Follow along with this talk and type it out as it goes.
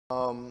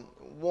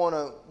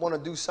Want to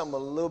do something a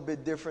little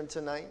bit different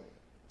tonight.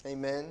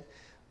 Amen.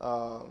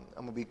 I'm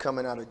going to be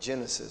coming out of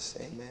Genesis.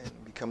 Amen.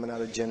 Be coming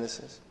out of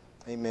Genesis.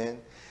 Amen.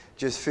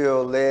 Just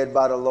feel led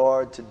by the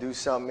Lord to do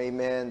something,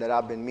 amen, that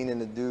I've been meaning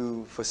to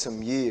do for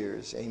some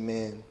years.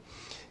 Amen.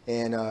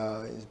 And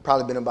it's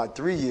probably been about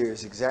 3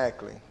 years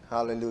exactly.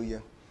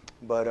 Hallelujah.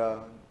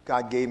 But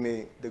God gave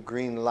me the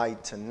green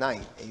light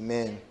tonight.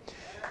 Amen.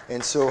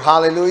 And so,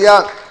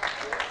 hallelujah.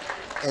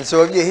 And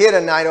so if you're here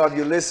tonight or if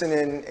you're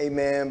listening,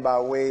 amen, by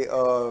way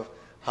of,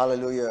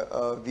 hallelujah,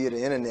 via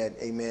the internet,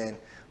 amen,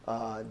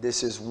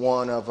 this is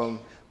one of them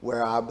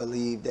where I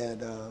believe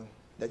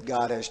that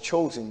God has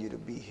chosen you to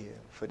be here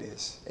for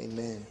this.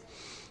 Amen.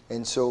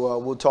 And so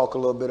we'll talk a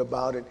little bit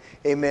about it.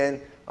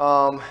 Amen.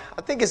 I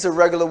think it's a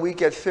regular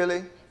week at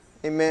Philly.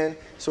 Amen.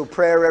 So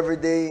prayer every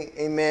day.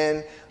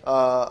 Amen.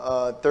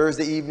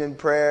 Thursday evening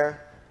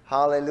prayer.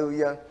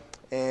 Hallelujah.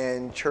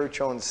 And church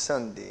on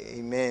Sunday.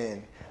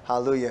 Amen.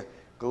 Hallelujah.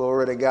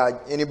 Glory to God.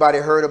 Anybody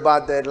heard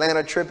about the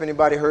Atlanta trip?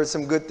 Anybody heard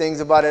some good things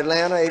about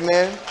Atlanta?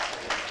 Amen.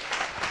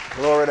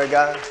 Glory to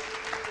God.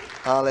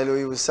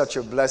 Hallelujah. It was such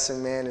a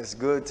blessing, man. It's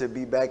good to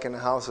be back in the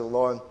house of the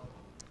Lord.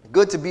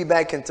 Good to be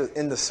back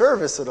in the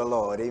service of the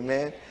Lord.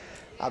 Amen.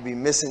 I'll be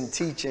missing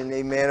teaching.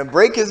 Amen. A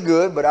break is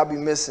good, but I'll be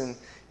missing,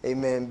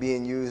 amen,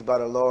 being used by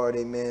the Lord.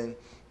 Amen.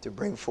 To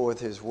bring forth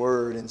his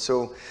word. And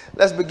so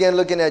let's begin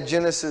looking at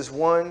Genesis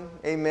 1.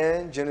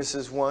 Amen.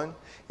 Genesis 1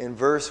 in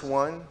verse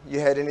 1. You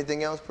had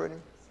anything else, pretty?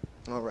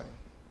 All right.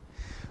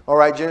 All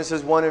right.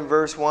 Genesis 1 in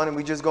verse 1. And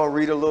we're just going to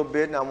read a little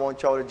bit. And I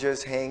want y'all to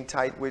just hang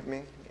tight with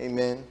me.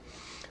 Amen.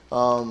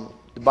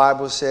 The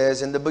Bible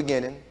says, in the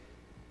beginning,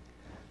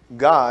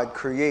 God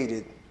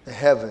created the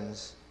heaven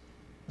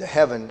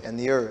and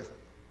the earth.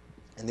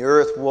 And the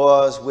earth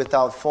was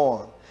without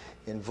form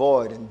and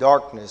void, and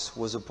darkness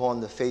was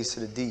upon the face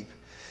of the deep.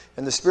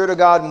 And the Spirit of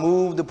God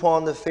moved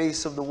upon the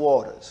face of the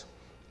waters.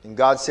 And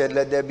God said,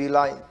 let there be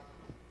light.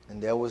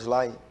 And there was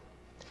light.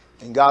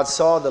 And God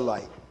saw the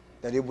light,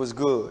 that it was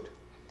good.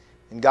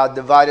 And God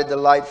divided the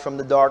light from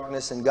the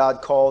darkness. And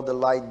God called the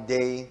light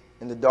day,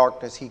 and the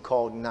darkness he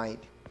called night.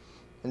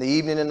 And the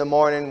evening and the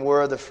morning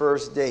were the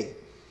first day.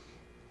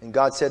 And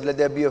God said, let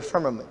there be a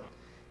firmament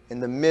in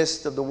the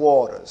midst of the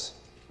waters.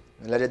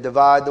 And let it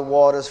divide the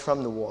waters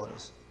from the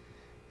waters.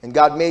 And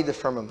God made the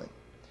firmament,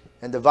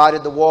 and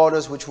divided the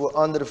waters which were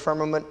under the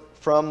firmament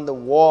from the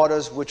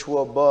waters which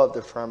were above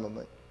the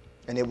firmament.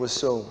 And it was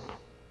so.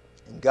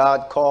 And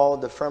God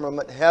called the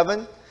firmament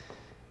heaven,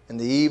 and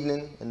the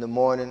evening and the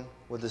morning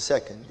were the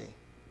second day.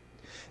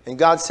 And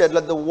God said,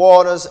 let the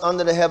waters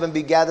under the heaven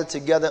be gathered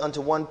together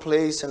unto one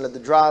place, and let the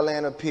dry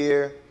land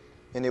appear.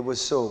 And it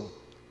was so.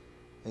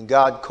 And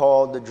God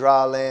called the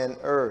dry land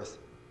earth,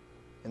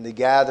 and the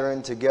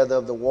gathering together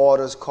of the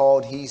waters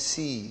called he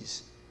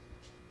seas.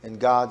 And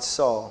God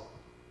saw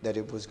that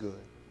it was good.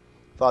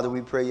 Father,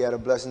 we pray you add a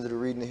blessing to the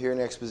reading, the hearing,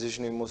 and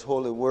exposition of your most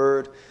holy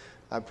word.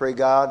 I pray,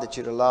 God, that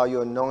you'd allow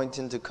your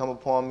anointing to come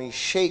upon me.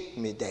 Shake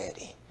me,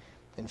 Daddy,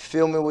 and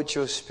fill me with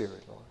your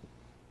spirit, Lord.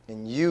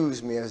 And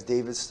use me as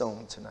David's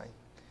stone tonight.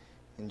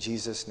 In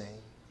Jesus'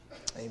 name,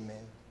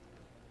 amen.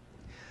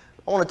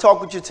 I want to talk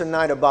with you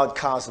tonight about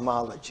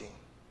cosmology.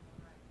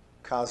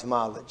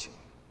 Cosmology,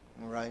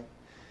 all right?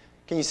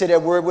 Can you say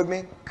that word with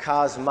me?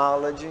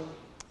 Cosmology,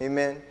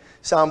 amen.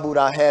 Soundboard,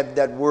 I had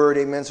that word,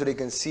 amen, so they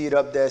can see it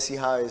up there, see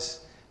how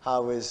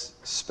it's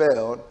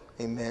spelled,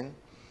 amen.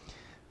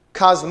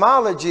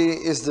 Cosmology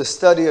is the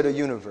study of the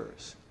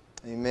universe,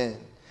 amen.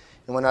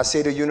 And when I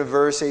say the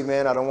universe,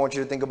 amen, I don't want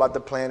you to think about the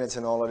planets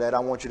and all of that. I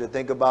want you to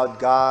think about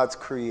God's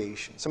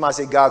creation. Somebody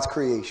say God's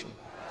creation.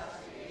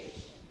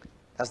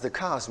 That's the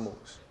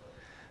cosmos.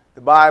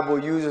 The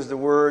Bible uses the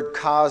word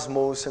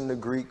cosmos in the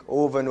Greek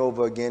over and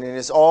over again, and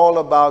it's all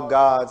about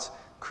God's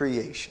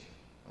creation,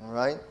 all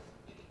right?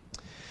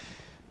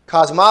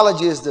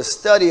 Cosmology is the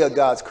study of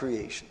God's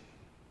creation,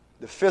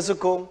 the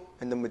physical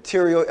and the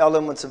material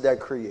elements of that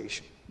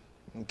creation.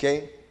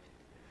 Okay?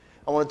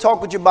 I want to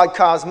talk with you about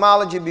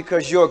cosmology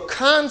because your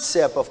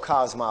concept of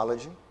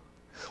cosmology,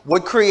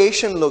 what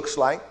creation looks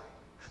like,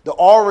 the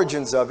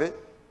origins of it,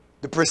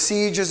 the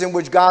procedures in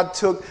which God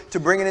took to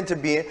bring it into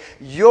being,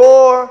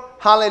 your,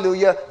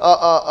 hallelujah,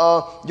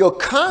 your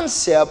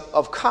concept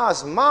of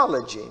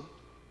cosmology,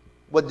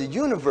 what the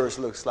universe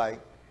looks like,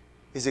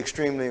 is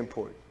extremely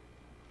important.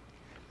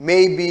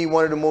 May be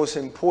one of the most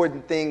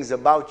important things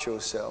about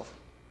yourself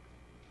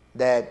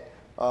that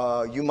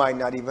you might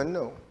not even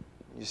know.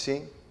 You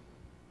see?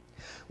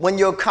 When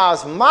your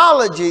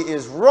cosmology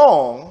is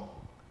wrong,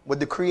 what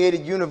the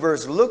created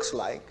universe looks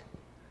like,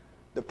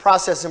 the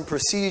process and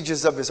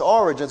procedures of its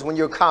origins, when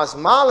your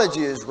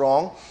cosmology is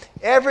wrong,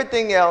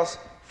 everything else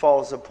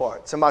falls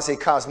apart. Somebody say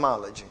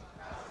cosmology.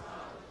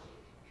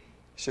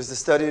 It's just the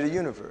study of the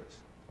universe,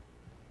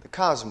 the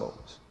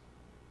cosmos.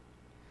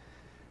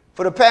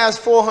 For the past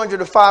 400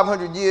 to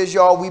 500 years,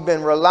 y'all, we've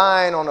been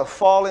relying on a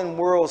fallen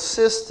world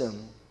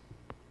system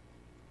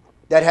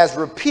that has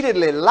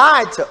repeatedly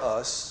lied to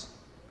us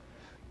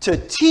to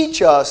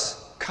teach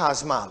us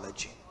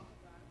cosmology.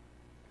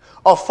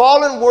 A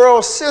fallen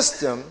world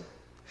system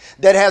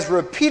that has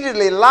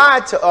repeatedly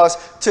lied to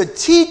us to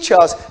teach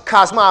us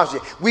cosmology.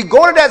 We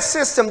go to that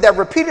system that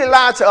repeatedly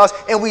lied to us,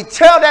 and we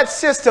tell that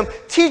system,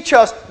 teach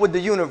us what the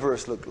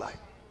universe looked like.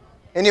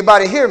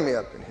 Anybody hear me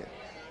up in here?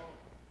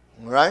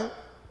 All right?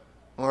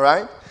 All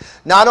right?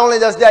 Not only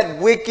does that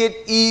wicked,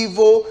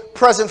 evil,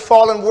 present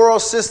fallen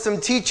world system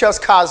teach us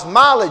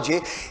cosmology,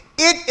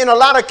 it, in a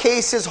lot of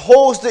cases,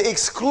 holds the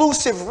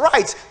exclusive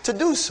rights to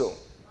do so.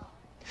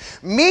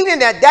 Meaning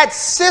that that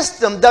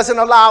system doesn't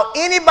allow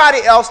anybody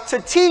else to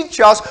teach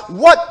us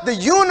what the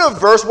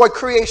universe, what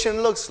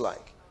creation looks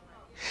like.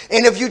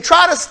 And if you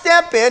try to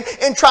step in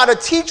and try to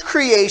teach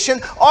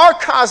creation or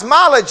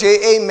cosmology,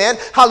 amen,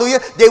 hallelujah,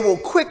 they will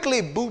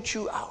quickly boot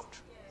you out.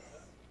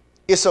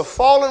 It's a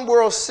fallen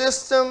world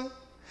system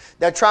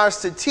that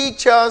tries to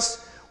teach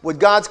us what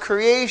God's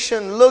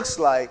creation looks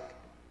like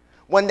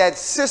when that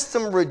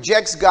system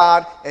rejects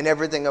God and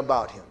everything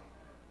about him.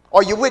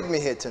 Are you with me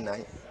here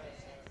tonight?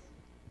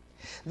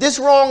 This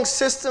wrong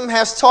system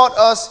has taught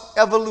us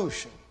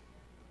evolution.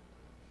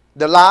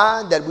 The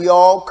lie that we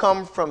all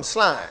come from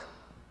slime,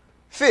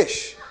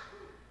 fish,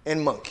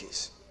 and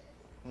monkeys.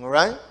 All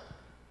right?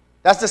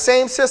 That's the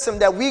same system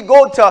that we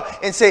go to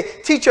and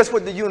say, teach us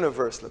what the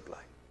universe looked like.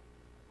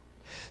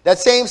 That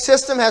same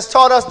system has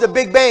taught us the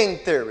Big Bang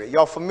Theory.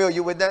 Y'all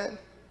familiar with that?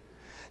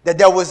 That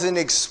there was an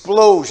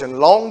explosion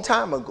long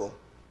time ago.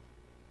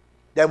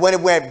 That when it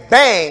went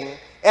bang,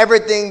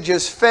 everything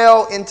just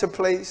fell into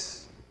place.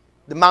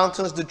 The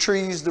mountains, the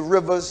trees, the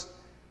rivers,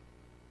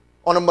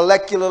 on a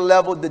molecular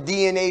level, the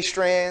DNA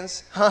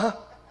strands,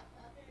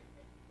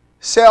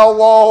 cell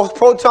walls,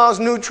 protons,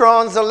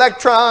 neutrons,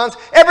 electrons,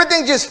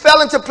 everything just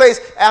fell into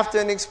place after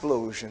an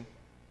explosion.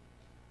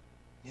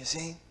 You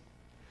see?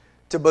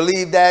 To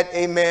believe that,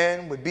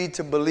 amen, would be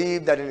to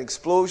believe that an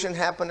explosion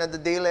happened at the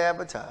Daily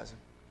Advertiser.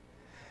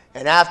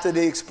 And after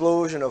the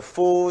explosion, a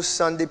full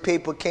Sunday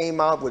paper came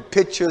out with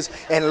pictures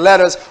and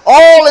letters,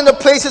 all in the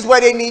places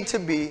where they need to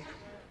be.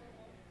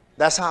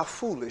 That's how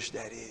foolish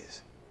that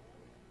is.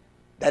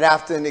 That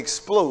after an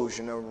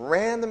explosion, a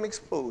random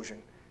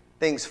explosion,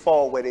 things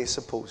fall where they're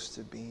supposed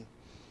to be.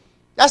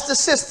 That's the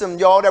system,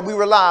 y'all, that we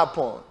rely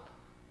upon.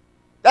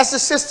 That's the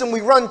system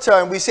we run to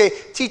and we say,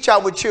 teach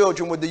our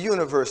children what the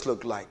universe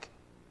looked like.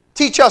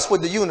 Teach us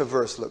what the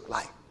universe looked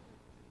like.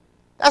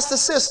 That's the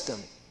system.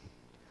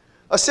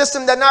 A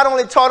system that not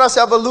only taught us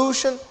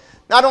evolution,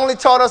 not only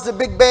taught us the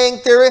Big Bang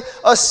Theory,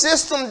 a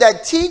system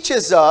that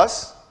teaches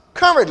us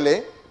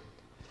currently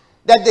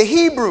that the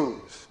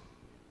Hebrews,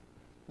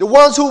 the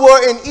ones who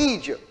were in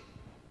Egypt,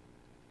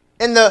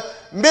 in the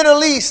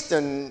Middle East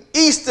and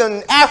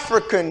Eastern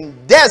African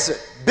desert,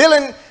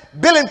 building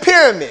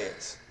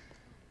pyramids,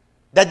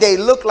 that they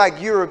look like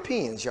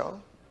Europeans,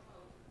 y'all.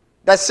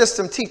 That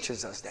system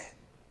teaches us that.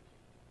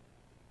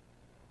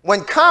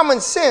 When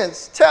common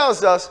sense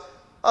tells us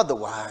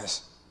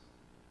otherwise.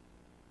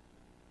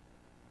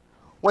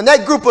 When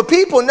that group of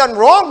people, nothing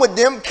wrong with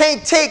them,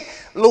 can't take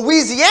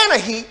Louisiana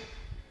heat,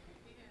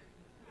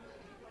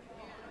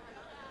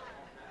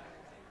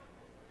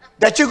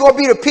 that you're going to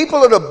be the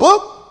people of the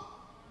book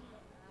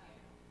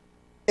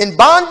in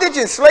bondage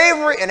and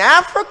slavery in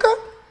Africa?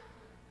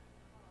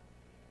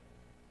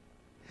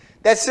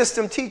 That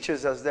system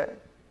teaches us that.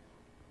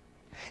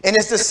 And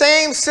it's the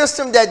same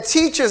system that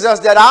teaches us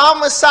that our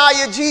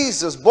Messiah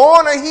Jesus,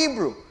 born a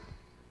Hebrew,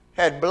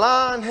 had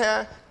blonde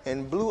hair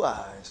and blue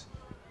eyes,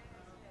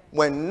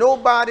 when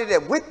nobody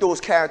that with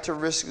those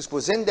characteristics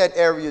was in that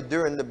area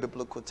during the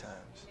biblical times.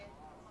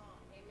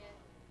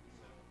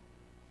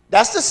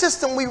 That's the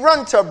system we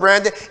run to,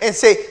 Brandon, and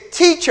say,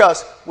 teach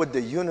us what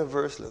the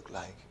universe looked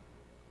like.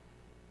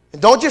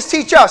 And don't just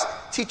teach us,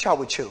 teach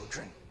our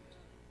children.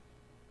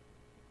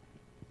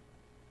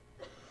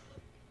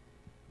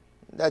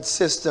 That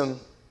system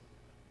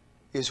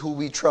is who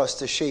we trust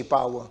to shape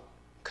our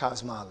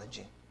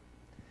cosmology.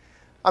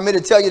 I'm here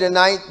to tell you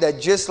tonight that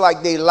just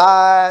like they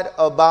lied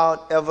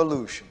about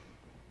evolution,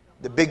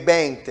 the Big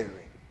Bang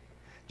Theory,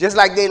 just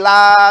like they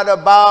lied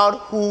about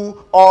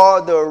who are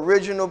the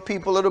original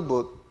people of the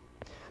book,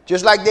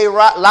 just like they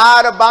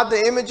lied about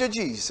the image of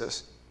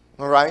Jesus,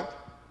 all right?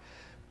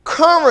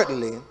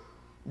 Currently,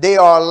 they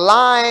are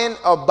lying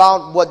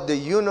about what the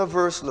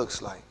universe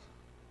looks like.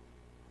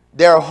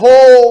 Their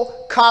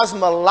whole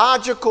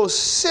cosmological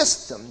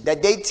system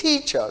that they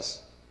teach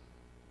us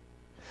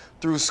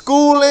through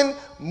schooling,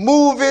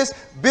 movies,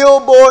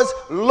 billboards,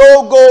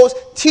 logos,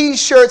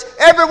 t-shirts,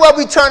 everywhere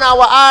we turn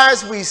our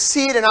eyes, we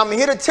see it, and I'm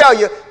here to tell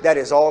you that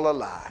is all a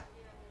lie.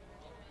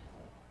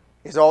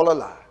 It's all a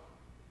lie.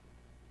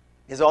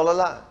 It's all a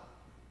lie.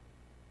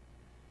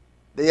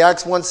 They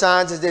ask one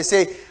scientist, they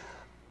say,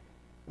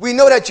 we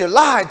know that you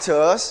lied to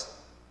us.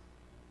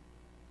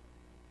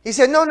 He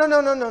said,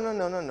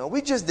 no.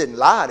 We just didn't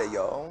lie to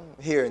y'all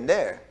here and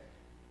there.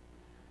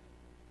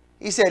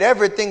 He said,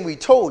 everything we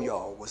told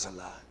y'all was a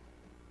lie.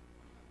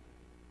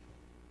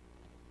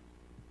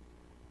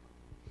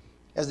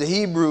 As the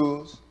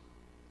Hebrews,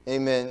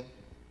 amen,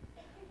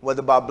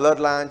 whether by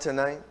bloodline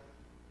tonight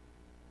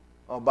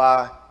or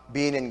by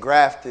being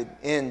engrafted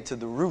into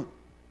the root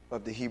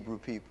of the Hebrew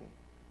people,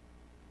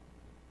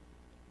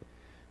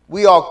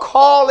 we are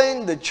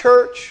calling the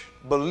church,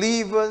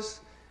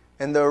 believers,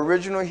 and the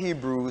original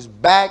Hebrews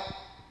back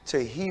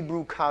to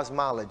Hebrew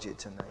cosmology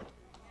tonight.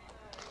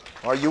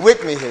 Are you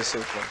with me here,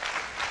 sister?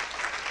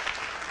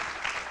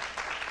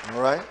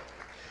 All right.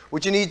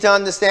 What you need to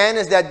understand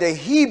is that the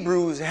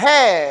Hebrews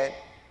had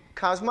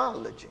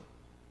cosmology.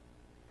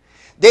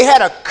 They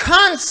had a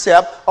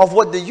concept of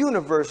what the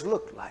universe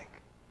looked like.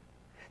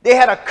 They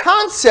had a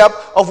concept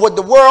of what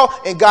the world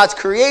and God's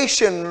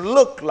creation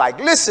looked like.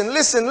 Listen,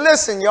 listen,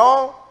 listen,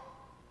 y'all.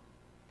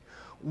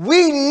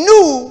 We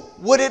knew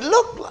what it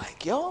looked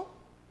like, y'all.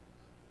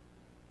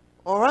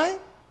 All right?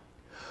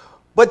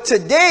 But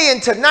today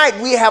and tonight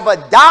we have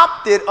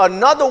adopted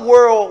another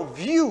world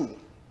view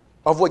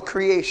of what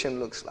creation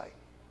looks like.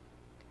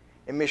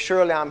 And Miss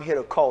Shirley, I'm here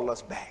to call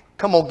us back.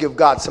 Come on, give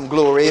God some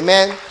glory.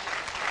 Amen.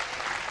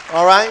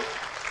 All right.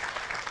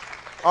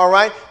 All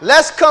right.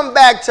 Let's come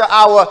back to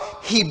our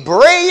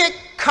Hebraic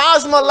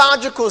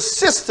cosmological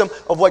system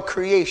of what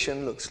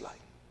creation looks like.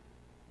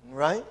 All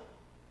right.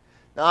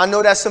 Now, I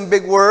know that's some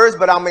big words,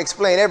 but I'm going to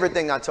explain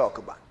everything I talk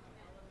about.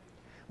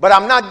 But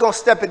I'm not going to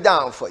step it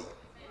down for you.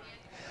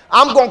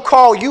 I'm going to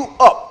call you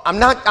up.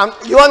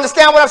 You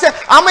understand what I'm saying?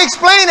 I'm going to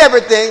explain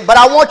everything, but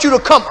I want you to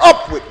come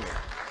up with me.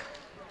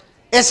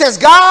 And since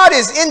God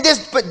is in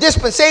this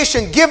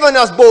dispensation giving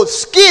us both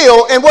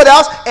skill and what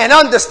else? And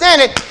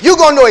understanding, you're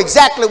going to know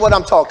exactly what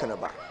I'm talking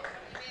about.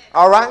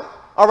 All right?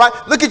 All right?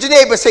 Look at your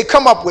neighbor and say,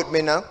 come up with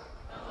me now.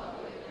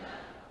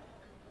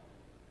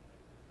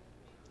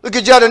 Look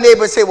at your other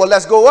neighbor and say, well,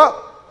 let's go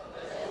up.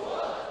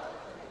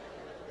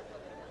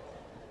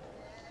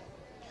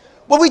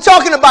 What we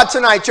talking about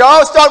tonight,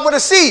 y'all? Start with a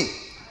C.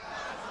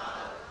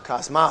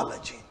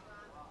 Cosmology.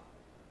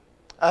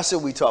 That's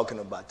what we talking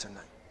about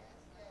tonight.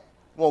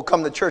 We won't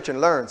come to church and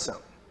learn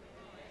something.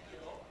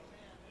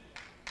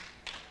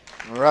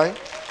 All right?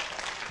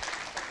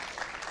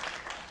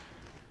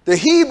 The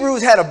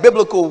Hebrews had a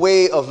biblical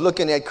way of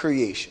looking at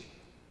creation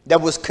that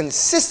was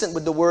consistent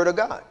with the Word of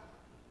God.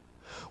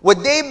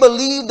 What they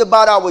believed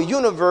about our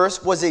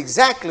universe was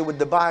exactly what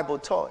the Bible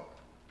taught.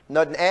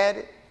 Nothing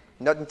added,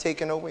 nothing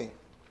taken away.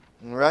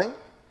 All right?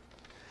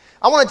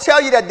 I want to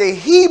tell you that the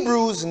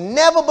Hebrews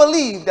never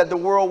believed that the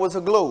world was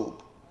a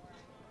globe,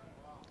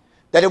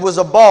 that it was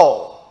a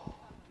ball,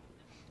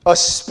 a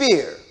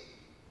sphere,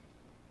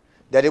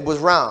 that it was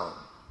round.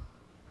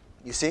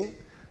 You see?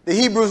 The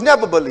Hebrews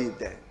never believed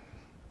that.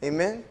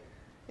 Amen?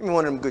 Give me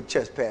one of them good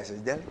chest passes,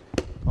 Daddy.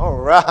 All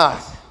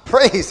right.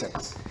 Praise him.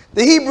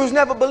 The Hebrews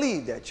never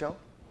believed that, y'all.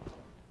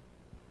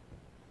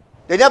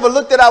 They never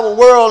looked at our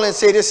world and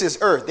say, this is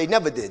earth. They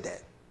never did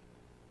that.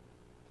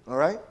 All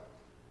right?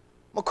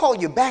 I'm going to call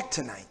you back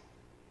tonight.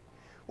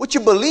 What you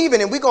believe in,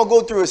 and we're going to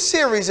go through a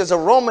series, is a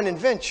Roman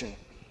invention.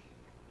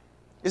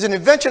 It's an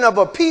invention of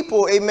a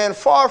people, amen,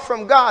 far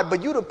from God,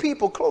 but you the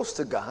people close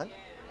to God.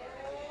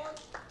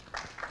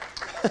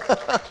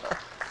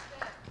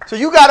 So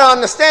you got to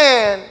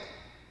understand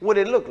what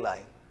it looked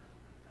like.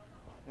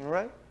 All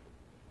right?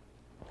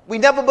 We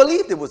never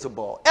believed it was a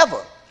ball,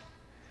 ever.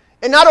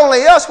 And not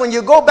only us, when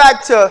you go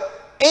back to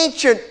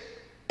ancient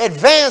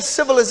advanced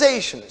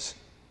civilizations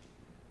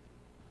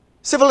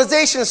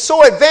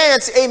so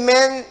advanced,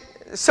 amen,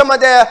 some of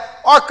their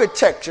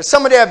architecture,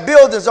 some of their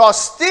buildings are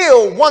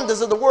still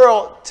wonders of the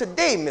world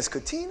today, Miss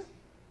Katina.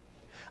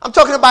 I'm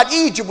talking about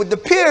Egypt with the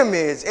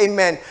pyramids,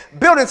 amen,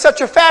 built in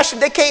such a fashion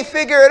they can't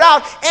figure it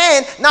out,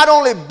 and not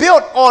only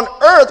built on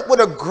earth with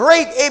a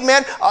great,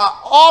 amen,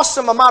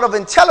 awesome amount of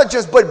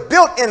intelligence, but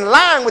built in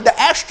line with the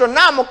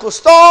astronomical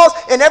stars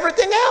and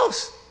everything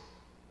else.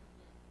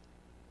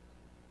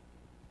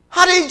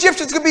 How the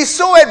Egyptians could be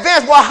so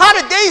advanced? Well, how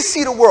did they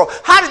see the world?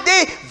 How did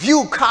they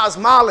view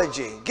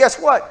cosmology?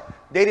 Guess what?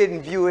 They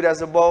didn't view it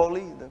as a ball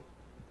either.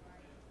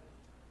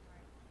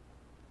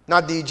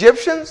 Not the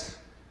Egyptians,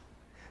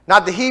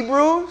 not the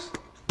Hebrews,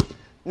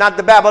 not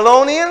the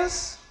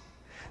Babylonians,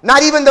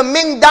 not even the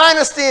Ming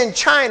Dynasty in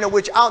China,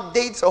 which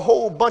outdates a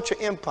whole bunch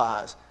of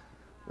empires.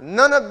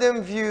 None of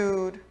them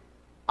viewed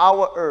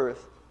our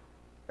earth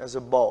as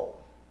a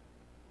ball.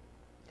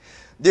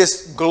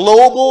 This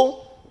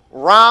global,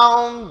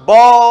 round,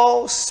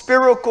 ball,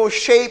 spherical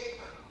shape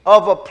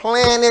of a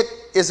planet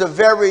is a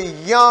very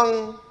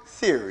young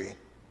theory.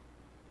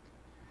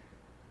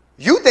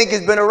 You think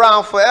it's been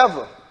around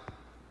forever.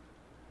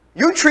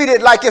 You treat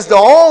it like it's the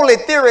only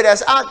theory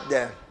that's out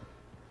there,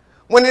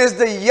 when it is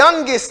the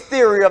youngest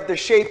theory of the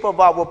shape of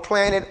our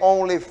planet,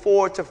 only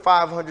 400 to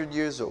 500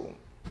 years old.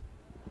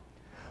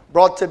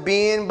 Brought to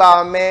being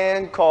by a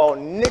man called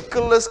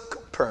Nicholas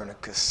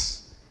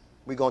Copernicus.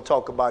 We're going to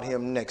talk about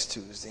him next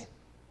Tuesday.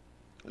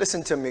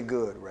 Listen to me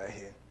good right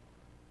here.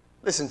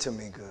 Listen to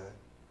me good.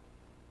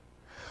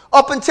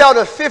 Up until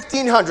the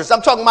 1500s,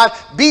 I'm talking about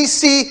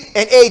BC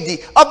and AD,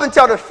 up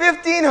until the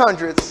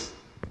 1500s,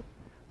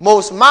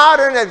 most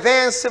modern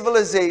advanced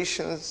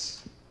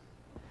civilizations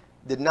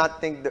did not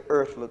think the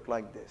earth looked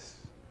like this.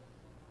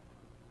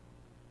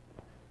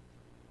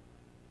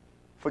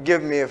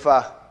 Forgive me if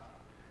I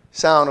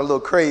sound a little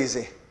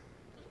crazy.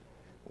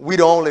 We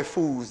the only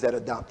fools that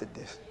adopted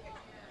this.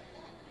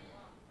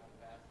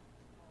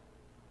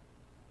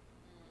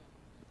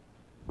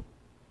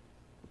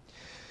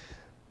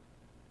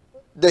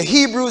 the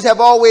Hebrews have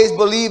always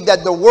believed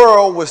that the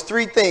world was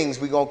three things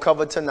we're going to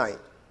cover tonight.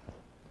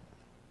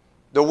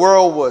 The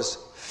world was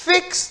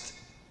fixed,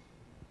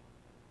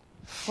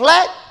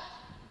 flat,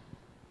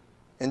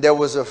 and there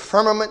was a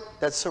firmament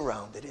that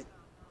surrounded it.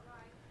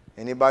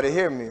 Anybody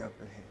hear me up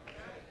in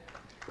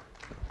here?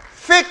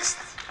 Fixed,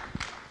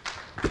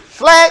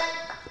 flat,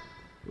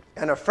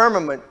 and a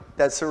firmament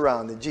that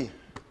surrounded G.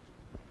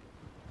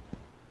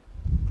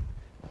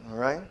 All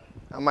right?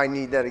 I might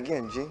need that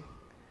again, G.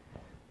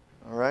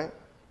 All right?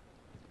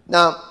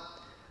 Now,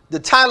 the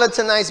title of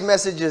tonight's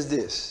message is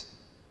this: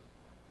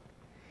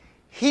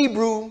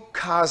 Hebrew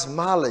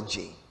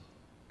cosmology.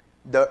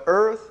 The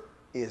earth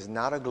is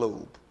not a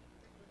globe.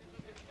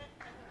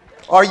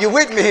 Are you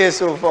with me here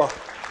so far?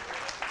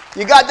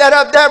 You got that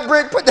up there,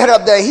 Brick? Put that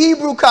up there.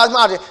 Hebrew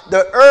cosmology.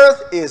 The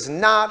earth is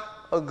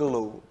not a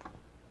globe.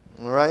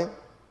 All right?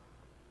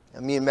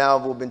 And me and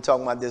Malvo have been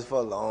talking about this for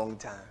a long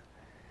time.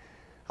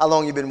 How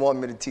long you been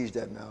wanting me to teach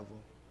that, Malvo?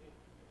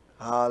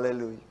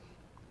 Hallelujah.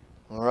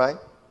 All right?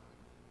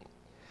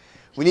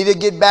 We need to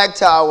get back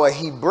to our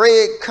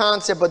Hebraic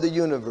concept of the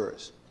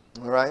universe.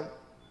 All right?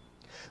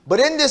 But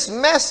in this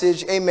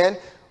message, amen,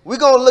 we're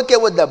going to look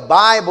at what the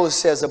Bible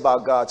says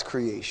about God's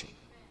creation.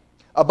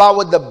 About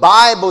what the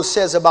Bible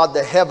says about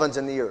the heavens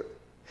and the earth.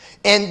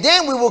 And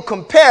then we will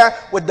compare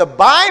what the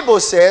Bible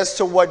says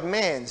to what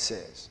man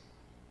says.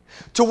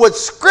 To what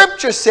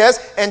Scripture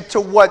says and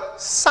to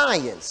what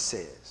science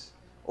says.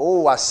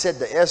 Oh, I said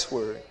the S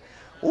word.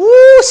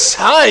 Ooh,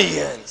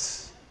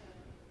 science.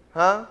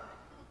 Huh?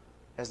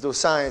 As though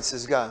science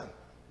is God.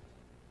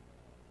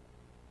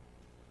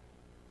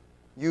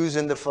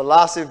 Using the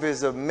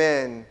philosophies of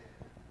men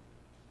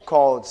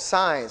called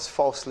science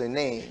falsely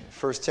named.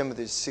 1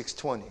 Timothy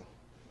 6:20.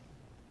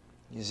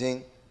 You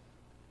see?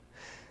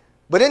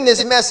 But in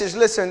this message,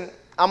 listen,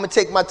 I'm going to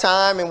take my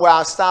time, and where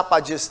I stop,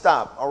 I just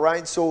stop. All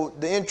right? So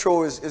the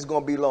intro is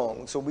going to be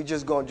long. So we're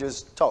just going to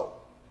just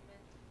talk.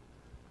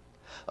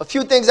 A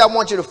few things I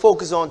want you to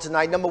focus on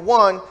tonight. Number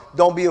one,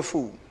 don't be a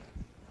fool.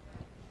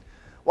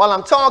 While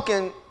I'm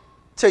talking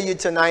to you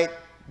tonight,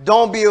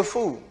 don't be a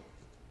fool.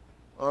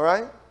 All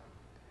right?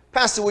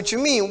 Pastor, what you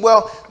mean?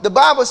 Well, the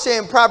Bible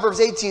says in Proverbs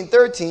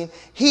 18:13,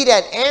 he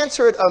that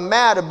answereth a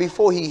matter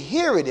before he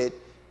heareth it,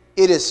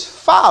 it is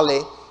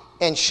folly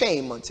and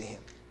shame unto him.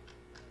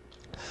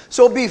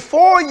 So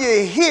before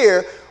you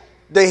hear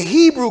the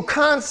Hebrew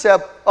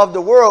concept of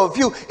the world,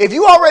 if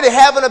you already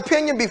have an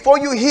opinion before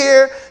you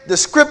hear the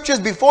scriptures,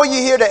 before you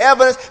hear the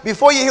evidence,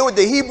 before you hear what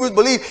the Hebrews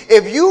believe,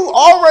 if you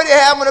already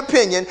have an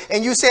opinion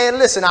and you're saying,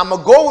 listen, I'm going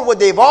to go with what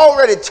they've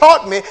already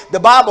taught me, the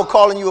Bible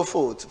calling you a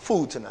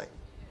fool tonight.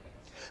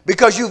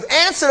 Because you've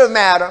answered a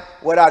matter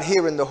without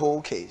hearing the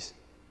whole case.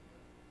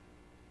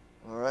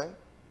 All right?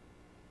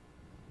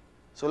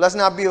 So let's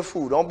not be a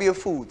fool. Don't be a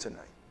fool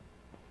tonight.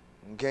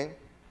 Okay?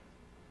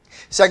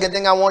 Second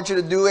thing I want you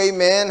to do,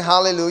 amen,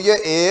 hallelujah,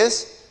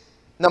 is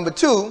number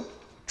two,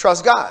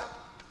 trust God.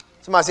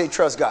 Somebody say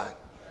trust God.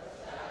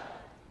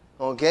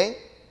 Okay?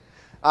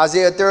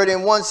 Isaiah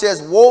 30:1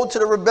 says, woe to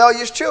the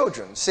rebellious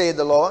children, saith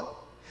the Lord,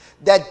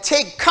 that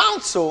take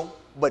counsel,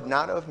 but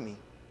not of me.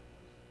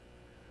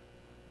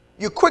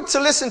 You're quick to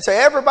listen to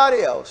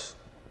everybody else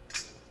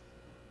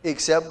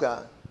except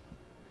God.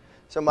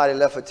 Somebody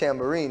left a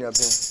tambourine up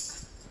here.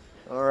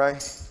 All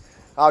right.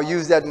 I'll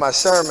use that in my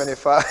sermon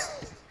if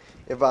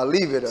I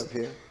leave it up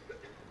here.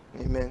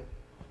 Amen.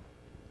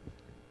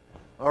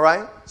 All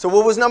right. So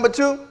what was number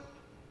two?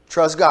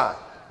 Trust God.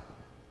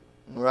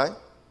 All right.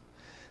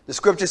 The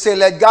scriptures say,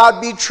 let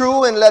God be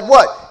true and let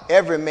what?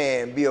 Every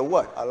man be a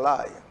what? A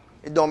liar.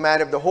 It don't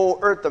matter if the whole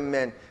earth of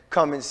men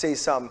come and say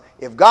something.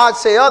 If God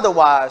say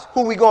otherwise,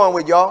 who we going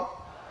with,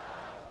 y'all?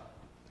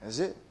 That's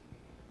it.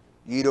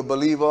 You either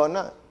believe or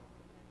not.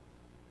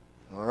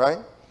 All right.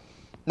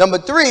 Number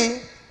three,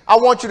 I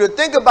want you to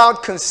think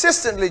about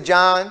consistently,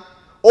 John,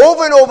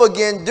 over and over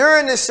again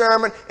during this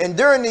sermon and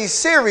during these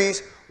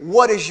series,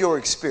 what is your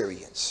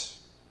experience?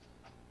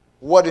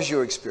 What is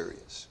your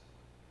experience?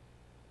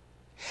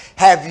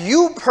 Have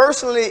you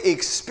personally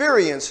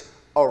experienced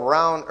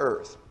around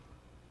earth?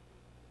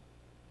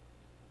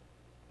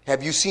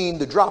 Have you seen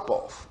the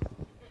drop-off?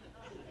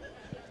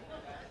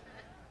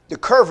 The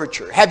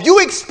curvature? Have you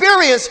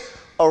experienced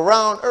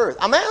around earth?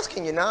 I'm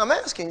asking you now. I'm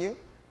asking you.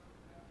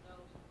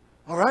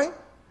 All right?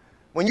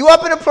 When you're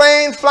up in a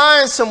plane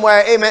flying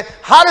somewhere, amen,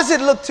 how does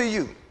it look to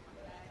you?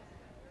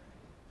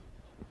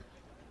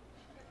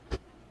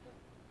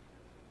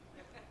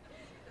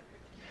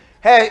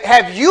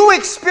 Have you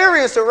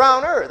experienced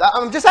around earth?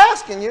 I'm just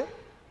asking you.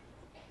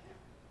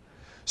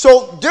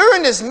 So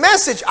during this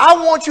message, I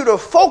want you to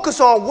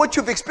focus on what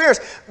you've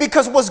experienced,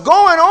 because what's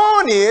going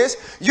on is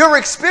you're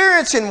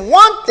experiencing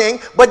one thing,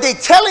 but they're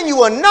telling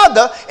you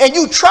another, and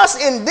you trust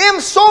in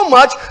them so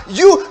much,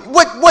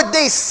 what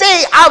they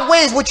say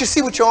outweighs what you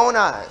see with your own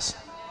eyes.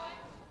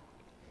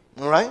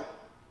 All right?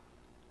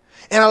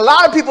 And a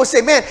lot of people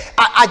say, man,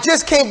 I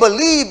just can't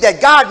believe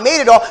that God made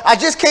it all. I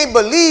just can't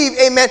believe,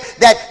 amen,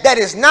 that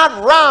is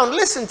not round.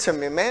 Listen to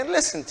me, man.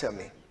 Listen to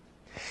me.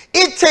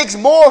 It takes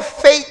more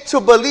faith to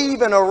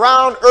believe in a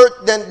round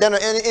earth than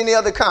any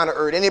other kind of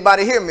earth.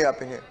 Anybody hear me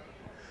up in here?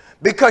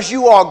 Because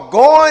you are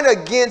going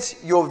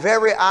against your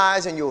very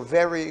eyes and your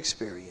very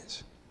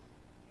experience.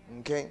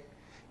 Okay?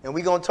 And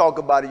we're going to talk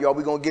about it, y'all.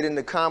 We're going to get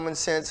into common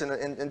sense and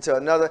into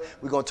another.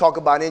 We're going to talk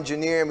about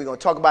engineering. We're going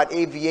to talk about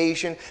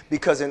aviation.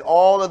 Because in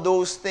all of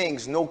those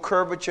things, no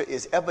curvature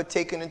is ever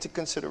taken into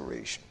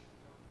consideration.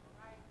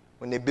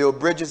 When they build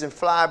bridges and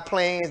fly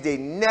planes, they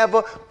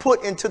never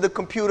put into the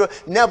computer,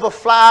 never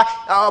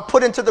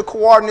put into the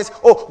coordinates,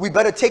 oh, we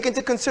better take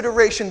into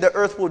consideration the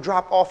earth will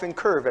drop off in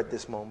curve at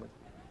this moment.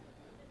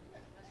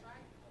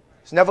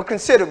 It's never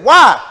considered.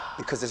 Why?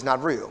 Because it's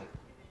not real.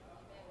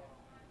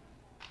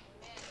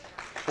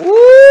 Woo!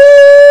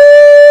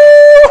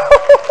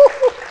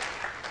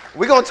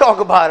 We're going to talk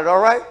about it, all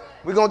right?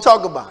 We're going to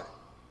talk about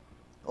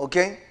it.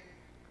 Okay?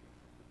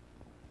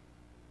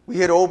 We're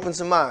here to open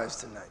some eyes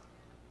tonight.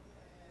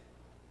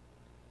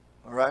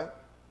 All right?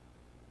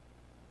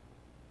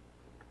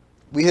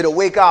 We're here to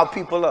wake our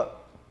people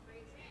up.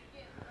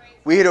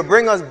 We're here to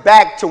bring us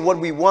back to what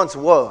we once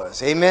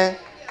was. Amen?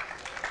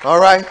 All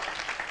right?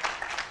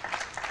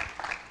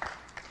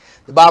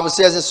 The Bible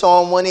says in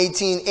Psalm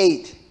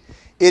 118:8,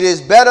 it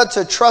is better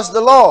to trust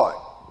the Lord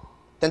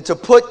than to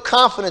put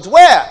confidence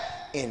where?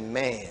 In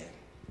man.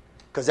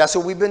 Because that's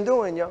what we've been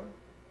doing, y'all.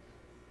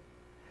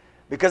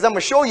 Because I'm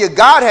going to show you,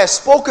 God has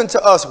spoken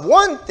to us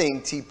one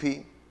thing,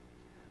 TP,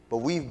 but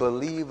we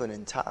believe an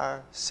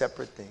entire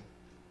separate thing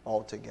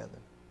altogether.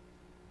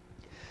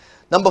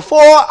 Number 4,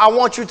 I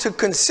want you to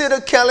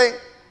consider, Kelly,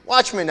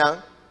 watch me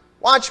now.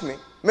 Watch me.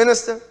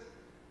 Minister,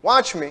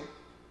 watch me.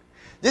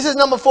 This is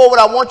number 4, what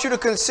I want you to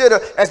consider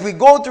as we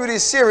go through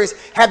this series.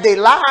 Have they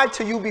lied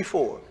to you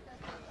before?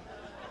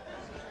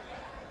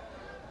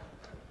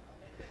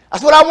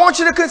 That's what I want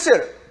you to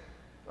consider.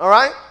 All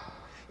right?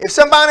 If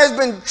somebody has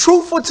been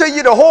truthful to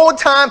you the whole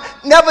time,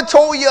 never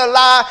told you a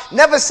lie,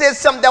 never said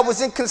something that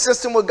was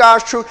inconsistent with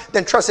God's truth,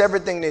 then trust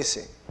everything they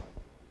say.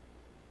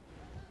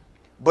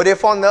 But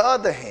if on the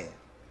other hand,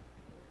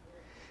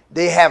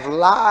 they have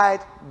lied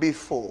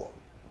before,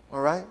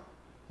 all right?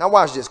 Now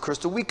watch this,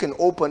 Crystal. We can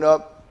open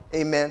up,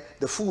 amen,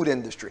 the food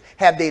industry.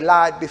 Have they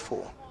lied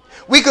before?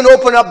 We can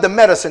open up the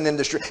medicine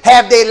industry.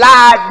 Have they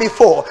lied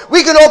before?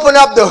 We can open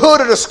up the hood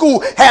of the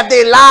school. Have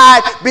they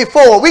lied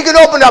before? We can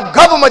open up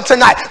government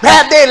tonight.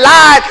 Have they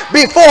lied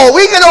before?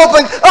 We can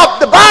open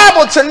up the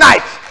Bible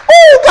tonight.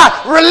 Oh,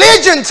 God,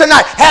 religion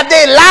tonight. Have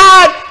they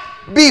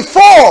lied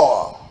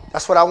before?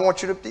 That's what I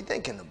want you to be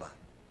thinking about.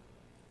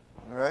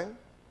 All right?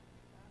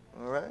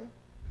 All right?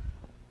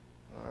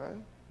 All right?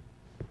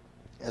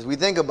 As we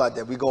think about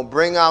that, we're going to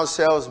bring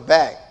ourselves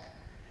back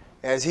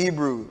as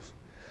Hebrews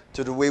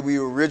to the way we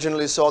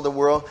originally saw the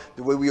world,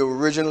 the way we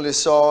originally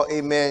saw,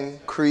 amen,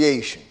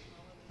 creation.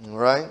 All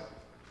right?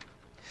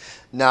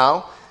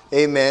 Now,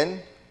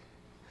 amen,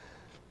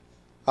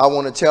 I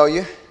want to tell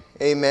you,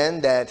 amen,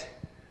 that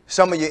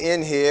some of you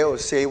in here will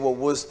say, well,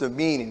 what's the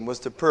meaning? What's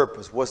the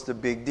purpose? What's the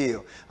big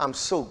deal? I'm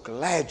so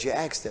glad you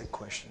asked that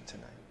question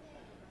tonight.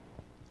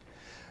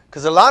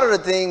 Because a lot of the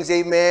things,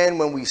 amen,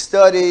 when we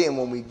study and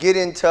when we get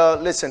into,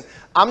 listen,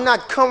 I'm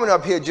not coming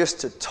up here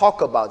just to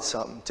talk about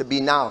something, to be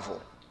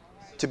novel,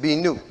 to be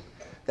new.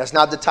 That's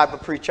not the type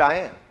of preacher I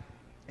am.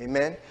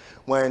 Amen.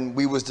 When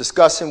we was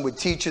discussing with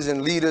teachers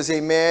and leaders,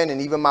 amen,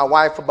 and even my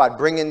wife about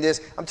bringing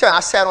this, I'm telling you,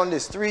 I sat on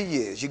this 3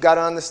 years. You got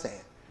to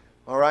understand.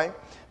 All right?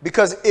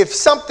 Because if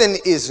something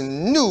is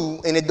new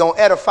and it don't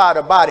edify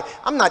the body,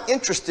 I'm not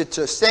interested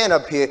to stand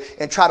up here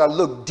and try to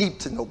look deep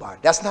to nobody.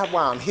 That's not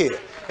why I'm here.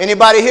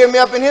 Anybody hear me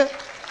up in here?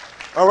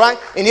 All right?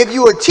 And if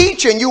you're a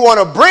teacher and you want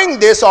to bring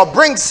this or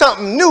bring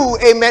something new,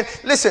 amen,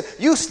 listen,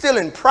 you still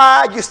in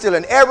pride, you're still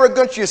in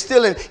arrogance, you're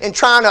still in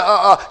trying to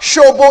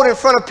showboat in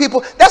front of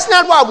people. That's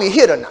not why we're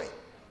here tonight.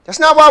 That's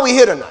not why we're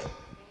here tonight.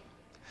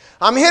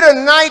 I'm here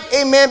tonight,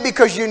 amen,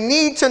 because you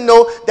need to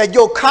know that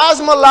your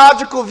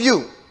cosmological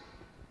view,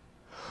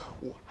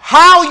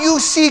 how you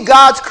see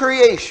God's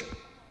creation,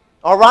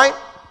 all right,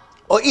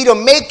 or either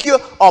make you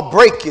or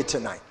break you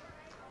tonight,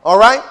 all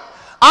right?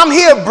 I'm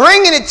here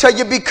bringing it to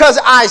you because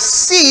I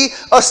see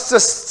a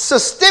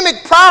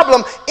systemic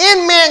problem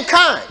in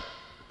mankind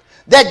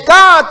that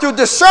God, through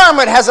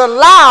discernment, has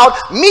allowed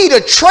me to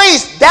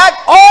trace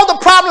that, all the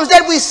problems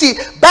that we see,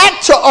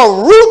 back to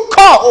a root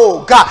cause,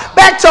 oh God,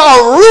 back to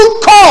a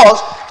root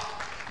cause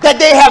that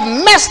they have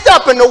messed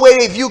up in the way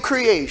they view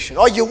creation.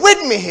 Are you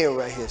with me here,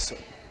 right here, sir?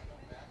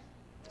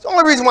 It's the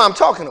only reason why I'm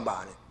talking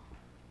about it.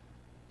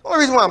 The only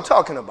reason why I'm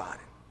talking about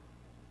it.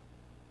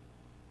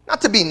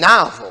 Not to be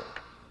novel.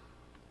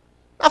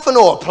 Not for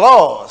no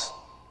applause.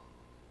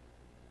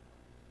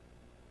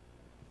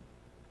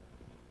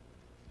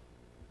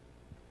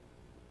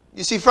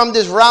 You see, from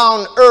this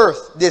round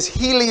earth, this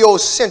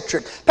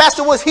heliocentric.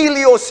 Pastor, what's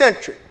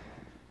heliocentric?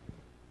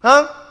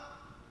 Huh?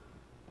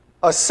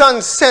 A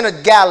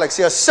sun-centered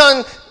galaxy, a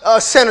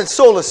sun-centered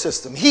solar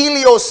system.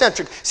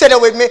 Heliocentric. Say that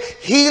with me.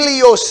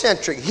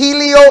 Heliocentric.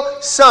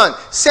 Helio, sun.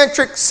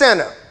 Centric,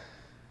 center.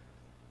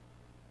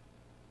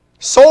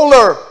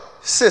 Solar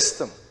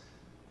system.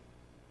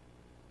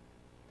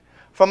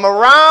 from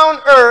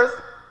around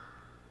Earth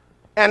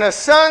and a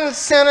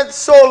sun-centered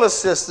solar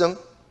system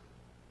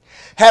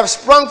have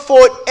sprung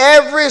forth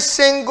every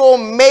single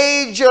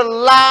major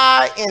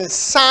lie in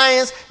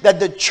science that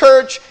the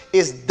church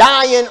is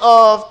dying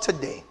of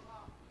today.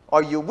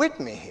 Are you with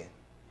me here?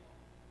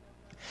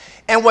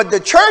 And what the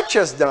church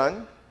has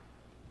done,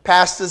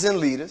 pastors and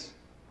leaders,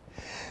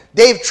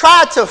 they've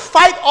tried to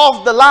fight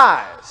off the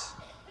lies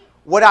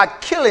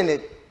without killing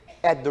it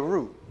at the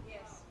root.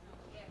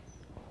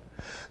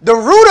 The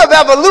root of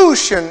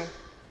evolution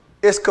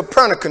is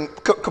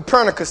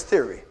Copernicus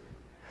theory.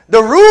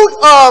 The root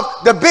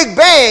of the Big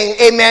Bang,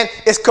 amen,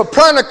 is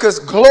Copernicus'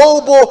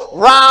 global,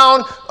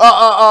 round,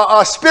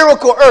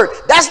 spherical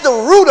earth. That's the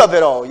root of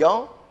it all,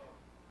 y'all.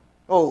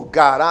 Oh,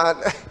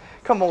 God.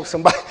 Come on,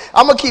 somebody.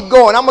 I'm going to keep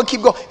going. I'm going to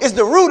keep going. It's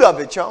the root of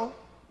it, y'all.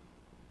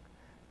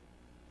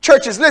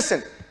 Churches,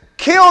 listen.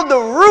 Kill the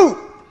root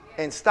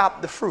and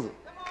stop the fruit.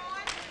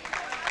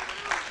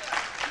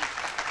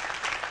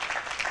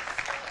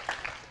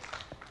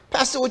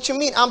 Pastor, what you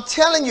mean? I'm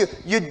telling you,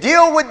 you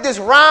deal with this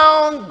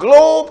round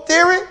globe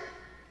theory,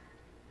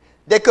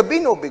 there could be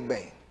no Big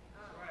Bang.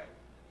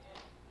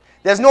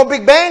 There's no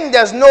Big Bang,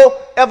 there's no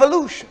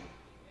evolution.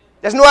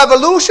 There's no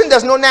evolution,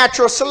 there's no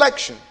natural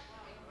selection.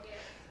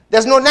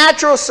 There's no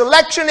natural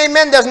selection,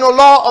 amen. There's no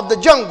law of the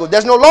jungle.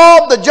 There's no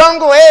law of the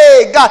jungle.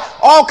 Hey, God,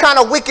 all kind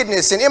of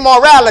wickedness and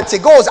immorality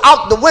goes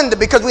out the window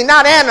because we're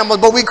not animals,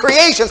 but we're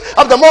creations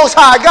of the Most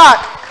High God.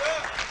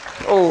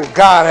 Oh,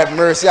 God have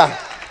mercy.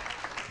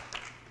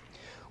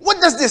 What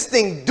does this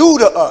thing do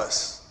to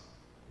us?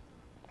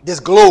 This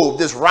globe,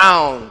 this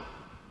round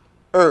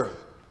earth,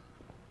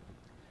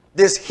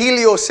 this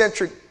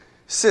heliocentric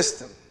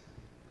system.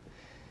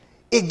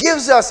 It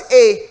gives us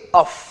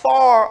a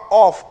far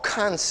off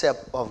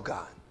concept of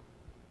God.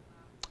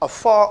 A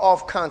far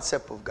off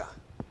concept of God.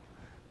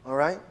 All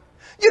right?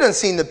 You done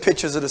seen the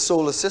pictures of the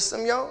solar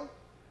system, y'all?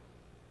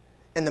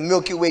 And the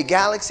Milky Way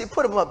galaxy.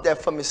 Put them up there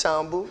for me,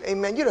 sound booth.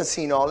 Amen. You done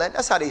seen all that.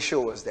 That's how they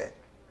show us that.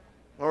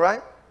 All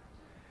right?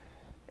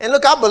 And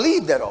look, I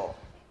believe that all.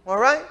 All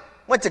right?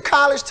 Went to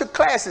college, took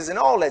classes and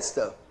all that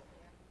stuff.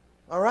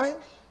 All right?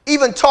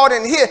 Even taught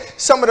in here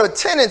some of the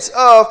tenets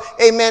of,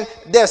 amen,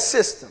 their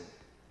system.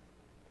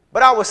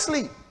 But I was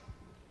asleep.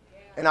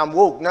 And I'm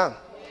woke now.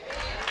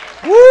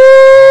 Woo!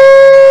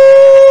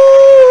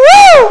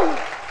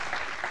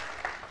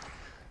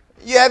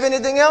 You have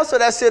anything else? Or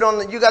that's it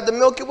on you got the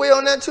Milky Way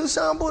on that too,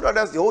 soundboard? Or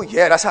that's, oh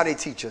yeah, that's how they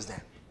teach us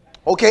that.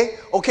 Okay,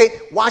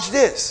 watch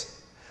this.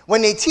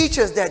 When they teach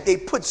us that, they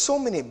put so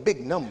many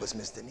big numbers,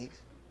 Miss Denise.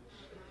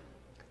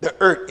 The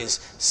earth is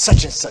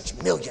such and such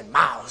million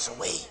miles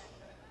away.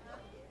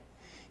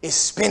 It's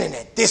spinning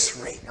at this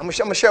rate. I'm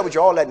gonna share with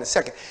you all that in a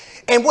second.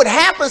 And what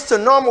happens to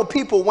normal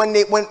people when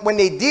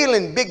they deal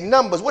in big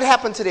numbers, what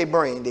happens to their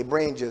brain? Their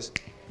brain just,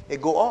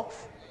 it go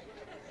off.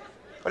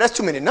 Well, that's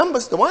too many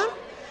numbers, the one?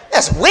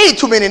 That's way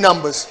too many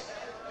numbers.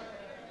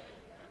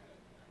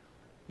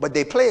 But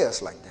they play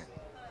us like that.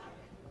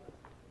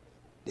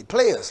 They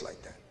play us like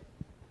that.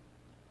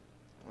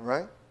 All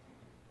right?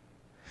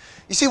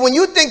 You see, when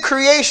you think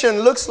creation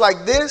looks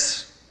like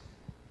this,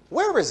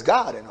 where is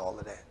God in all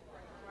of that?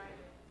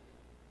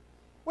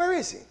 Where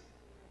is he?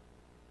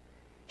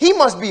 He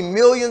must be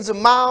millions of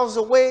miles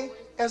away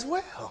as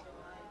well.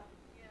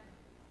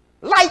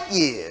 Light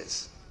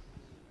years.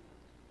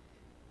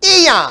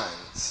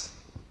 Eons.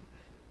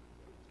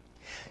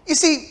 You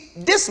see,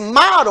 this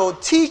model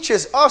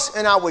teaches us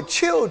and our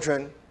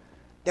children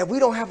that we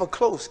don't have a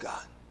close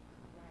God.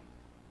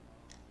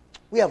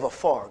 We have a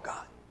far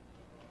God.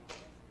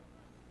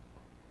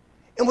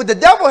 And what the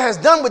devil has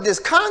done with this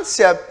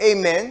concept,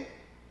 amen,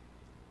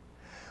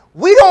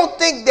 we don't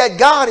think that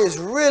God is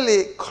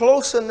really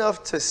close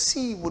enough to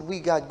see what we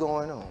got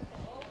going on.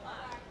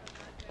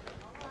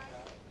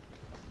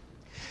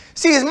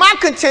 See, as my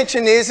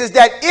contention is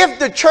that if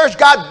the church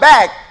got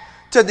back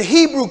to the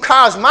Hebrew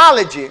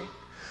cosmology,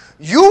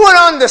 you would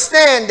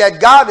understand that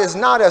God is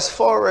not as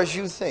far as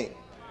you think.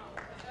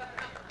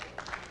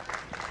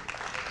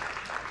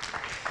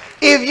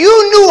 If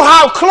you knew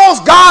how close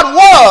God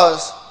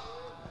was,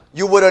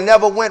 you would have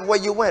never went where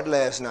you went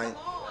last night.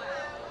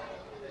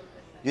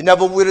 You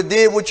never would have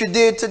did what you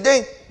did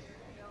today.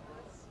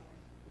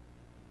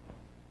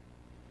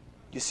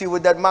 You see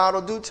what that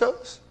model do to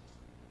us?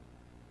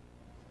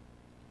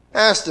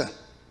 Pastor,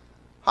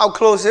 how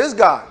close is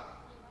God?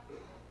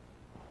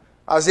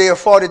 Isaiah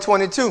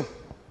 40:22.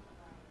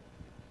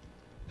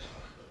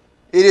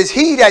 It is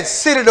he that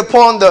sitteth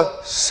upon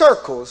the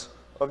circles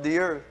of the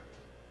earth.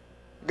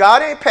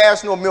 God ain't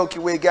past no Milky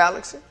Way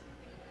galaxy.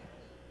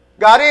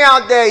 God ain't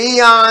out there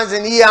eons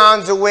and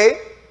eons away.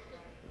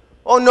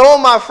 Oh no,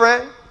 my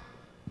friend.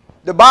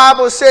 The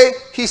Bible say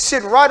he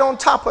sits right on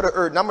top of the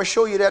earth. And I'm going to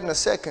show you that in a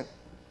second.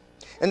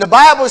 And the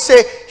Bible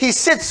say he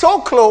sits so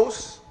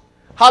close,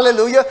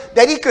 hallelujah,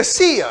 that he could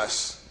see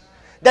us.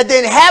 That the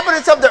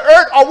inhabitants of the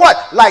earth are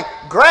what? Like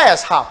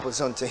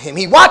grasshoppers unto him.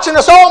 He watching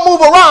us all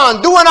move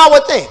around, doing our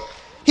thing.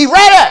 He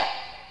right there.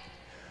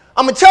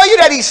 I'm going to tell you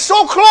that he's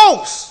so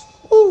close.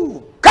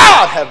 Ooh,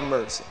 God have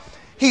mercy.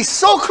 He's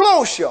so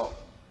close, y'all.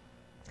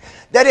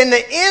 that in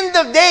the end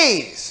of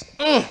days,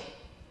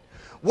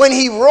 when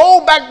he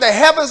rolled back the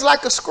heavens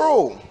like a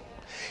scroll,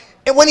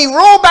 and when he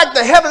rolled back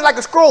the heavens like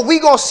a scroll, we're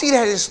going to see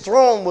that his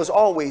throne was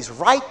always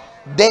right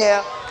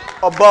there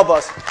above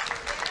us.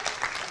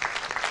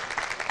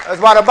 That's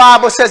why the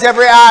Bible says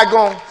every eye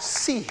going to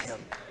see him.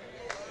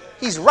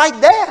 He's right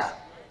there.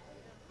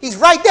 He's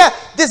right there.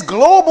 This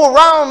global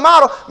round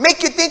model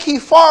make you think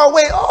he's far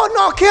away. Oh,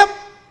 no, Kip.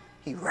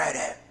 He's right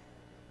there.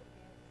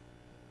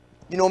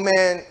 You know,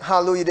 man,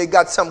 hallelujah, they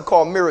got something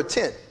called mirror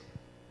tint.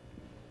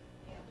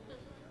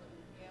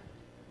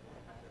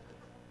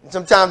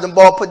 Sometimes them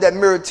boys put that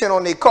mirror tint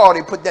on their car.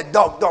 They put that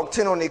dark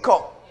tint on their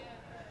car.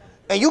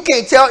 And you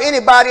can't tell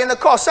anybody in the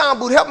car. Sound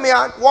boot, help me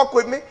out. Walk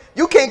with me.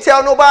 You can't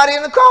tell nobody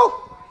in the car.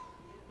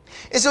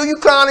 And so you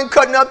clowning,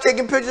 cutting up,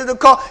 taking pictures of the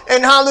car.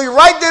 And hallelujah,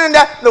 right then and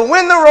there, the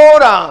window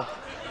rolled down.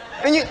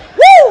 And you,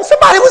 woo,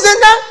 somebody was in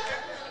there.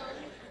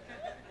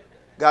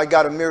 God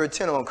got a mirror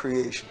tint on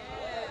creation.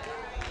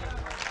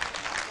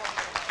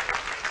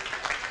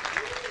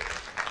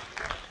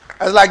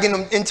 That's like in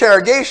the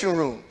interrogation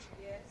rooms.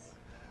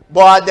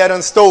 Boy, that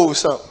done stole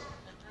something.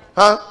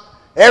 Huh?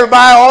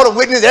 Everybody, all the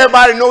witnesses,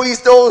 everybody know he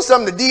stole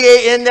something. The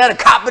DA in there, the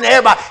cop and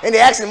everybody. And they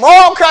asking him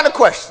all kind of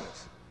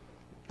questions.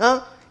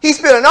 Huh? He's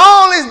spilling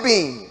all his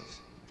beans.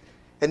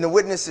 And the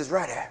witness is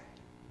right there.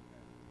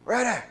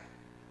 Right there.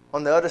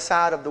 On the other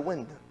side of the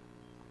window.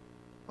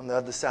 On the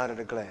other side of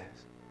the glass.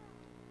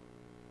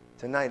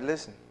 Tonight,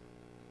 listen.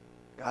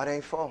 God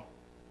ain't far.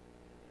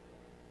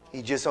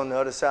 He's just on the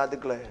other side of the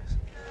glass.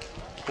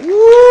 Woo!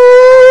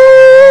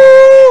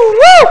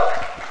 Woo!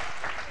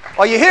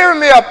 Are you hearing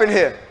me up in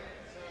here?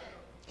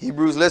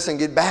 Hebrews, listen,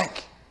 get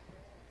back.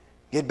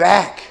 Get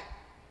back.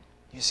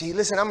 You see,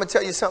 listen, I'm going to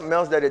tell you something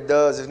else that it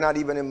does. It's not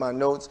even in my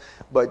notes,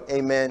 but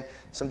amen.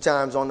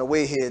 Sometimes on the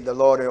way here, the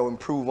Lord will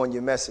improve on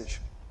your message.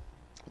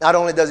 Not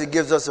only does it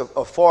give us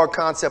a far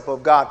concept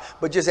of God,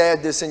 but just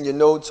add this in your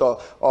notes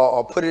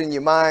or put it in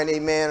your mind,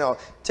 amen, or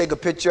take a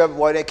picture of it.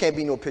 Well, there can't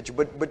be no picture,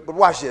 but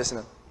watch this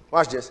now.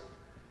 Watch this.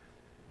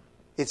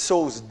 It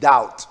sows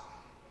doubt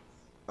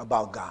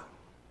about God.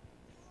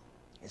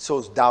 It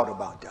sows doubt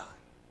about God.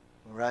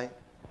 All right?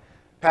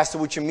 Pastor,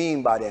 what you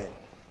mean by that?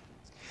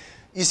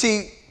 You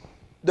see,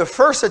 the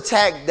first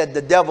attack that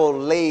the devil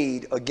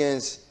laid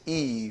against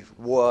Eve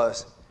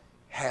was,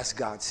 has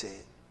God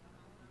said?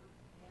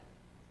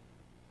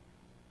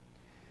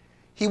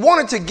 He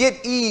wanted to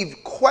get Eve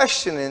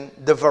questioning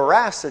the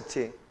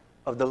veracity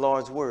of the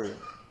Lord's word,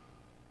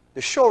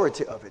 the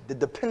surety of it, the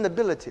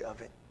dependability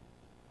of it.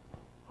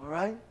 All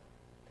right?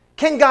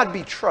 Can God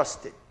be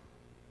trusted?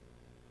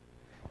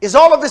 Is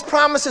all of his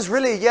promises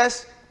really a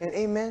yes and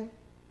amen?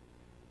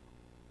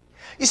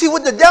 You see,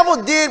 what the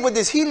devil did with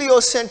this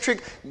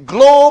heliocentric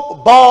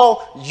globe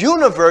ball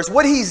universe,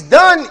 what he's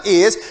done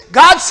is,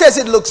 God says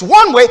it looks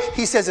one way,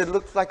 he says it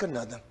looks like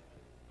another.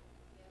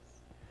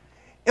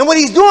 And what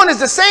he's doing is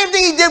the same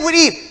thing he did with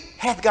Eve.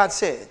 Hath God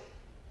said?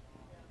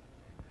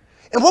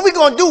 And what we're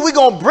going to do, we're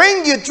going to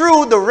bring you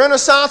through the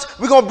Renaissance.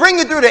 We're going to bring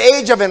you through the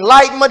Age of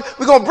Enlightenment.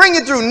 We're going to bring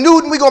you through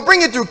Newton. We're going to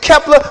bring you through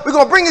Kepler. We're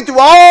going to bring you through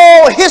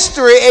all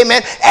history,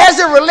 amen, as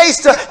it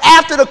relates to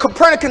after the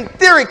Copernican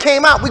theory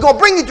came out. We're going to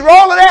bring you through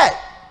all of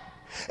that.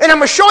 And I'm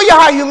going to show you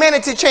how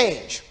humanity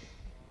changed.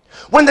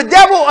 When the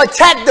devil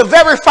attacked the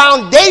very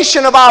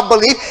foundation of our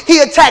belief, he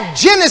attacked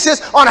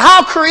Genesis on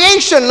how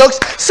creation looks.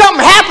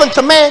 Something happened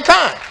to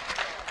mankind.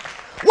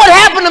 What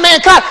happened to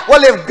mankind?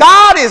 Well, if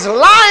God is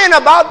lying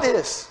about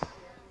this,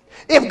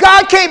 if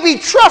God can't be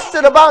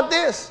trusted about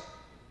this,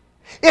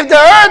 if the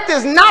earth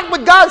is not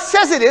what God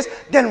says it is,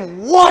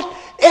 then what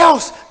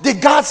else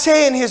did God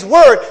say in his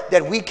word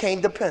that we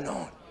can't depend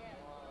on?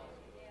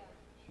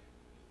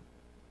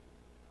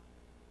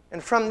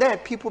 And from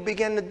that, people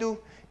began to do,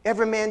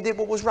 every man did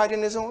what was right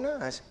in his own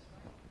eyes.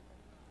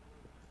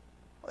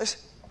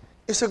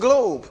 It's a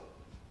globe.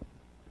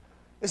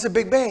 It's a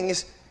Big Bang.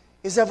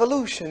 It's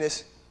evolution.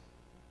 It's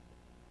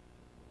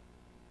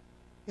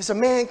a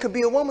man could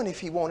be a woman if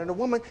he wanted. A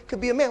woman could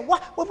be a man.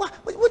 What?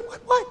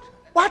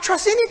 Why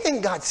trust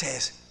anything God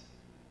says?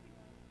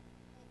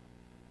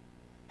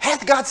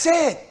 Hath God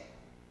said?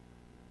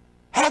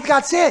 Hath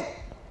God said?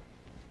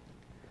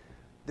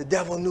 The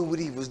devil knew what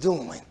he was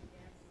doing.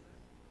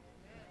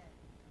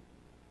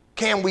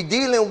 Can we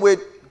dealing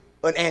with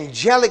an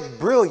angelic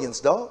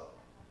brilliance, dog?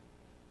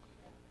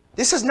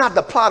 This is not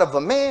the plot of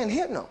a man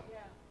here, no.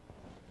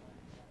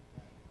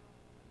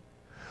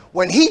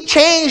 When he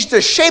changed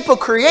the shape of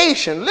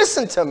creation,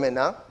 listen to me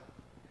now,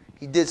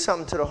 he did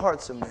something to the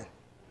hearts of men.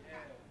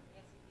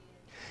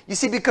 You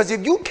see, because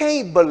if you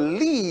can't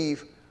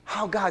believe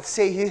how God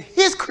say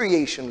his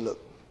creation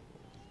looked,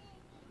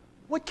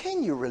 what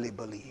can you really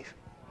believe?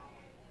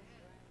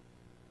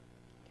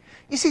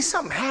 You see,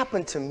 something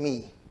happened to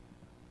me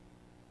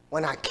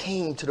when I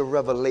came to the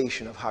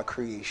revelation of how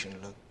creation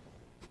looked.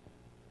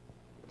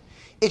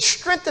 It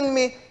strengthened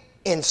me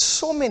in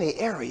so many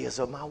areas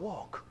of my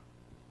walk.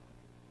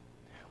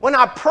 When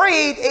I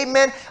prayed,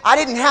 amen, I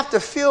didn't have to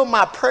feel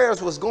my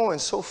prayers was going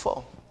so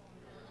far.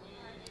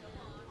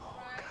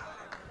 Oh,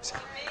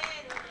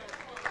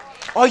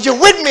 God. Are you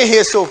with me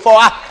here so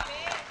far?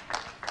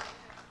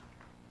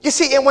 You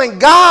see, and when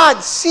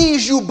God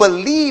sees you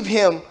believe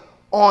him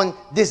on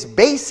this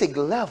basic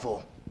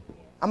level,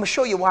 I'm going to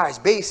show you why it's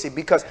basic,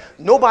 because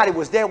nobody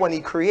was there when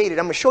he created.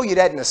 I'm going to show you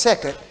that in a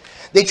second.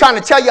 They trying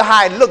to tell you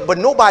how it looked, but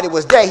nobody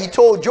was there. He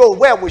told Job,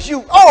 where was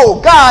you?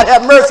 Oh, God,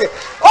 have mercy.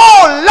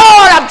 Oh,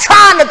 Lord, I'm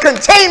trying to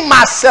contain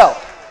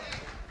myself.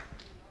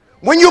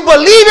 When you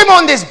believe him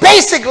on this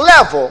basic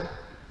level,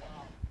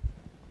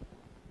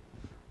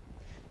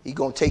 he's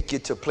going to take you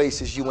to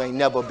places you ain't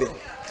never been.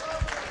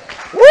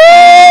 Woo!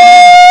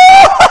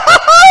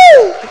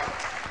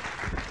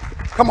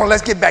 Come on,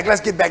 let's get back. Let's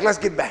get back. Let's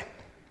get back.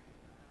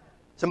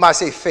 Somebody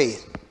say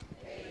faith.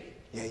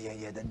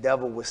 Yeah. The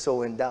devil was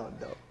so in doubt,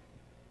 though.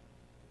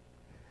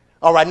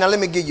 All right, now let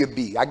me give you a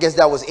B. I guess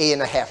that was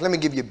A.5. Let me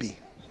give you a B.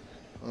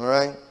 All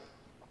right.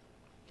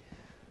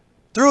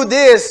 Through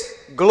this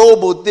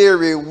global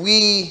theory,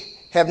 we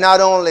have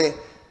not only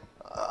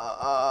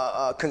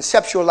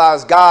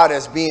conceptualized God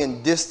as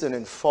being distant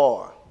and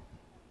far,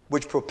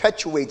 which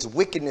perpetuates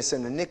wickedness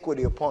and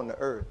iniquity upon the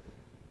earth.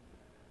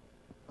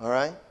 All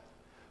right.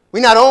 We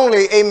not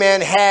only,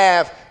 amen,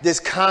 have this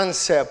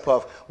concept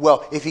of,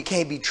 well, if he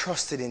can't be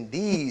trusted in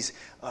these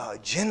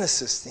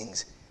Genesis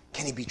things,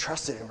 can he be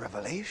trusted in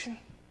Revelation?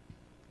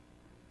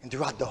 And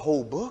throughout the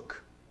whole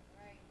book?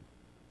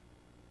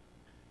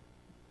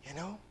 You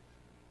know?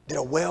 Did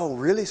a whale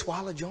really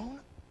swallow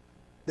Jonah?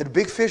 Did a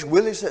big fish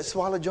really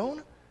swallow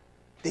Jonah?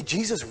 Did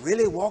Jesus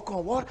really walk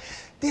on water?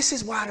 This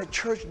is why the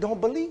church don't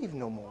believe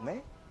no more,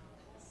 man.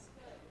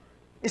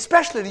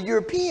 Especially the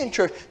European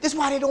church. This is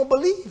why they don't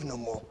believe no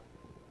more.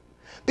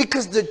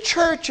 Because the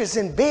church is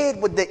in bed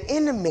with the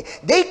enemy.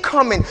 They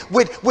coming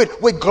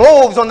with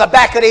globes on the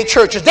back of their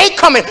churches. They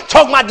coming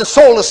talking about the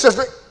solar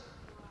system.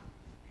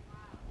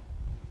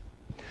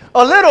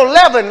 A little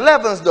leaven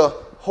leavens the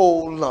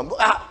whole lump.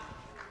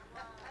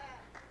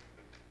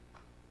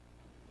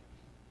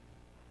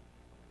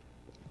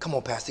 Come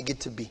on, Pastor, get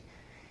to B.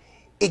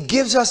 It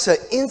gives us an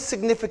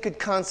insignificant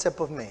concept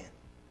of man.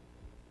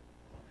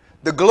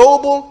 The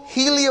global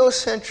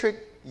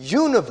heliocentric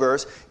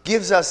universe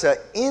gives us an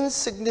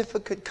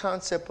insignificant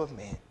concept of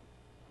man.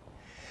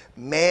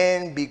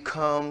 Man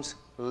becomes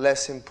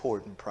less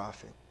important,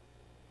 prophet.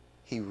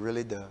 He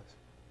really does.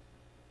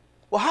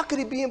 Well, how could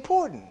he be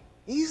important?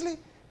 Easily.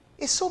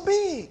 It's so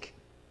big.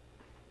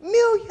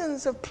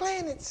 Millions of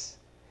planets.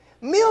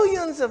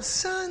 Millions of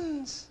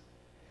suns.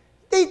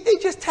 They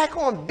just tack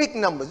on big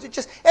numbers.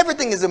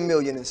 Everything is a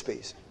million in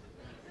space.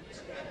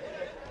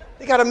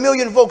 They got 1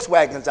 million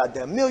Volkswagens out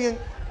there. 1 million.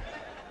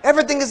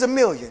 Everything is 1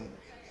 million.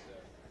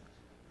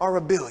 Or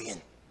 1 billion.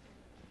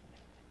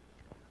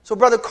 So,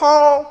 Brother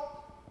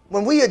Carl,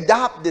 when we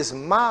adopt this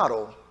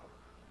model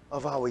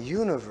of our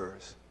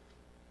universe,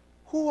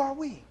 who are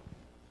we?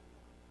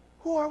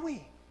 Who are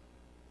we?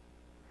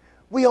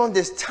 We on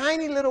this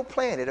tiny little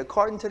planet,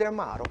 according to their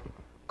model,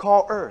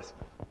 called Earth,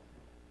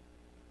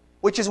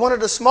 which is one of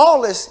the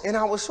smallest in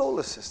our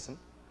solar system,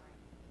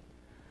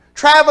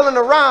 traveling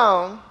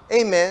around,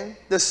 amen,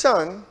 the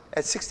sun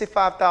at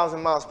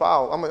 65,000 miles per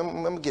hour. I'm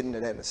going to get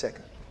into that in a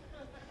second.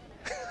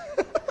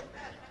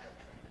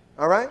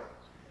 All right?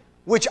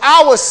 Which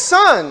our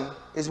sun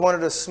is one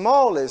of the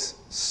smallest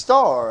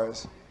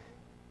stars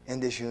in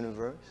this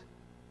universe,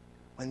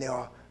 when there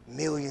are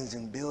millions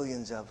and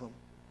billions of them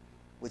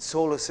with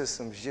solar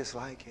systems just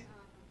like it.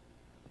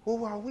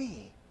 Who are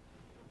we?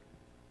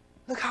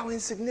 Look how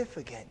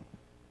insignificant.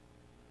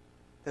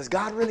 Does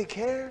God really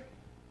care?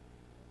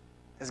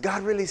 Does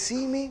God really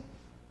see me?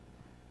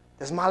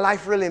 Does my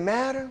life really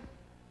matter?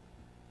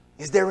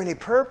 Is there any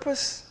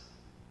purpose?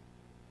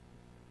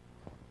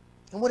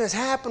 And what has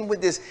happened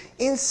with this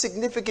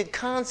insignificant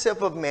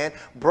concept of man,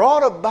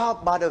 brought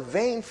about by the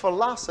vain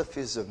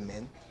philosophies of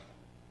men,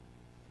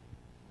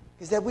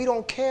 is that we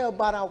don't care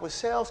about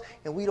ourselves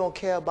and we don't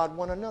care about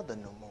one another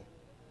no more.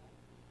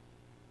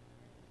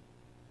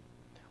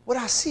 What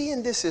I see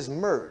in this is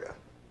murder.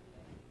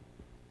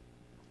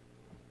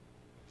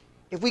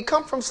 If we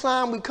come from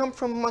slime, we come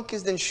from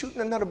monkeys, then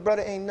shooting another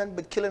brother ain't nothing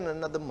but killing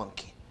another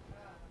monkey.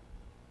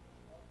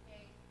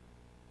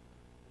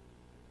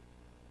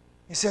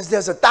 It says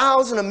there's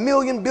 1,000, 1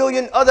 million,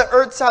 billion other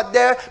earths out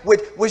there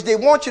with which they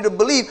want you to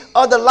believe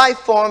other life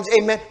forms.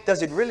 Amen.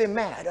 Does it really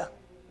matter?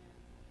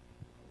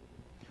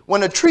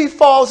 When a tree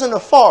falls in the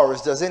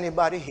forest, does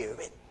anybody hear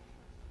it?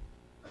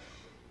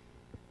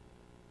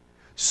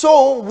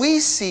 So we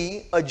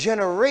see a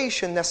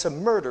generation that's a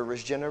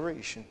murderous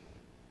generation.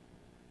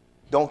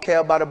 Don't care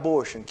about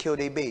abortion, kill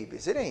their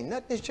babies. It ain't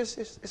nothing,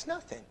 it's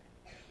nothing.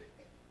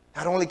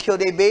 Not only kill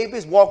their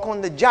babies, walk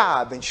on the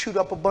job and shoot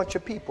up a bunch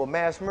of people,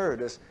 mass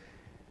murders.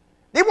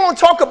 They won't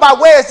talk about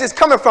where is this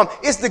coming from.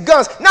 It's the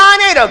guns. No,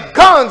 it ain't the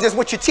guns, it's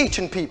what you're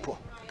teaching people.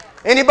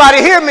 Anybody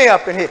hear me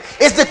up in here?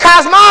 It's the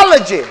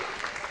cosmology.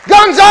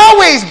 Guns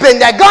always been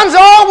that. Guns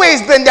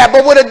always been that,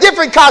 but with a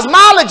different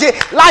cosmology,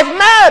 life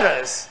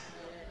matters.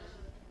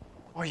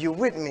 Are you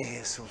with me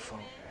here so far?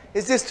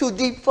 Is this too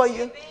deep for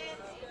you?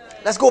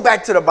 Let's go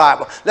back to the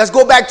Bible. Let's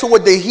go back to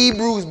what the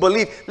Hebrews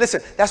believe.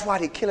 Listen, that's why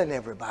they're killing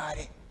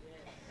everybody.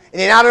 And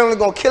they're not only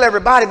going to kill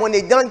everybody, when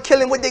they're done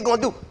killing, what they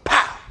going to do?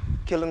 Pow!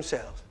 Kill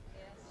themselves.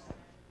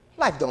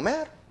 Life don't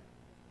matter.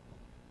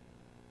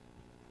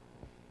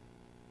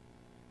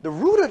 The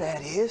root of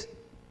that is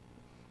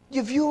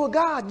your view of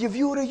God, your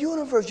view of the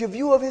universe, your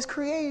view of his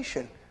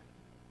creation.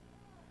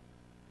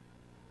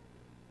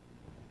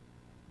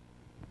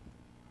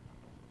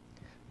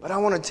 But I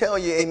want to tell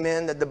you,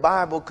 amen, that the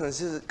Bible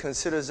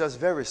considers us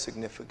very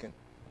significant.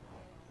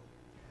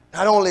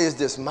 Not only is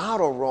this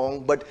model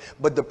wrong, but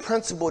the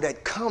principle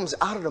that comes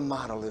out of the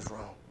model is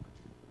wrong.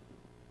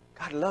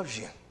 God loves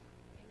you.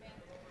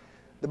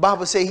 The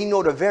Bible says he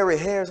knows the very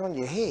hairs on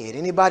your head.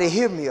 Anybody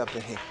hear me up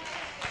in here?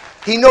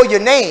 He know your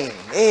name.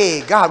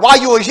 Hey, God, while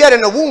you was yet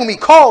in the womb, he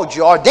called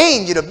you,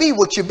 ordained you to be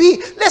what you be.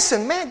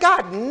 Listen, man,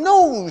 God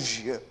knows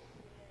you.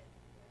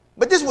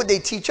 But this is what they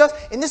teach us,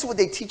 and this is what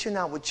they teaching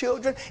now with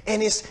children.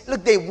 And it's,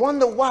 look, they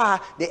wonder why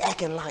they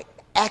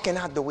acting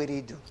out the way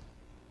they do.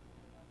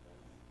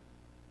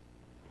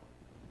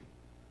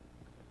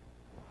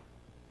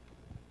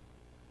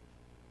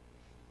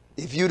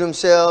 They view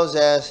themselves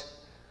as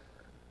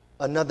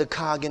another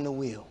cog in the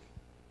wheel.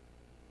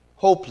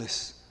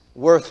 Hopeless,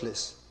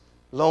 worthless,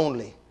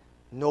 lonely,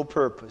 no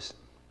purpose,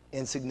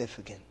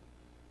 insignificant.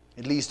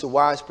 It leads to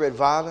widespread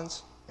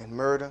violence and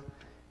murder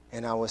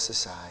in our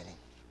society.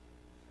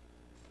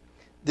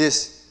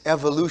 This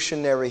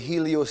evolutionary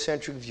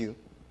heliocentric view,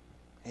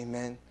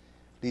 amen,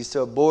 leads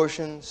to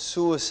abortion,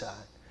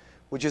 suicide,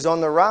 which is on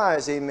the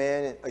rise,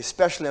 amen,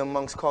 especially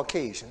amongst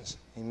Caucasians,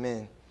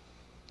 amen.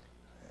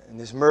 And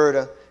this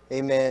murder,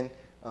 amen,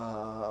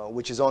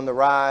 which is on the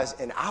rise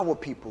in our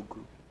people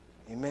group,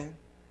 amen.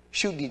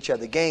 Shooting each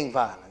other, gang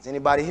violence.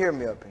 Anybody hear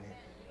me up in here?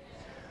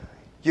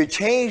 You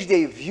change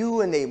their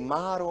view and their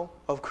model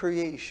of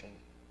creation,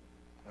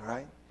 all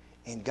right?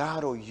 And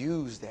God will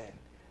use that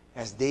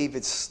as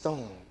David's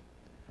stone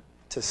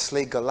to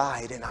slay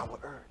Goliath in our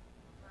earth.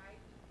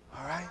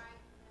 All right?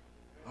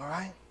 All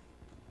right?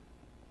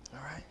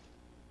 All right?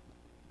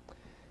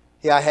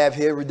 Here I have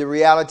here, the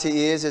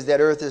reality is that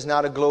earth is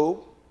not a globe.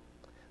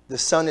 The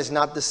sun is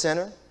not the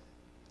center.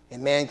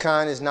 And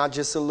mankind is not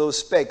just a little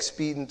speck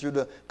speeding through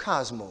the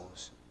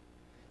cosmos.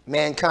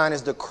 Mankind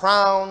is the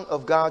crown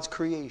of God's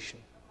creation.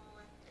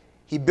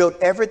 He built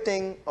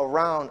everything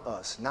around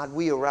us, not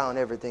we around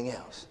everything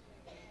else.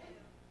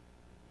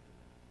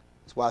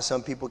 That's why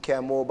some people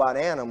care more about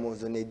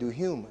animals than they do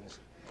humans.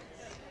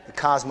 The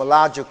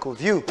cosmological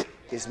view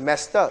is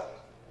messed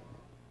up.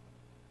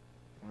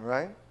 All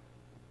right?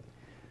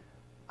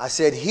 I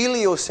said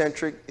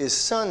heliocentric is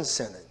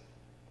sun-centered.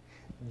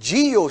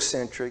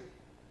 Geocentric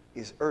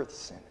is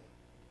earth-centered.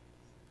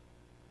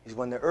 Is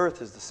when the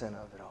earth is the center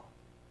of it all.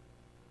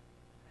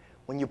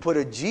 When you put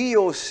a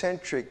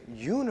geocentric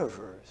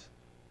universe,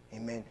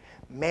 amen,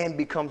 man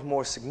becomes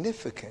more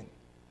significant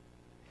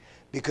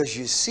because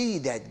you see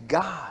that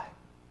God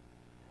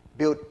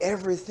built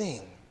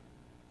everything,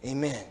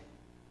 amen,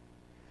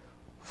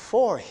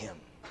 for him.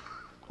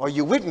 Are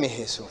you with me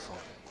here so far?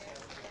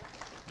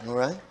 All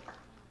right?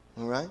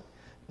 All right?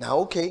 Now,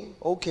 okay.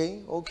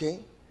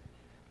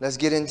 Let's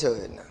get into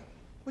it now.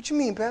 What you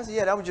mean, Pastor?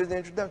 Yeah, that was just the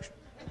introduction.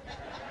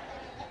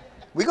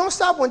 We're going to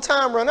stop when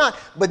time runs out.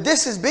 But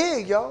this is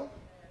big, y'all.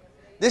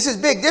 This is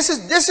big. This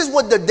is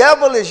what the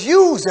devil is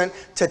using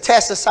to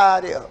test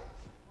society up.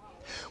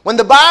 When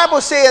the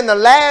Bible says in the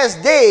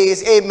last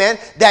days, amen,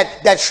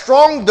 that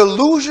strong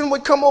delusion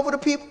would come over the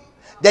people,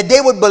 that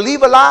they would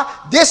believe a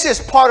lie, this is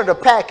part of the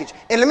package.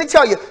 And let me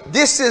tell you,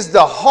 this is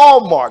the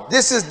hallmark.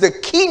 This is the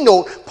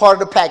keynote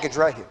part of the package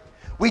right here.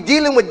 We're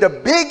dealing with the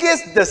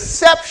biggest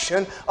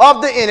deception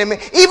of the enemy,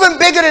 even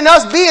bigger than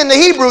us being the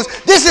Hebrews.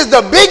 This is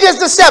the biggest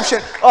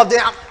deception of the,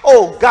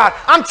 oh God,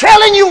 I'm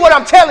telling you what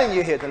I'm telling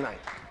you here tonight.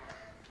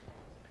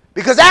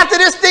 Because after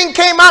this thing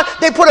came out,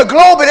 they put a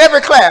globe in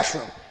every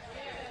classroom.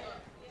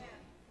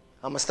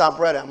 I'm going to stop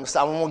right there. I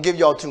don't want to give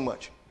y'all too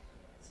much.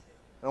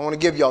 I don't want to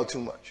give y'all too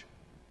much.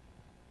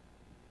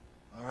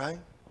 All right?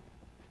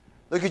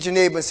 Look at your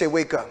neighbor and say,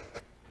 wake up.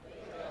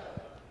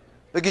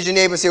 Look at your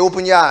neighbor and say,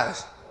 open your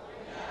eyes.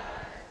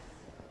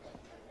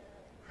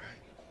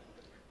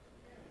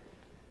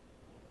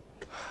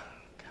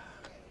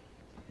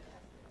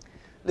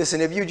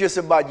 Listen, if you just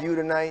about you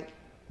tonight,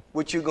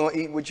 what you going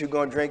to eat, what you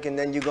going to drink, and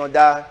then you're going to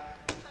die,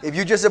 if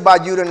you just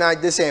about you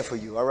tonight, this ain't for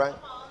you, all right?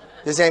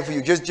 This ain't for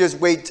you. Just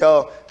wait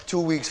till 2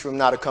 weeks from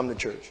now to come to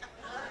church.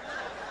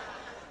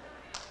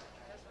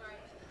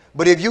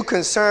 But if you're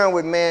concerned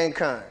with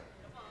mankind,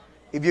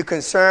 if you're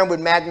concerned with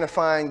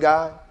magnifying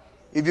God,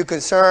 if you're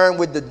concerned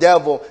with the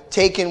devil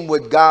taking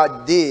what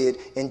God did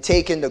and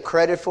taking the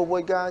credit for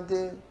what God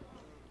did,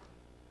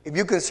 if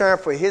you're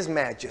concerned for his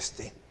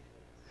majesty,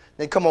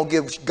 then come on,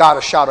 give God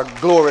a shout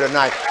of glory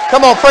tonight.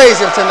 Come on, praise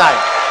him tonight.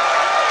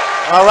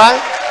 All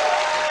right?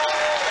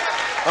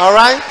 All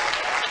right?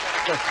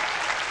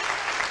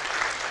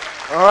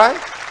 All right?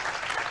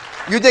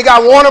 You think I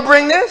want to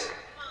bring this?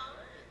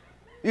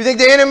 You think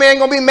the enemy ain't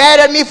going to be mad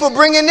at me for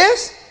bringing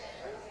this?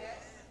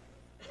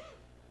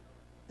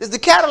 It's the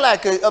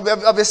Cadillac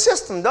of his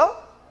system, though.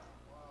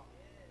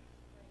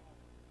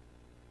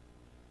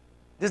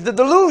 This is the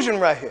delusion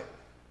right here.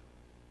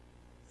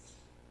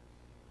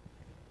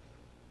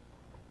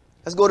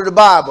 Let's go to the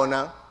Bible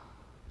now.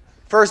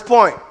 First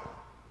point.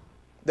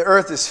 The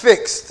earth is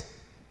fixed.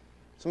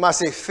 Somebody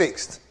say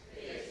fixed.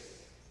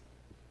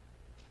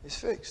 It's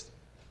fixed.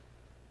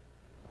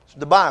 That's what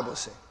the Bible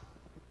says.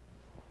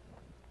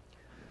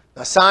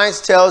 Now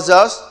science tells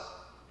us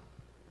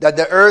that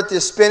the earth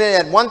is spinning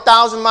at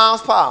 1,000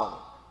 miles per hour.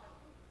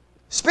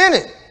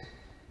 Spinning.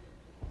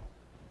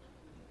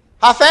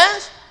 How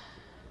fast?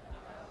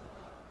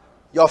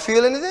 Y'all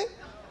feel anything?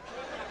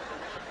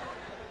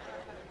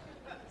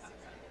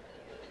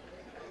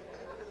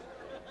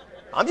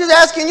 I'm just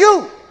asking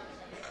you.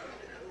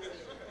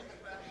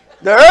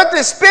 The earth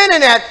is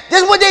spinning at,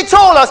 this is what they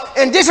told us,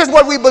 and this is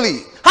what we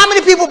believe. How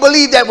many people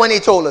believe that when they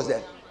told us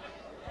that?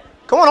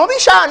 Come on, don't be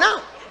shy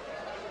now.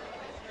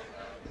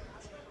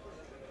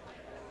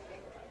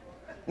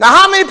 Now,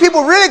 how many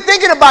people really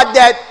thinking about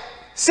that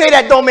say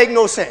that don't make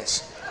no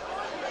sense?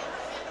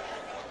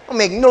 Don't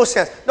make no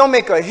sense. Don't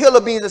make a hill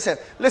of beans of sense.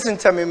 Listen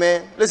to me,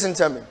 man. Listen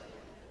to me.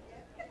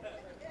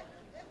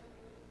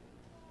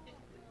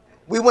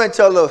 We went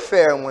to a little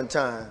fair one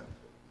time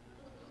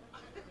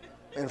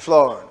in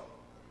Florida.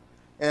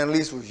 And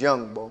Annalise was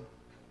young, boy.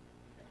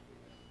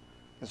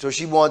 And so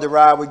she wanted to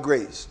ride with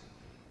Grace.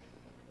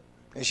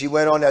 And she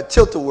went on that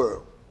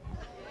tilt-a-whirl.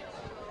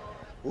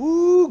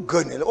 Ooh,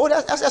 goodness. Oh,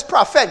 that's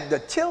prophetic, the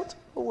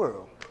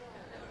tilt-a-whirl.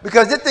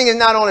 Because this thing is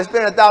not only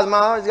spinning 1,000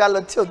 miles an hour, it's got a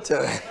little tilt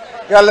to it.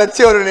 Got a little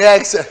tilt in the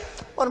accent.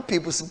 Why them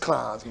people some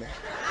clowns, man?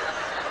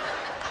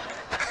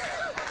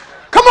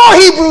 Come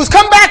on, Hebrews,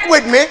 come back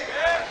with me.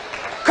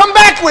 Come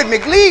back with me,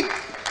 Glee.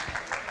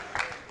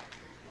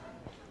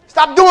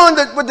 Stop doing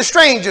what the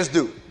strangers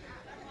do.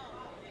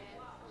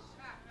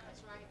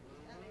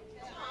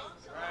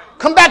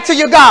 Come back to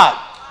your God.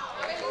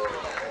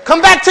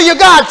 Come back to your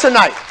God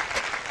tonight.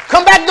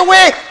 Come back the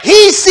way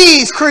he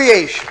sees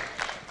creation.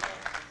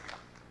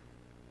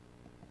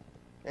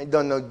 Ain't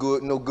done no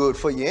good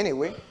for you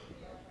anyway.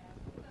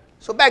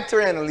 So back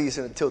to Annalise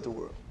in the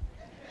tilt-a-whirl.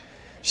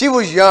 She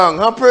was young,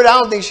 huh? Pretty, I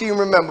don't think she even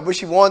remember, but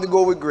she wanted to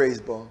go with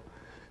Grace, boy.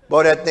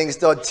 Boy, that thing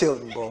started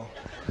tilting, boy.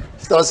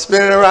 Started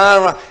spinning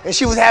around, and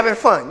she was having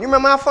fun. You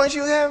remember how fun she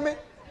was having, man?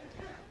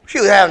 She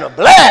was having a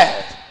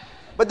blast.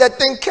 But that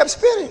thing kept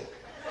spinning.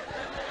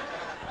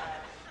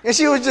 And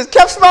she was just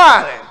kept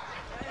smiling.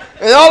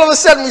 And all of a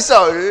sudden we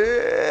saw,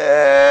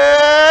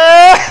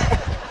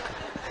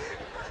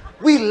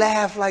 we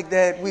laugh like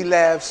that. We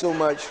laugh so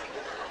much.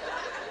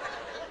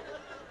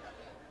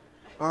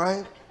 All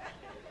right?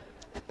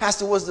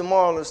 Pastor, what's the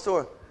moral of the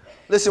story?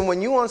 Listen,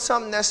 when you on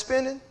something that's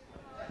spinning,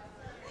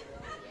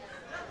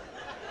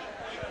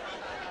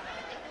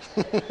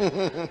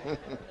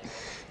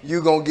 you're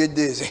going to get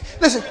dizzy.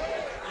 Listen,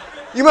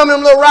 you remember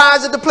them little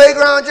rides at the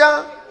playground,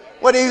 John?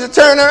 Where they used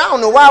to turn around? I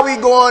don't know why we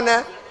go on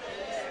that.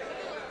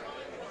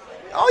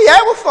 Oh, yeah,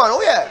 it was fun.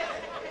 Oh, yeah.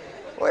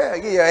 Oh, yeah,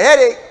 give you a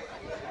headache.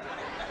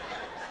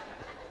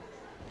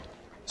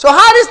 So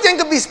how this thing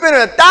could be spinning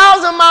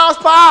 1,000 miles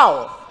per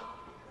hour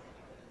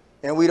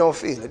and we don't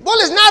feel it? Well,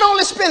 it's not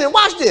only spinning.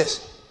 Watch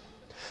this.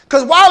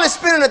 Because while it's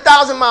spinning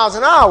 1,000 miles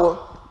an hour,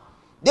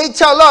 they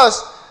tell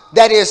us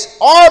that it's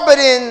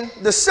orbiting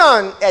the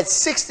sun at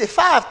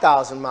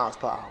 65,000 miles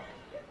per hour.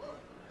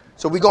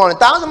 So we go on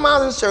 1,000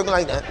 miles in a circle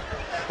like that,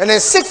 and then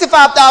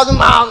 65,000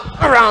 miles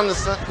around the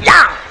sun.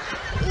 Yeah!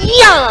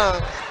 Yeah!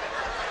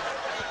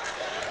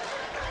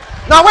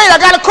 Now wait, I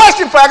got a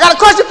question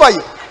for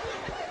you.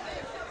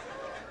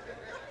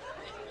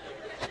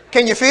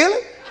 Can you feel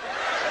it?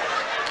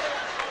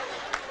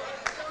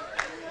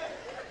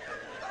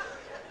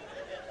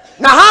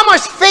 Now how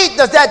much faith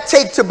does that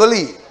take to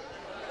believe?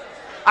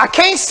 I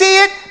can't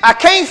see it, I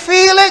can't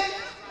feel it,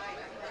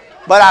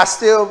 but I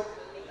still.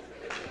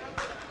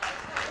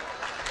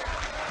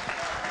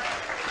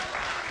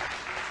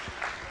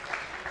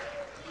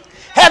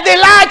 Have they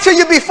lied to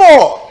you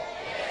before?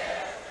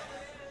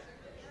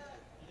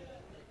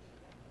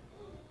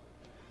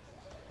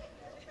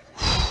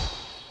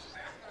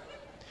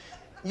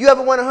 You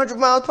ever went 100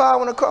 miles per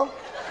hour in a car?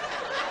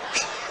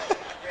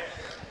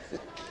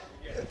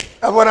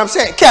 That's what I'm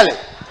saying. Kelly.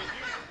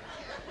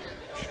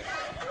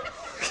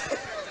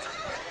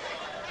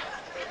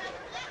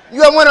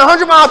 You ever went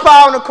 100 miles per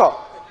hour in a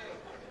car?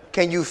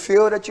 Can you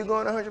feel that you're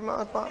going 100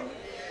 miles per hour?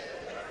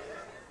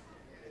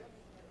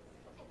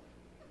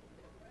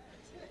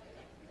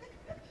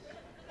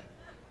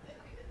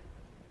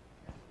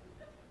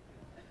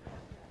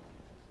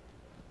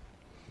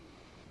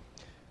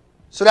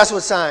 So that's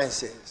what science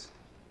says.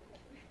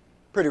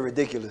 Pretty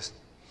ridiculous.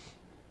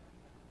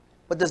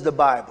 What does the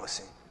Bible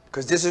say?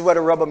 Because this is where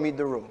the rubber meets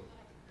the road.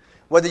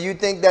 Whether you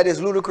think that is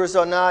ludicrous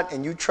or not,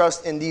 and you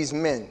trust in these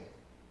men,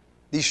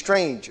 these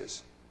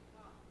strangers,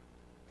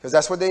 because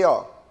that's what they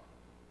are.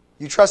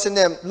 You trust in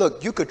them.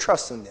 Look, you could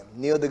trust in them.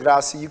 Neil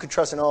deGrasse, you could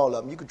trust in all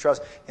of them. You could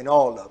trust in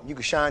all of them. You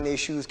could shine their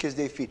shoes, kiss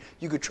their feet.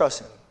 You could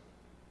trust in them.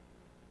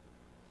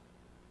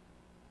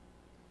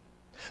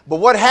 But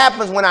what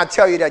happens when I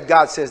tell you that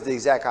God says the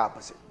exact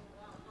opposite?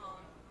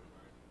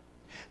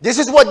 This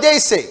is what they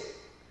say.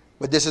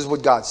 But this is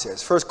what God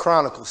says. 1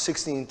 Chronicles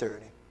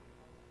 16:30.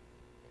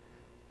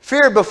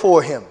 Fear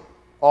before him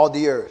all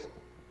the earth.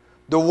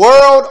 The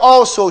world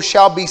also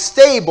shall be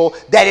stable,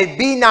 that it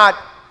be not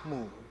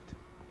moved.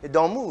 It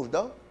don't move,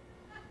 though.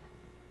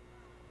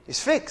 It's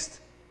fixed.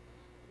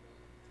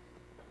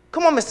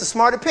 Come on, Mr.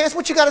 Smarty Pants,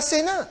 what you got to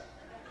say now?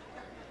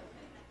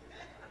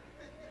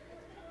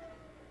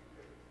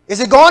 Is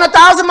it going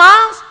 1,000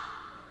 miles?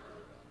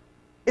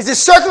 Is it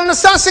circling the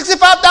sun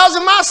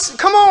 65,000 miles?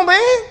 Come on,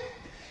 man.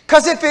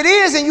 Because if it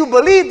is and you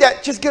believe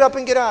that, just get up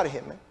and get out of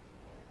here, man.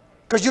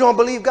 Because you don't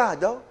believe God,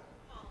 though.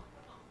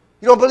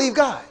 You don't believe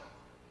God.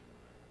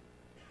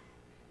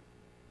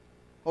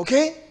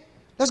 Okay?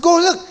 Let's go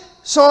look.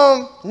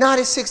 Psalm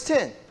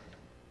 96:10.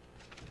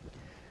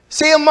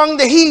 Say among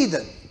the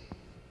heathen,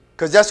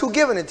 because that's who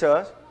giving it to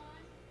us,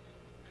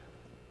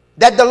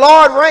 that the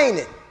Lord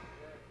reigneth.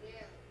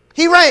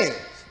 He reigns.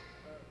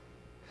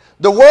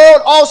 The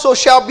world also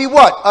shall be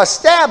what?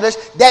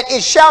 Established, that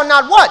it shall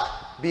not what?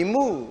 Be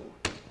moved.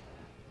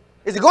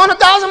 Is it going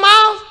 1,000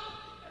 miles?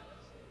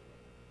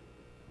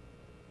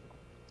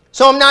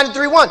 Psalm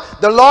 93:1.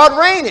 The Lord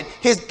reigneth.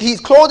 He's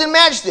clothed in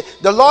majesty.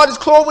 The Lord is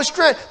clothed with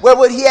strength.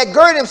 Wherewith he had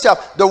girded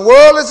himself. The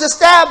world is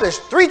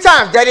established 3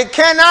 times, that it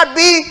cannot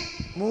be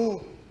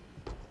moved.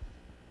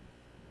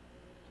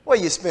 What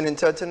are you spinning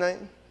to tonight?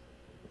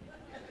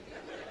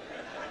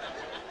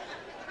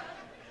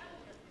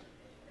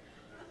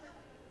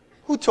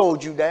 Who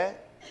told you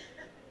that?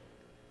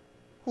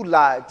 Who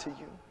lied to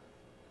you?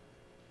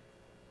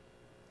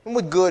 And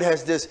what good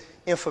has this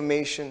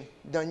information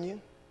done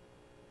you?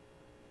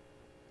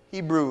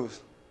 Hebrews,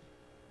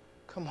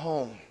 come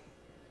home.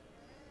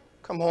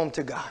 Come home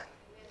to God.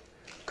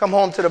 Come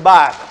home to the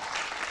Bible.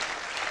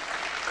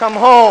 Come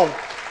home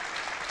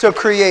to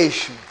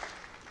creation.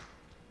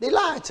 They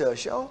lied to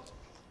us, y'all.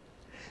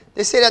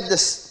 They say that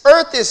the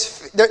earth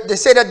is, they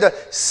say that the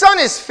sun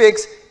is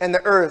fixed and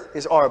the earth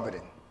is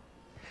orbiting.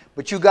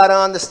 But you got to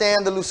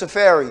understand the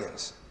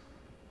Luciferians.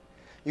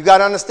 You got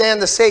to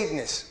understand the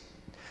Satanists.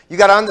 You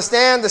got to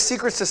understand the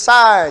secret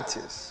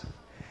societies.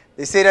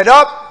 They say that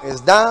up is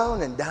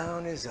down and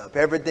down is up.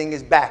 Everything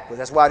is backwards.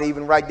 That's why they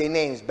even write their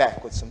names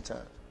backwards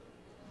sometimes.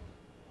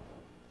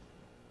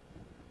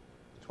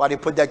 That's why they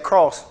put that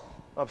cross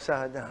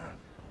upside down.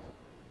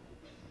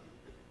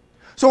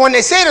 So when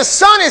they say the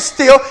sun is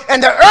still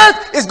and the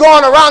earth is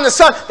going around the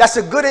sun, that's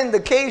a good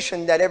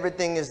indication that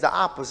everything is the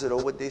opposite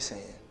of what they're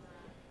saying.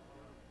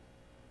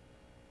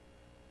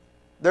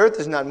 The earth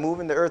is not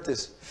moving. The earth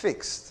is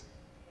fixed.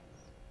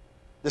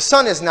 The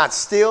sun is not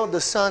still.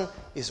 The sun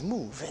is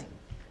moving.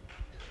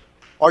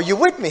 Are you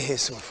with me here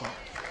so far?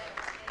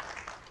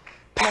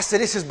 Pastor,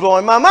 this is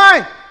blowing my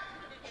mind.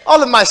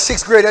 All of my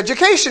 6th grade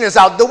education is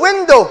out the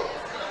window.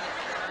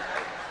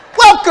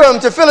 Welcome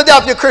to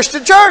Philadelphia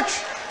Christian Church,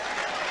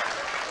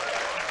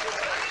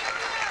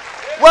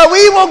 where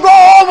we will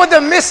go over the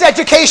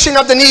miseducation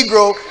of the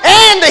Negro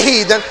and the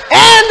heathen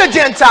and the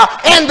Gentile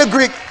and the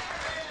Greek.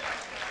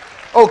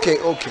 Okay.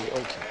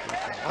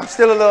 I'm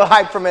still a little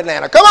hyped from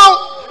Atlanta. Come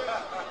on.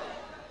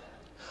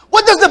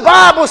 What does the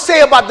Bible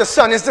say about the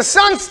sun? Is the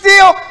sun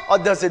still or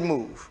does it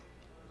move?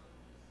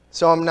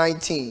 Psalm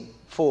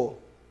 19:4.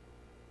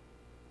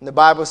 And the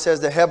Bible says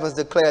the heavens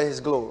declare his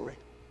glory.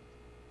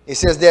 It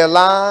says their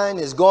line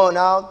is going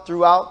out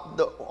throughout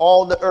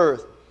all the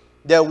earth.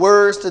 Their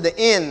words to the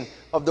end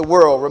of the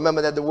world.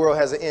 Remember that the world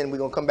has an end. We're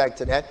going to come back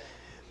to that.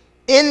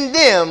 In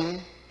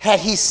them had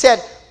he set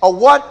a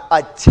what?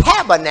 A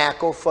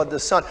tabernacle for the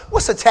sun.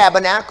 What's a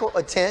tabernacle?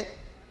 A tent.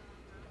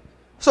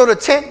 So the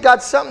tent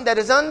got something that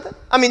is under?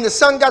 I mean, the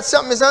sun got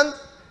something is under?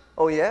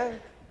 Oh, yeah.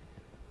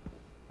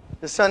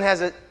 The sun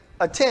has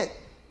a tent.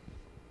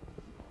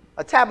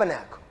 A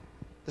tabernacle.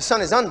 The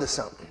sun is under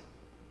something.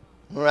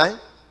 All right?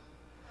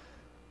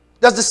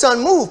 Does the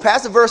sun move?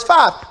 Pastor, verse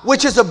 5.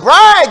 Which is a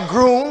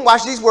bridegroom,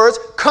 watch these words,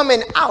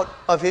 coming out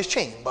of his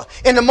chamber.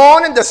 In the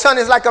morning, the sun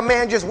is like a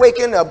man just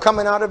waking up,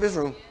 coming out of his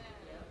room.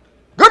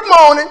 Good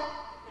morning.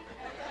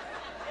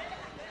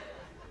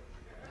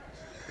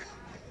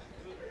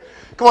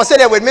 Come on, say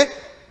that with me.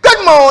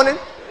 Good morning.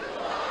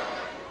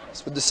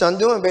 That's what the sun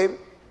doing, baby.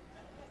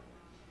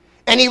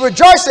 And he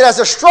rejoiced as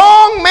a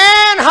strong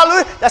man,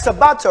 hallelujah, that's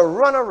about to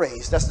run a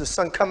race. That's the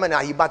sun coming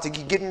out. He's about to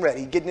get getting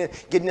ready,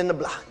 getting in the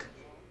block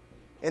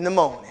in the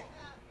morning.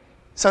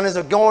 Sun is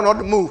going on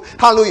the move.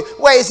 Hallelujah.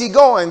 Where is he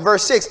going?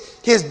 Verse 6.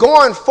 His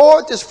going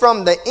forth is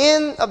from the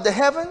end of the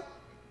heaven,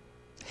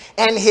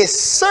 and his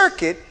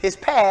circuit, his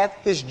path,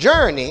 his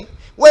journey,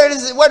 where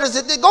does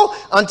it go?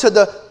 Unto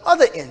the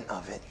other end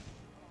of it.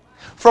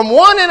 From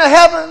one end of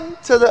heaven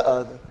to the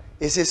other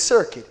is his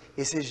circuit,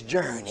 is his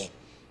journey.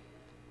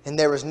 And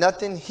there is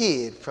nothing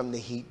hid from the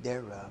heat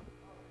thereof.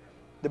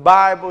 The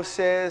Bible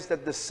says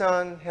that the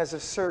sun has a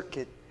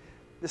circuit.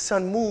 The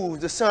sun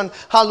moves. The sun,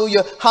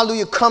 hallelujah,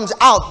 hallelujah, comes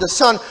out. The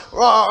sun,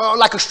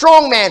 like a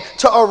strong man,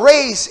 to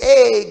erase.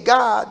 Hey,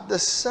 God, the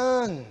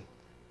sun,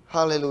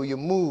 hallelujah,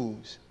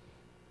 moves.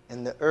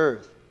 And the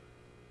earth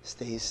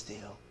stays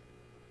still.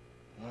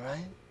 All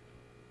right?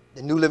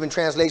 The New Living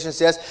Translation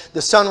says,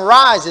 the sun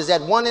rises at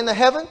one end of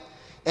heaven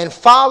and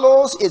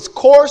follows its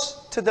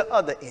course to the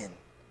other end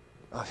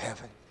of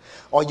heaven.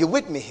 Are you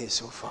with me here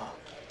so far?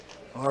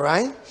 All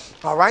right.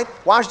 All right.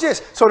 Watch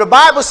this. So the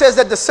Bible says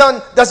that the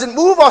sun doesn't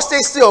move or stay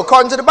still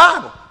according to the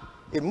Bible.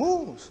 It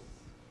moves.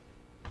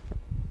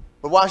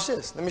 But watch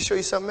this. Let me show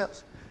you something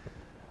else.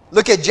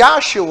 Look at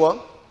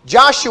Joshua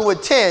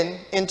 10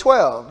 and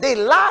 12. They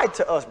lied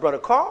to us, Brother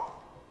Carl.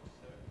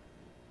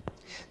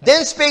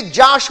 Then spake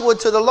Joshua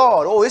to the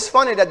Lord. Oh, it's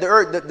funny that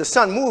the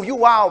sun moved. You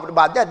wild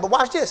about that. But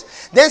watch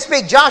this. Then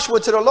spake Joshua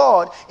to the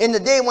Lord in the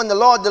day when the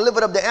Lord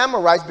delivered up the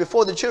Amorites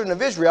before the children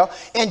of Israel.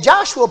 And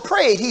Joshua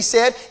prayed, he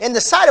said, in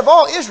the sight of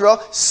all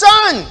Israel,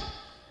 Sun,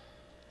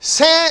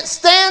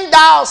 stand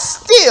thou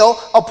still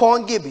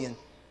upon Gibeon,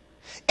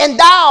 and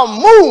thou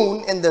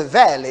moon in the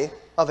valley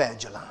of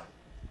Ajalon.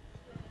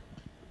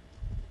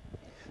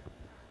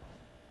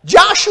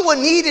 Joshua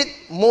needed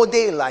more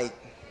daylight.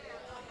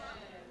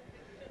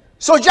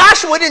 So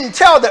Joshua didn't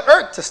tell the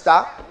earth to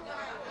stop,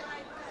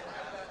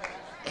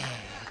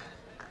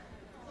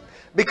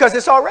 because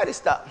it's already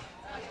stopped.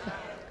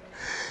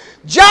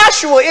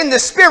 Joshua in the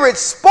spirit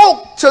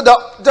spoke to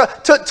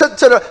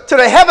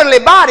the heavenly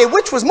body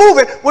which was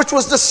moving, which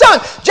was the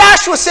sun.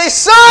 Joshua says,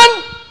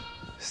 sun,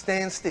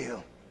 stand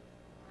still.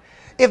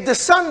 If the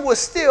sun was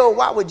still,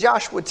 why would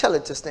Joshua tell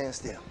it to stand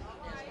still?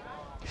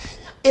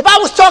 If I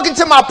was talking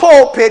to my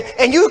pulpit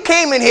and you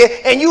came in here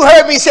and you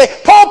heard me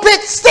say, pulpit,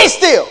 stay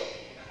still,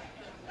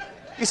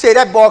 you say,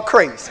 that boy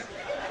crazy.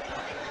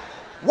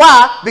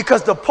 Why?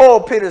 Because the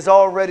pulpit is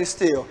already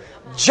still.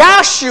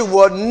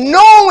 Joshua,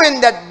 knowing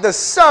that the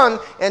sun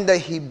and the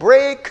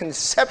Hebraic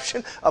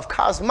conception of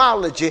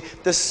cosmology,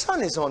 the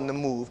sun is on the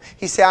move.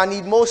 He said, I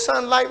need more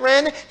sunlight,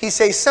 Randy. He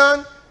said,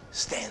 sun,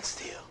 stand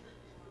still.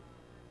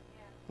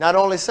 Not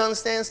only sun,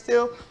 stand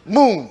still,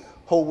 moon,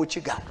 hold what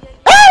you got.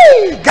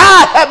 Hey,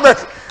 God have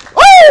mercy.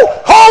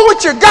 Oh, hold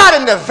what you got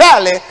in the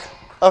valley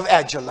of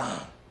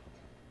Ajalon.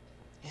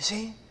 You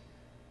see?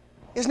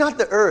 It's not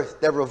the earth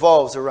that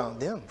revolves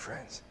around them,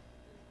 friends.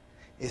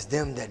 It's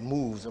them that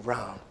moves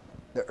around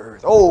the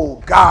earth.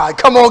 Oh, God.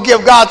 Come on,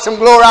 give God some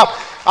glory.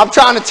 I'm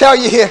trying to tell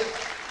you here.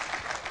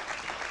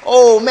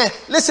 Oh, man.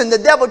 Listen, the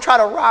devil tried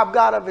to rob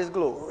God of his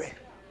glory.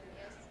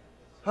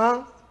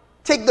 Huh?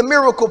 Take the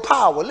miracle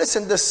power.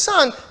 Listen, the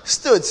sun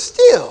stood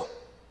still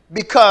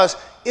because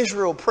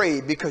Israel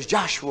prayed, because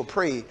Joshua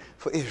prayed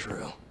for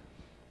Israel.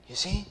 You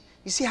see?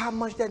 You see how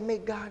much that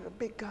make God a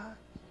big God?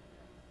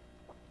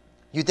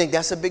 You think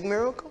that's a big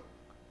miracle?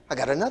 I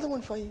got another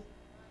one for you.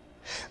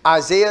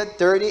 Isaiah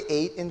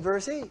 38 and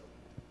verse 8.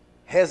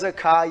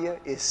 Hezekiah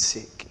is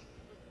sick.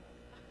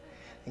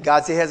 And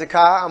God said,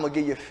 Hezekiah, I'm going to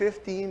give you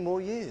 15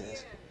 more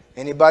years.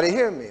 Anybody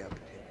hear me up here?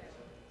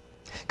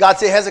 God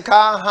said,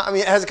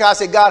 Hezekiah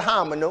said, God,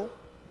 how am I gonna know?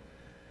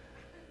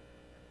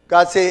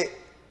 God said,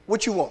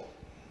 what you want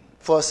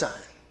for a sign?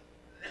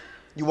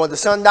 You want the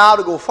sundial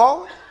to go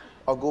forward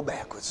or go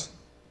backwards?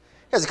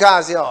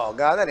 Hezekiah said, oh,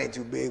 God, that ain't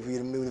too big for you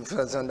to move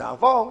the sundial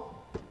forward.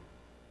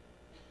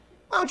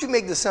 Why don't you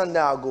make the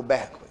sundial go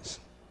backwards?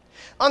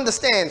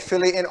 Understand,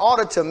 Philly, in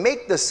order to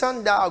make the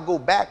sundial go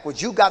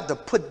backwards, you got to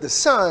put the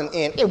sun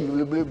in.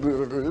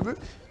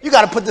 You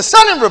got to put the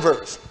sun in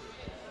reverse.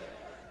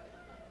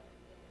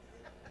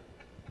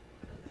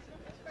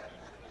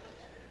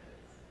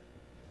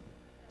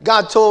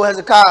 God told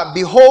Hezekiah,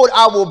 behold,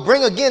 I will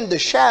bring again the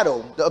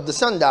shadow of the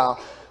sundial,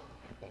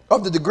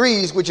 of the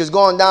degrees which is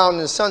going down in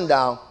the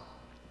sundial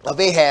of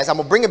Ahaz. I'm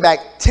going to bring it back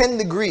 10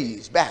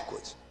 degrees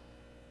backwards.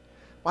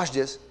 Watch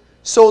this.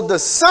 So the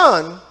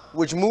sun,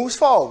 which moves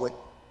forward,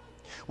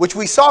 which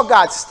we saw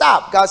God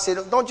stop, God said,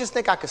 don't just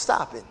think I could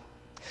stop it.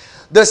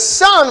 The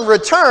sun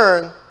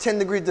returned 10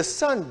 degrees. The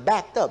sun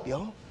backed up,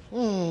 y'all.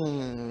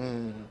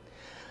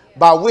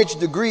 By which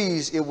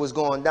degrees it was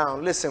going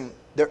down. Listen,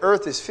 the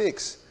earth is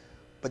fixed,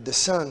 but the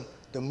sun,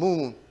 the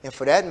moon, and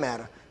for that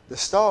matter, the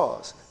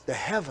stars, the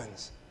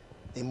heavens,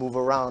 they move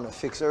around a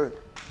fixed earth.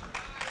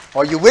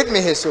 Are you with me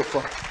here so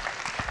far?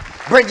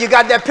 Brent, you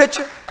got that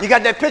picture? You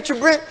got that picture,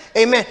 Brent?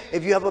 Amen.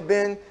 If you ever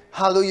been,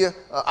 hallelujah,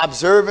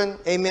 observing,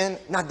 amen.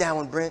 Not that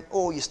one, Brent.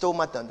 Oh, you stole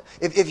my thunder.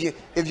 If you,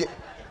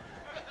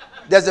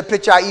 there's a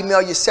picture I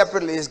email you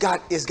separately. It's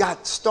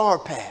got star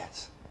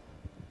paths.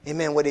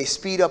 Amen. Where they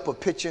speed up a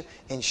picture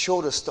and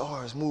show the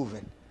stars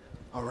moving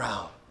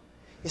around.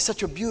 It's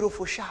such a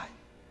beautiful shot.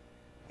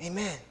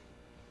 Amen.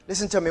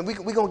 Listen to me.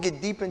 We're going to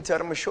get deep into it.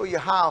 I'm going to show you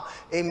how,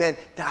 amen,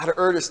 how the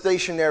earth is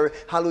stationary,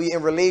 hallelujah,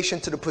 in relation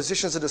to the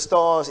positions of the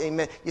stars.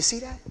 Amen. You see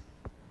that?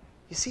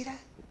 You see that?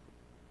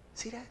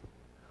 See that?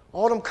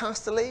 All them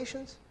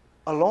constellations,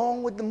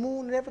 along with the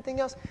moon and everything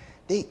else,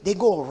 they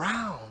go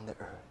around the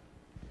earth.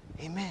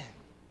 Amen.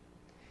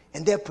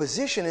 And their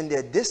position and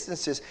their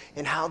distances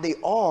and how they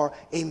are,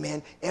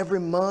 amen, every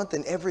month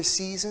and every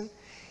season,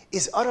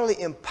 it's utterly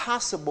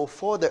impossible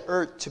for the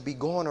earth to be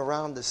going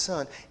around the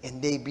sun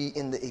and they be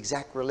in the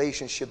exact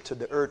relationship to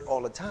the earth all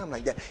the time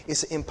like that.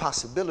 It's an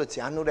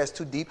impossibility. I know that's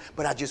too deep,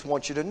 but I just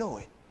want you to know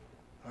it.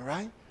 All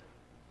right?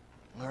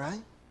 All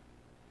right?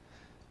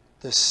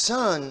 The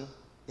sun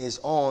is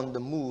on the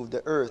move.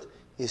 The earth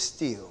is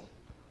still.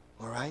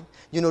 All right?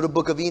 You know the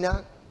book of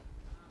Enoch?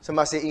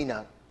 Somebody say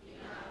Enoch.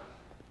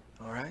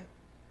 All right.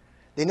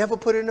 They never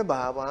put it in the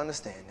Bible. I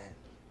understand that.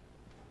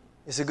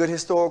 It's a good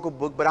historical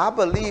book, but I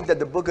believe that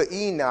the book of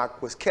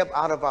Enoch was kept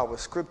out of our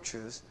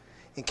scriptures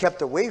and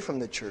kept away from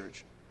the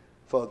church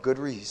for a good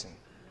reason.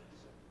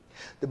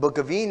 The book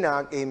of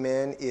Enoch,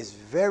 amen, is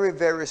very,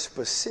 very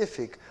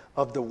specific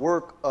of the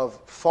work of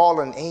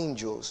fallen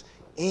angels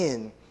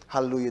in,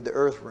 hallelujah, the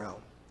earth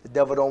realm. The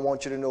devil don't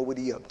want you to know what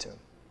he's up to.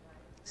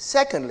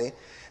 Secondly,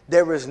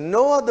 there is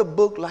no other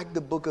book like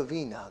the book of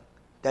Enoch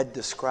that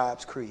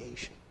describes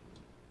creation.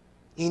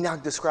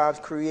 Enoch describes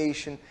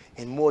creation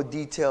in more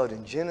detail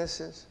than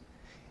Genesis,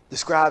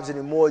 describes it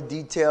in more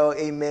detail,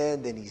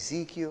 amen, than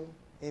Ezekiel,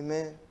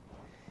 amen.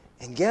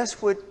 And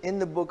guess what in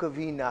the book of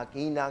Enoch,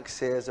 Enoch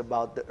says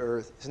about the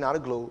earth? It's not a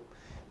globe.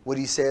 What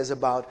he says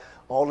about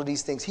all of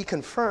these things, he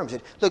confirms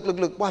it.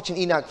 Look, watching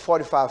Enoch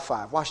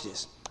 45:5. Watch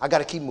this. I got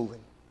to keep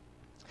moving.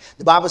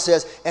 The Bible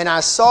says, and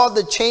I saw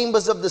the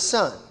chambers of the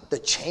sun. The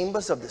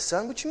chambers of the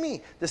sun? What you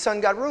mean? The sun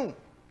got room.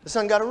 The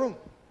sun got a room.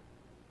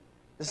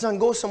 The sun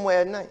goes somewhere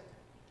at night.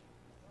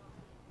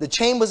 The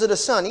chambers of the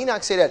sun.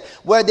 Enoch said that.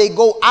 Where they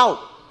go out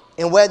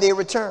and where they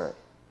return.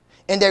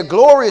 And their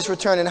glorious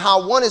return, and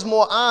how one is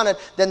more honored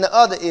than the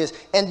other is.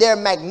 And their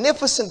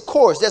magnificent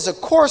course. There's a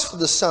course for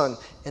the sun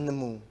and the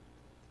moon.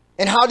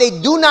 And how they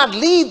do not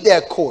leave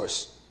their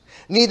course,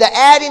 neither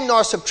adding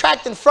nor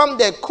subtracting from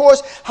their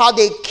course, how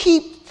they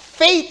keep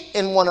faith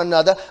in one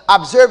another,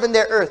 observing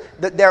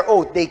their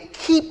oath. They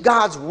keep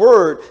God's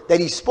word that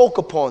he spoke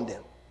upon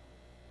them.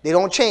 They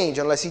don't change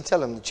unless he tell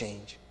them to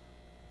change.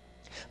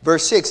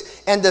 Verse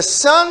 6, and the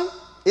sun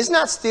is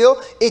not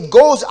still. It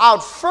goes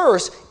out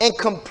first and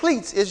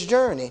completes its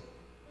journey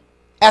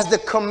as the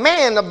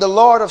command of the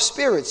Lord of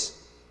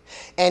spirits.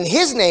 And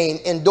his name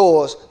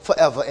endures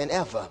forever and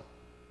ever.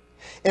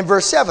 In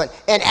verse 7,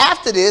 and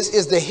after this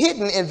is the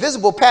hidden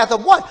invisible path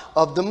of what?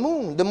 Of the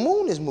moon. The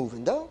moon is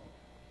moving, though.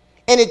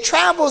 And it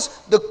travels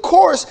the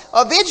course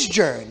of its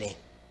journey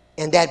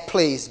in that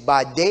place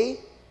by day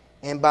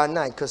and by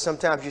night. Because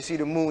sometimes you see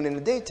the moon in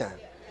the daytime.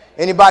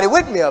 Anybody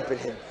with me up in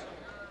here?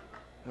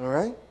 All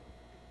right?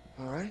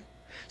 All right?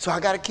 So I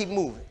got to keep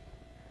moving.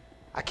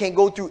 I can't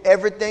go through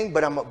everything,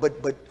 but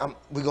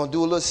we're going to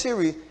do a little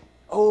series.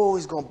 Oh,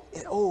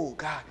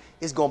 God,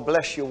 it's going to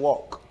bless your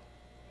walk.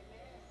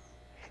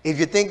 If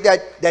you think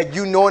that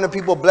you knowing the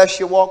people bless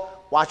your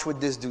walk, watch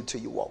what this do to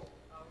your walk.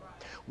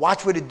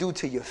 Watch what it do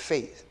to your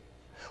faith.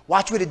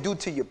 Watch what it do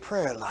to your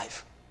prayer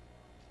life.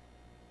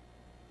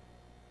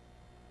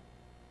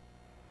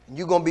 And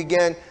you're going to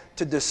begin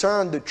to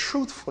discern the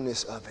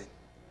truthfulness of it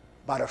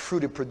by the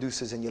fruit it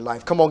produces in your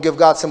life. Come on, give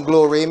God some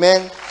glory.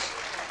 Amen.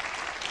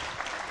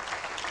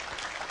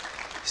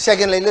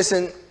 Secondly,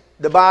 listen,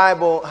 the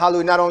Bible,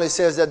 hallelujah, not only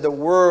says that the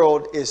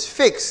world is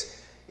fixed,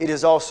 it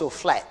is also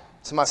flat.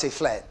 Somebody say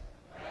flat.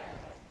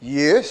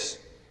 Yes,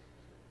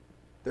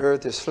 the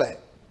earth is flat,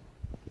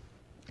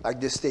 like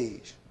this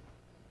stage.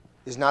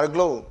 It's not a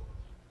globe.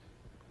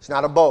 It's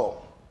not a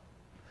ball.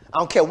 I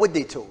don't care what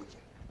they told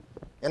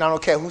you. And I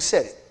don't care who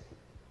said it.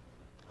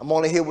 I'm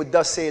only here with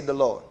thus saith the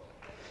Lord.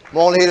 I'm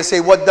only here to say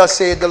what thus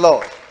saith the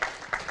Lord.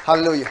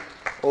 Hallelujah.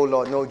 Oh,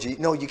 Lord, no,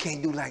 no, you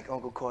can't do like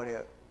Uncle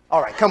Cordell.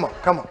 All right, come on,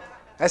 come on.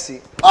 Let's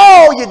see.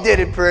 Oh, you did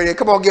it, pretty.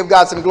 Come on, give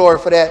God some glory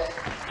for that.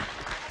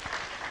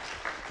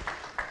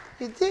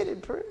 You did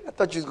it, pretty. I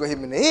thought you was going to hit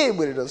me in the head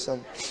with it or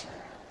something.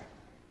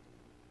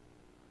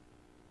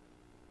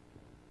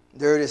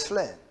 The earth is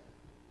flat.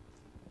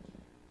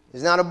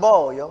 It's not a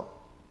ball, yo.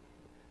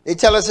 They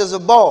tell us it's a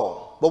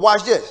ball. But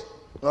watch this,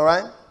 all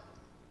right?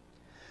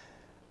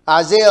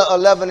 Isaiah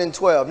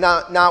 11:12.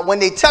 Now, when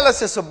they tell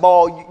us it's a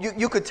ball,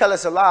 you could tell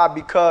us a lie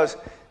because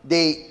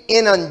they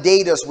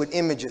inundate us with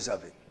images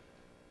of it.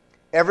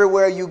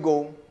 Everywhere you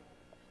go,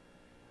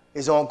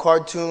 it's on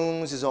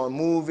cartoons, it's on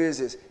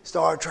movies, it's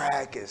Star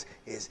Trek,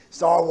 it's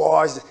Star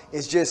Wars.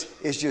 It's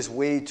just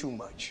way too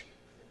much.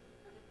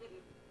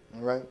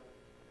 All right?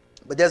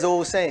 But there's an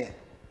old saying.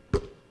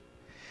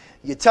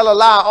 You tell a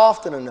lie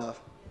often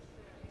enough,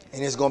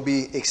 and it's going to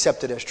be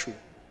accepted as true.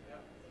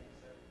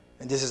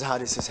 And this is how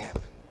this has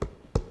happened.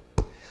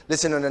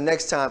 Listen, on the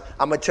next time,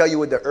 I'm going to tell you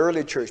what the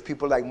early church,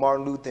 people like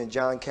Martin Luther and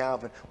John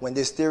Calvin, when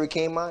this theory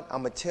came out,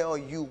 I'm going to tell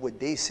you what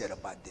they said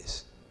about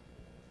this.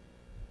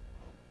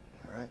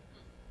 All right?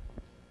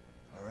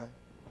 All right?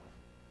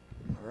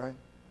 All right?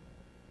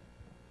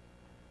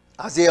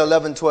 Isaiah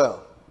 11:12.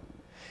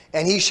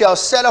 And he shall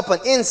set up an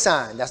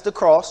ensign, that's the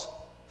cross,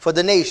 for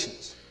the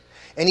nations.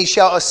 And he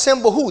shall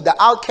assemble who? The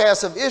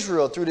outcasts of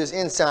Israel through this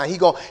ensign. He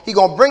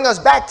gonna bring us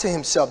back to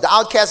himself. The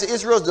outcasts of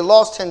Israel is the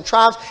lost 10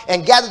 tribes,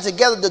 and gather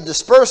together the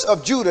dispersed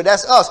of Judah.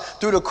 That's us.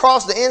 Through the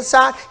cross, the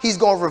ensign, he's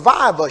going to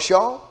revive us,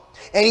 y'all.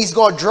 And he's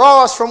going to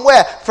draw us from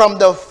where? From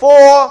the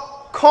four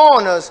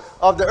corners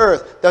of the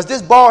earth. Does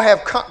this ball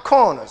have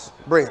corners,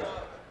 Brandon?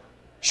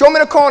 Show me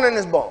the corner in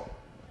this ball.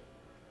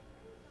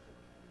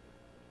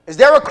 Is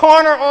there a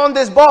corner on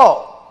this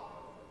ball?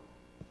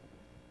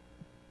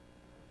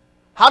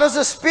 How does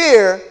a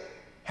spear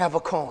have a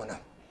corner?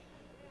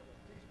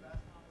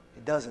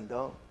 It doesn't,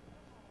 though.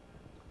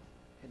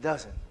 It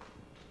doesn't.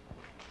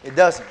 It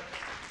doesn't.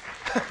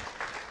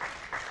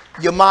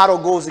 Your motto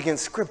goes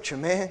against Scripture,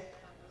 man.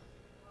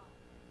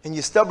 And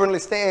you're stubbornly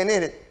staying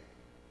in it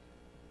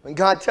when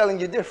God telling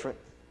you different.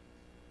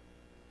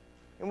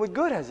 And what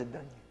good has it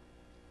done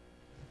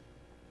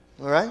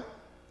you? All right?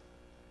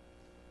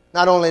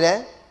 Not only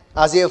that,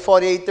 Isaiah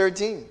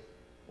 48:13.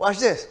 Watch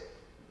this.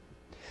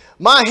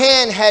 My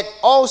hand had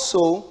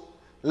also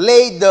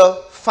laid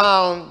the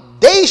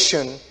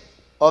foundation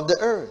of the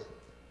earth.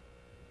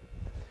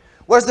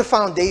 Where's the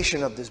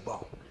foundation of this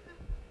bow?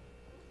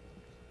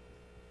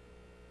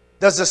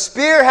 Does a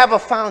spear have a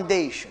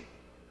foundation?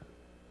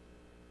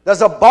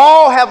 Does a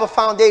ball have a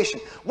foundation?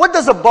 What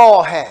does a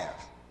ball have?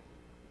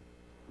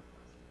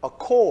 A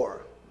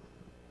core.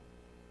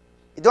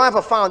 It don't have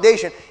a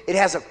foundation. It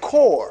has a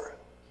core.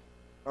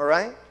 All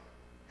right?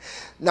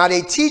 Now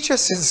they teach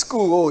us in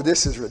school, oh,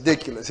 this is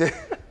ridiculous,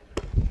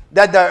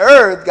 that the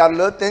earth got a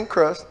little thin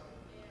crust,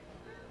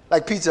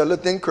 like pizza, a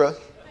little thin crust.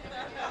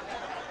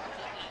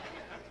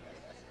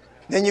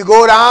 Then you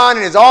go down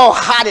and it's all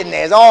hot in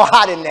there. It's all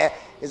hot in there.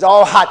 It's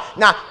all hot.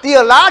 Now,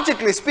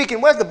 theologically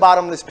speaking, where's the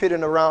bottomless pit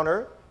in the round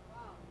earth?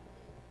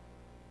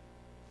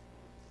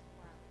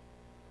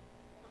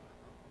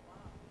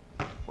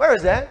 Where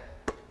is that?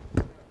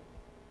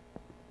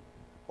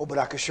 Oh, but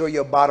I could show you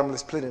a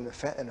bottomless pit in the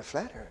flat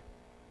earth.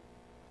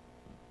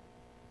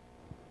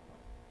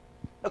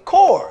 The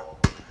core.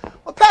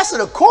 Well, Pastor,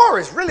 the core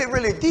is really,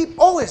 really deep.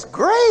 Oh, it's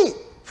great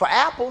for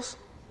apples.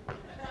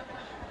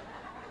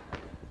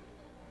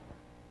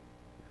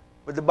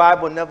 But the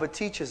Bible never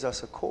teaches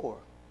us a core.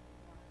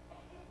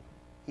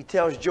 He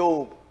tells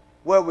Job,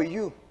 where were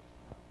you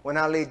when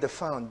I laid the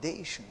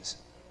foundations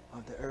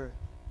of the earth?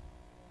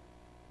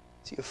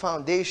 See, a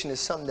foundation is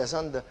something that's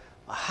under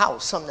a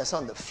house, something that's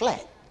under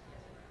flat.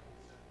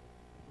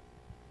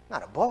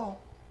 Not a ball.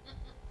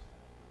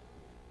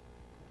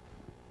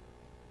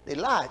 They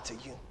lied to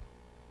you.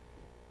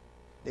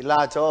 They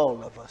lied to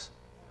all of us.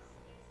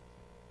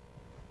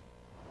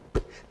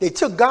 They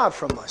took God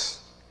from us.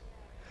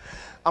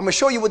 I'm going to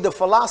show you what the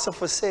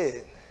philosophers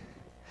said.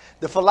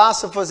 The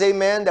philosophers,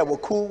 amen, that were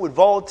cool with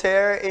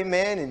Voltaire,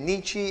 amen, and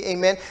Nietzsche,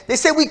 amen. They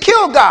said, we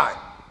killed God.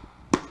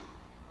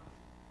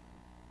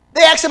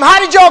 They asked him, how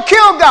did y'all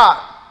kill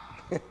God?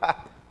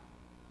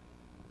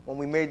 When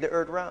we made the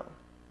earth round.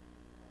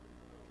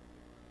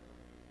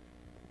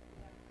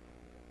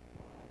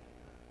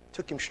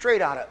 Took him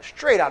straight out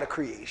of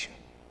creation.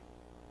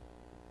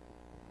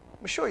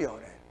 Let me show you all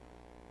that.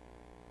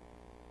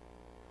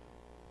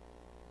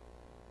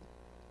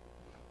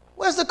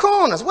 Where's the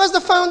corners? Where's the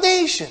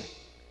foundation?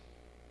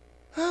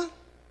 Huh?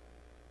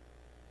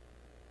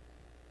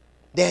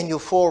 Daniel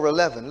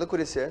 4:11. Look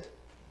what it says.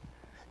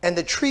 And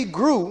the tree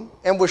grew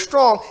and was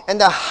strong, and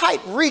the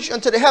height reached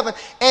unto the heaven,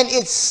 and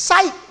its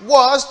sight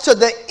was to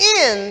the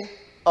end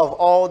of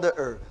all the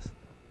earth.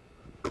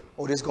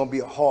 Oh, this is going to be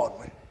a hard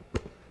one.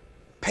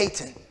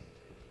 Peyton,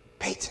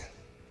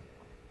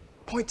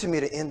 point to me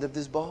the end of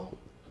this ball.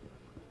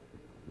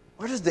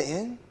 Where does the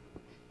end?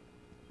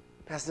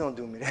 Pastor, don't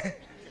do me that.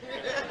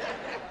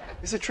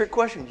 It's a trick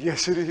question.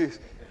 Yes, it is.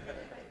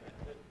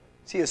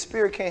 See, a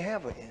spirit can't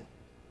have an end.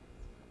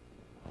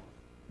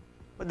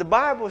 But the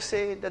Bible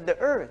said that the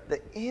earth,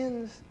 the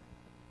ends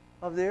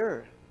of the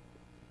earth.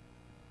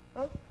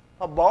 Huh?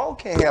 A ball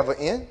can't have an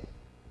end,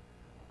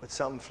 but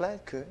something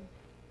flat could.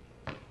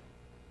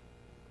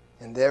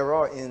 And there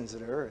are ends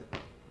of the earth.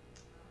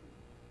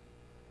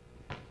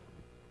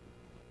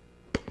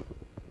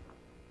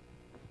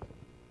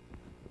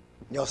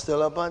 Y'all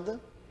still up under?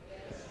 Yes.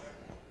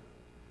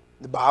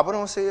 The Bible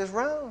don't say it's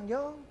round,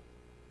 y'all.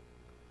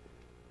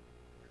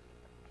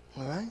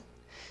 All right?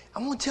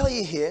 I'm going to tell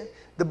you here,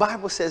 the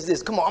Bible says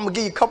this. Come on, I'm going to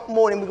give you a couple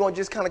more, and we're going to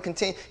just kind of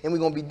continue, and we're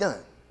going to be done.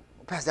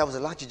 Well, Pastor, that was a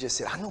lot you just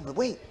said. I know, but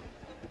wait.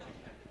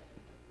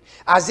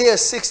 Isaiah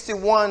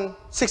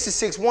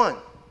 66:1.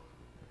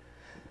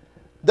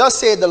 Thus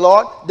saith the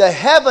Lord, the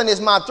heaven is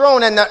my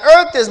throne, and the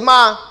earth is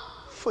my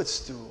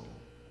footstool.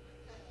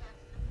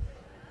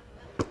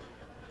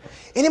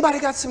 Anybody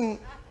got some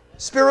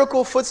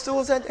spherical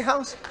footstools at the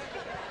house?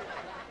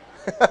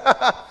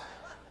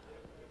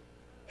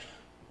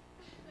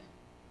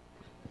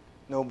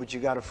 No, but you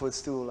got a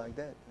footstool like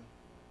that.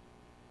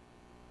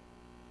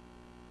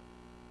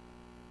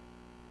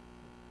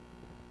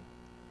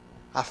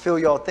 I feel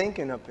y'all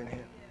thinking up in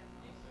here.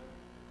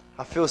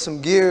 I feel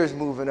some gears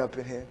moving up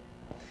in here.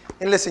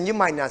 And listen, you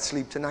might not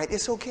sleep tonight.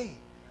 It's okay.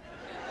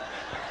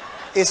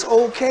 It's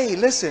okay.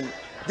 Listen,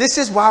 this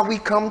is why we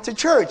come to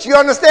church. You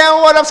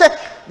understand what I'm saying?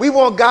 We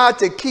want God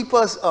to keep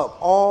us up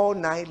all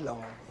night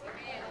long.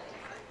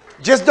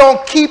 Just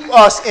don't keep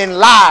us in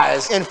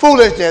lies and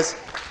foolishness.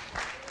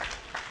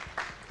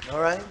 All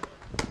right?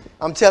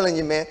 I'm telling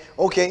you, man.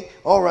 Okay,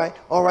 all right,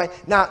 all right.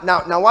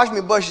 Now watch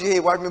me bust your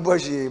head. Watch me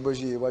bust your head. Bust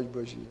your head. Watch me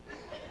bust your head.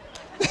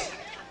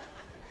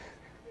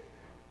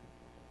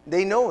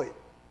 They know it.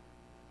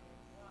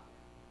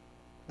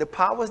 The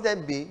powers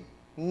that be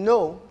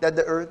know that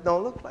the earth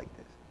don't look like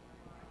this.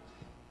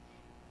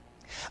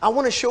 I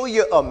want to show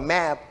you a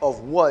map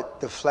of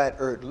what the flat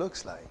earth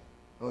looks like.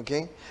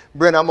 Okay?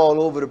 Brent, I'm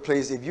all over the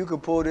place. If you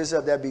could pull this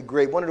up, that'd be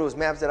great. One of those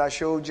maps that I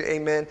showed you,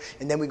 amen.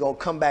 And then we're going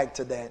to come back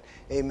to that,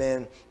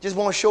 amen. Just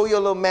want to show you a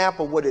little map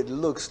of what it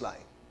looks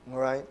like, all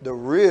right? The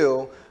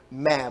real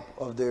map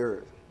of the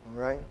earth,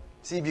 all right?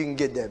 See if you can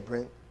get that,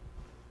 Brent.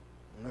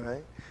 All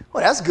right?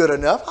 Well, that's good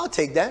enough. I'll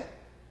take that.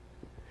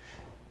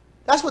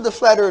 That's what the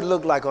flat earth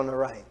looked like on the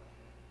right.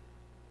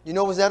 You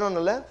know what's that on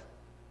the left?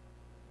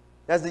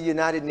 That's the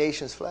United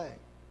Nations flag.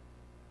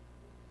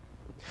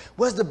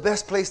 What's the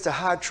best place to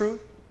hide truth?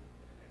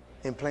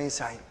 In plain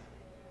sight.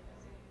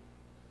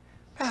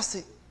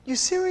 Pastor, you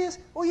serious?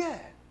 Oh, yeah.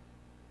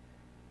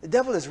 The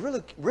devil is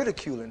really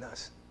ridiculing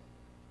us.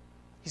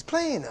 He's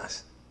playing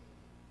us.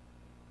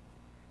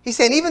 He's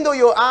saying, even though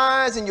your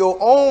eyes and your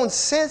own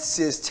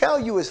senses tell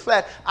you it's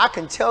flat, I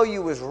can tell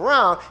you it's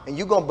round, and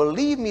you're going to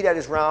believe me that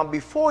it's round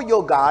before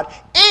your God,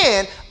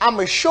 and I'm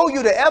going to show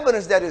you the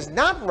evidence that it's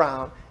not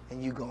round,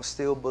 and you're going to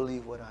still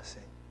believe what I say.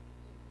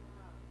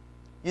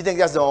 You think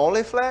that's the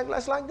only flag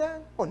that's like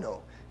that? Oh,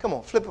 no. Come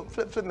on, flip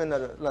me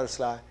another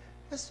slide.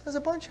 There's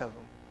a bunch of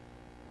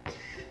them.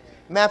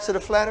 Maps of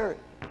the flat earth.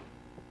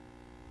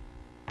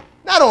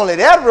 Not only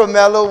that,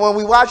 Romello, when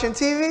we watching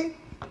TV,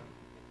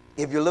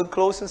 if you look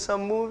close in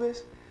some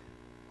movies,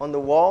 on the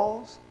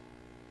walls,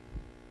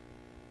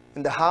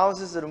 in the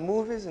houses of the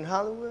movies in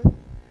Hollywood,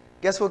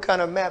 guess what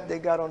kind of map they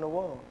got on the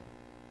wall?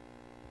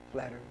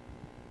 Flat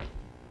earth.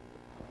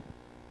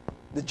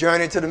 The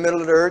Journey to the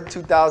Middle of the Earth,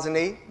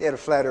 2008, they had a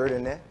flat earth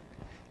in there.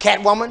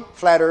 Catwoman,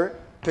 flat earth,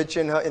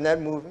 picture in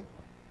that movie.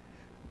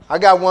 I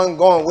got one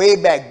going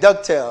way back,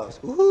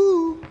 DuckTales.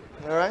 Woo!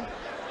 All right.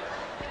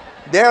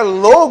 Their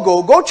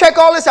logo, go check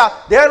all this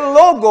out. Their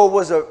logo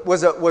was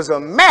a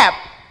map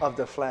of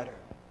the flat earth.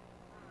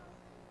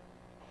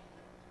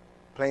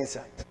 Plain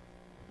sight.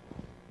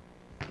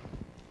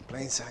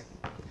 Plain sight.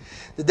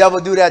 The devil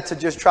do that to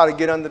just try to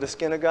get under the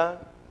skin of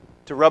God,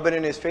 to rub it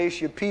in his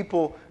face. Your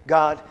people,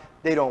 God,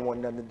 they don't want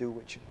nothing to do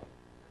with you.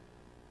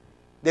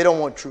 They don't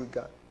want truth,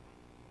 God.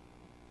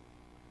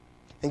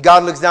 And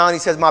God looks down, he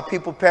says, my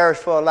people perish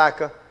for a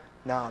lack of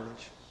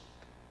knowledge.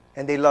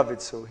 And they love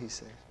it so, he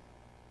says.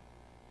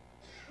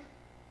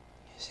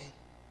 You see?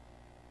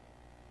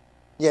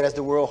 Yeah, that's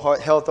the World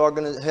Health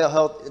Organization,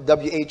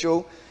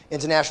 WHO,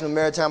 International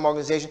Maritime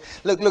Organization.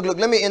 Look,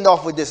 let me end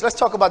off with this. Let's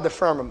talk about the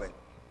firmament,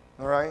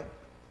 all right?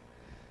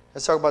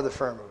 Let's talk about the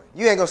firmament.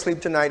 You ain't going to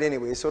sleep tonight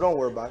anyway, so don't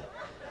worry about it.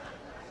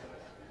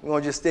 We're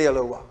going to just stay a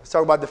little while. Let's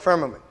talk about the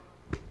firmament.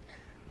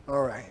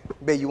 All right.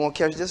 Babe, you want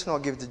to catch this one?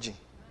 I'll give it to Gene.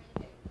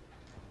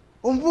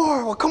 Oh,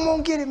 boy. Well, come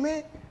on, get it,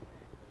 man.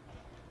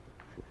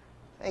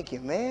 Thank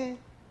you, man.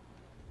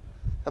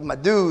 That's my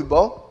dude,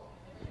 Bo.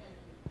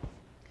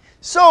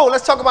 So,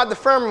 let's talk about the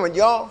firmament,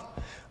 y'all.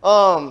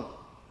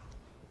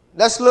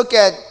 Let's look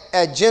at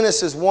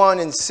Genesis 1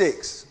 and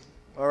 6.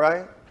 All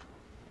right?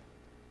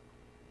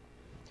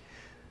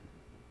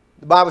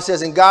 The Bible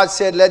says, and God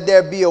said, let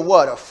there be a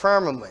what? A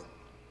firmament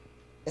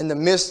in the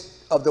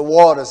midst of the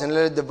waters, and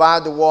let it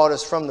divide the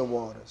waters from the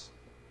waters.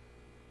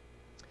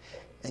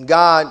 And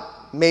God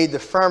made the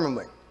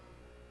firmament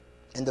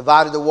and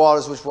divided the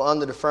waters which were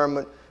under the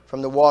firmament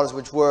from the waters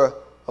which were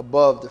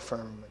above the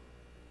firmament.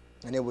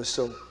 And it was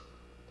so.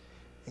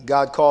 And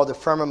God called the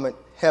firmament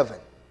heaven.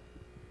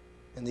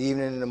 And the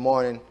evening and the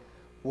morning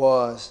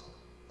was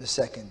the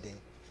second day.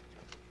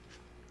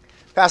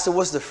 Pastor,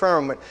 what's the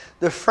firmament?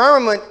 The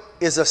firmament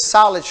is a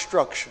solid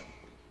structure.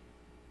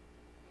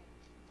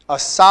 A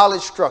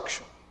solid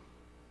structure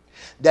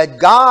that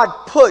God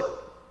put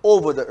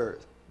over the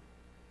earth.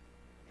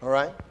 All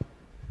right?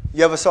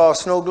 You ever saw a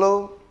snow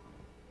globe?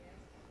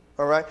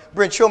 All right?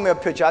 Brent, show me a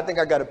picture. I think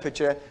I got a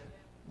picture.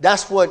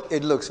 That's what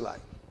it looks like.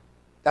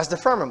 That's the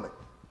firmament.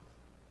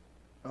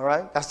 All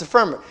right? That's the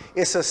firmament.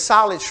 It's a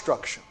solid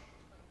structure.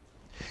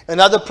 In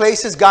other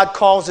places, God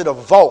calls it a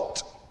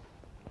vault.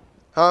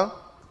 Huh?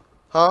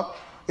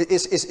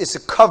 It's a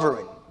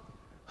covering.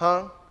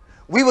 Huh?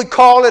 We would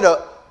call it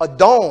a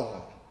dome.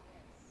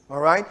 All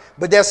right?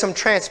 But there's some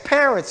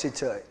transparency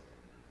to it.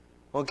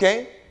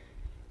 Okay?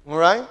 All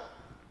right?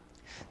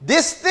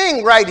 This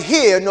thing right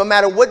here, no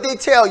matter what they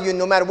tell you,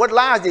 no matter what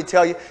lies they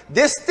tell you,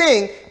 this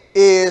thing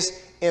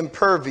is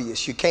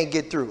impervious. You can't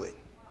get through it.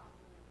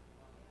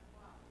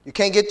 You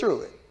can't get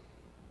through it.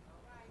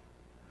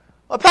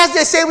 Well, Pastor,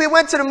 they say we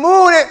went to the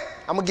moon.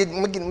 I'm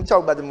gonna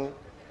talk about the moon.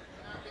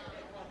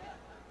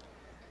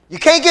 You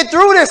can't get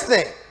through this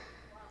thing.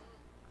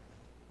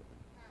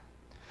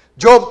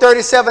 Job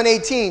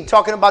 37:18,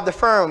 talking about the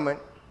firmament.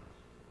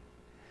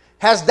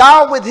 Hast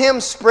thou with him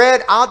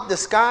spread out the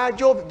sky?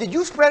 Job, did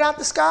you spread out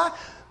the sky?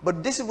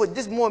 But this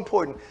is more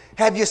important.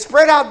 Have you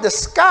spread out the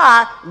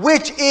sky,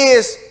 which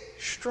is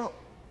strong?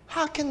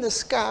 How can the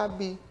sky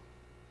be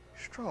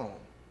strong?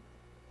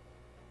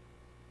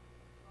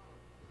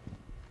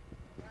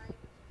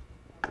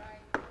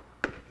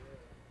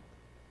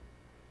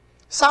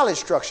 Solid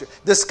structure.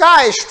 The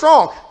sky is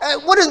strong.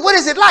 What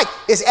is it like?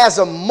 It's as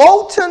a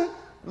molten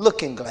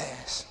looking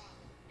glass.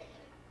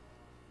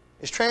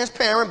 It's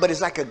transparent, but it's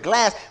like a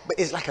glass. But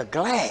it's like a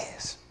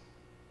glass.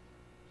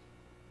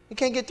 You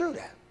can't get through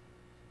that.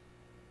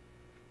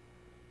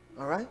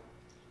 All right?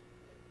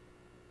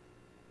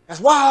 That's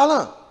wild,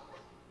 huh?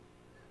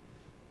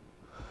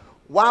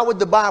 Why would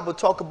the Bible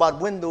talk about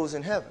windows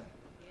in heaven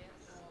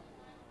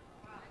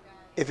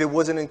if it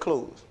wasn't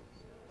enclosed?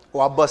 Oh,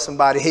 I bust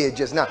somebody's head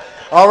just now.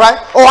 All right?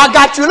 Oh, I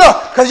got you.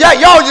 Look, because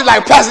y'all just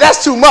like, Pastor,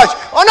 that's too much.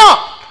 Oh, no.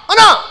 Oh,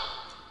 no.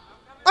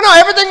 Oh, no.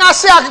 Everything I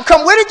say, I can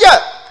come with it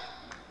yet.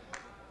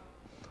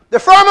 The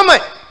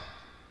firmament.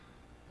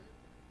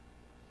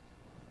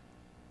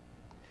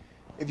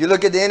 If you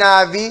look at the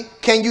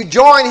NIV, can you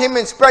join him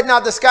in spreading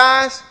out the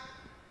skies?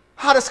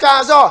 How the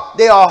skies are?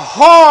 They are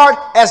hard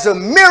as a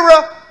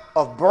mirror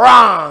of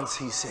bronze,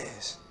 he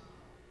says.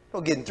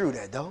 No getting through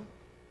that, though.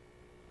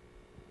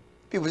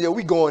 People say,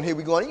 we going here,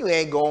 we going. You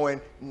ain't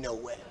going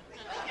nowhere.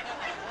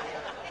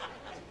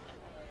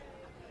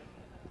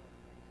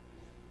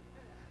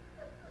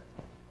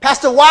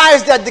 Pastor, why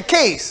is that the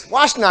case?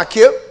 Watch now,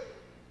 Kip.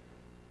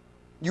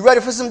 You ready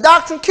for some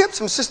doctrine, Kip?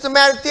 Some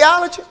systematic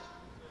theology?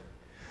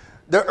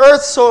 The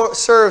earth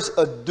serves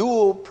a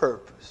dual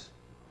purpose.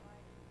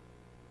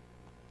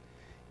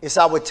 It's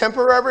our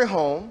temporary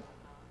home,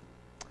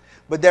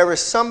 but there is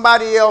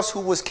somebody else who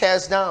was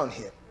cast down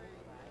here.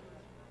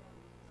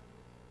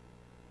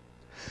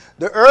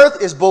 The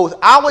earth is both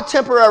our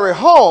temporary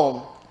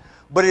home,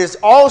 but it is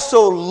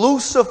also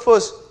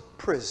Lucifer's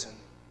prison.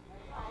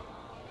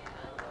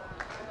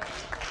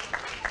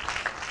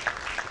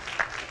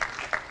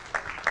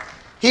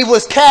 He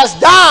was cast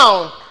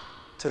down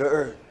to the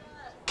earth,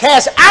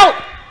 cast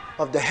out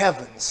of the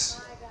heavens.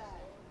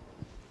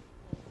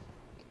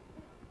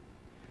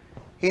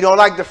 He don't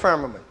like the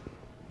firmament.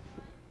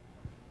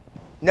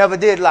 Never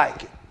did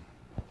like it.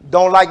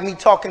 Don't like me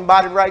talking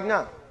about it right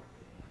now.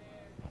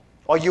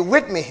 Are you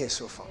with me here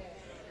so far?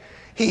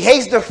 He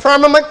hates the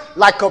firmament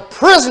like a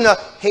prisoner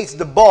hates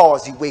the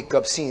bars he wake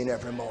up seeing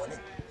every morning.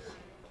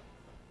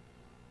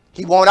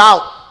 He want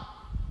out.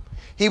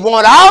 He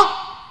want out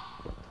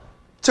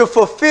to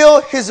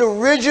fulfill his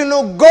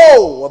original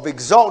goal of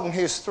exalting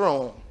his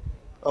throne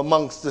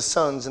amongst the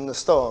suns and the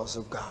stars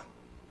of God.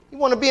 You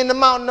want to be in the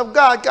mountain of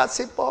God? God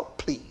said, boy,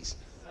 please.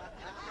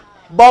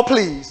 Boy,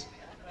 please.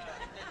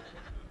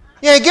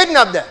 You ain't getting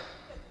up there.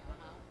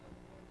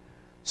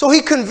 So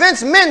he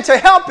convinced men to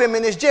help him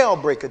in his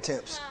jailbreak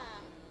attempts.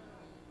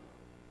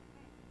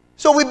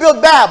 So we built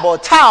Babel, a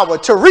tower,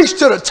 to reach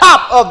to the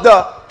top of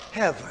the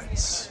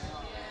heavens.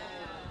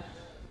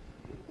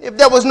 If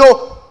there was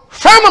no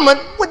firmament,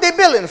 what they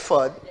building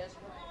for?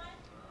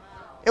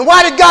 And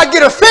why did God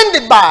get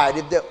offended by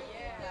it?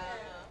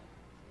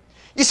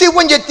 You see,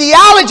 when your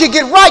theology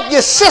get right,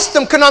 your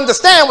system can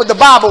understand what the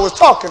Bible was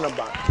talking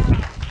about.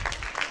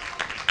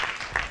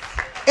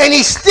 And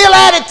he's still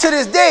at it to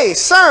this day.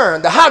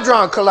 CERN, the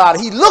Hadron Collider,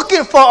 he's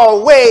looking for a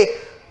way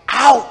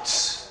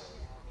out.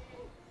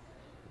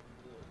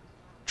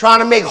 Trying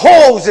to make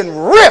holes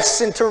and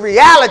rifts into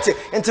reality,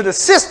 into the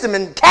system,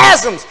 and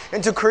chasms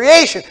into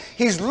creation.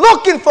 He's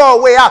looking for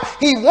a way out.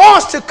 He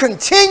wants to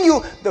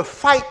continue the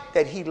fight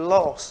that he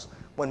lost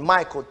when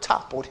Michael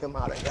toppled him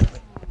out of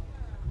heaven.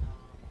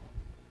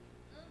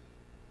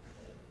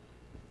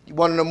 You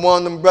one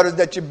of them brothers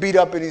that you beat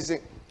up and he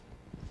said,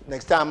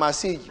 next time I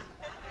see you.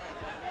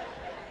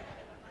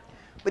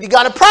 But he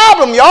got a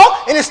problem, y'all,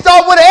 and it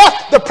starts with an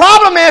F. The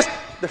problem is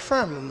the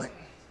firmament.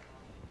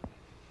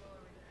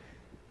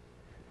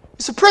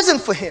 It's a prison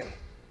for him.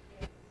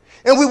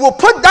 And we will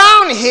put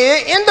down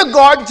here in the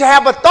garden to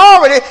have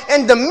authority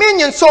and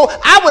dominion, so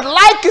I would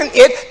liken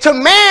it to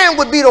man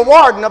would be the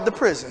warden of the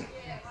prison.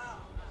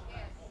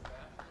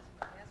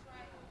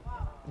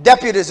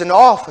 Deputies and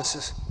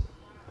officers.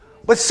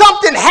 But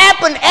something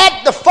happened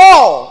at the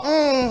fall.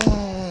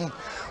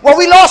 Well,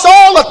 we lost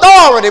all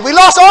authority. We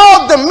lost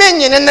all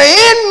dominion. And the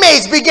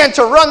inmates began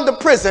to run the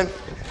prison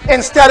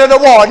instead of the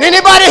warden.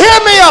 Anybody hear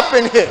me up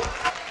in here?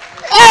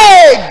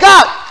 Hey,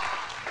 God.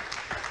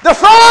 The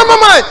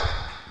firmament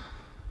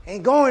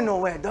ain't going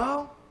nowhere,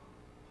 dog.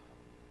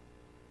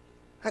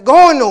 Not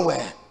going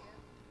nowhere.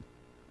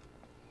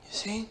 You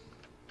see?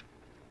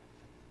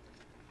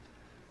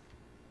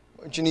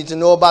 What you need to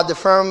know about the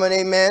firmament,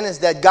 amen, is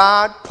that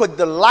God put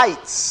the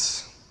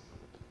lights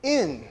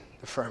in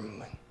the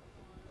firmament.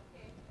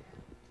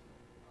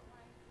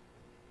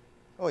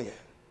 Oh, yeah.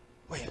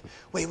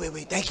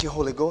 Wait. Thank you,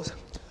 Holy Ghost.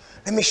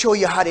 Let me show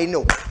you how they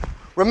know.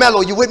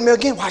 Romello, you with me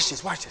again? Watch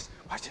this.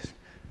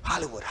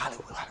 Hollywood.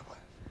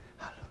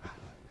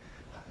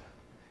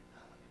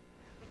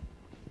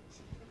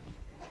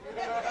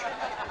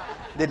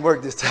 Didn't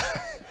work this time.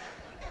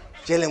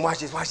 Jalen, watch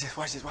this.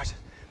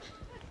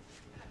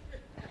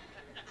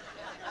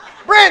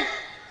 Brent!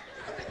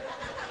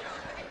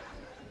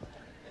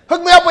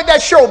 Hook me up with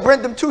that show,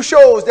 Brent. Them two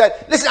shows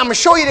that, listen, I'm going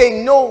to show you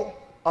they know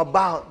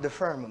about the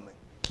firmament.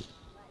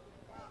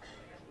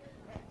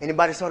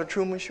 Anybody saw the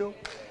Truman Show?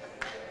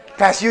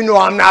 Pastor, you know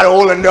I'm not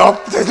old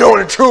enough to know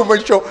the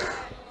Truman Show.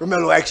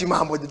 Remember, ask your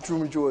mom what the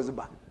Truman Show is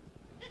about.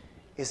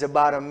 It's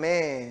about a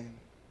man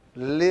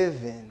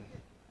living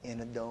in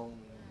a dome.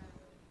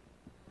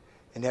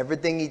 And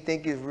everything he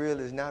thinks is real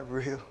is not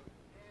real.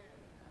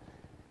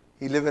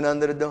 He's living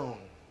under the dome.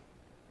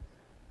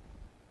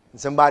 And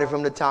somebody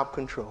from the top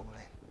controlling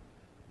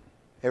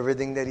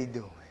everything that he's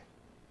doing.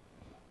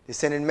 They're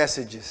sending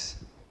messages.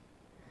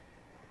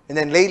 And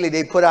then lately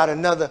they put out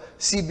another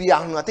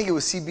CBS, I think it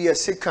was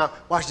CBS sitcom.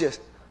 Watch this.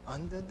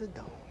 Under the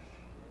Dome.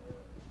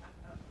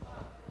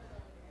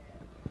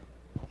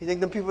 You think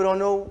them people don't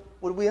know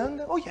what we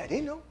under? Oh yeah,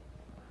 they know.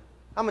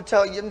 I'm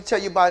gonna tell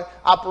you about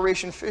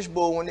Operation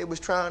Fishbowl when they was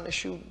trying to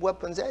shoot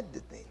weapons at the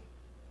thing.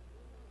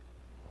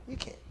 You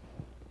can't.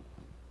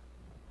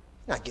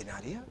 You're not getting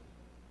out of here.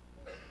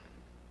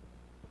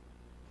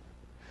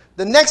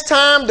 The next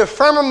time the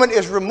firmament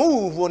is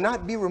removed will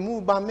not be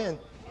removed by men.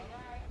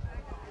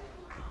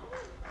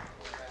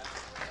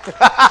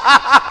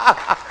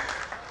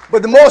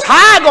 But the Most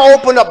High gonna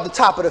open up the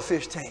top of the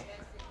fish tank.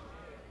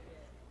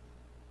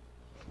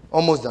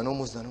 Almost done,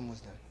 almost done,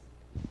 almost done.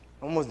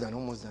 Almost done,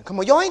 almost done. Come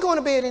on, y'all ain't going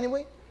to bed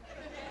anyway.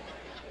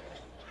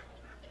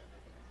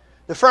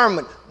 The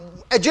firmament.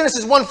 At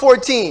Genesis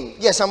 1:14.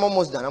 Yes, I'm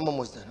almost done. I'm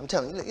almost done. I'm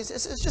telling you, it's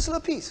just a little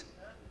piece.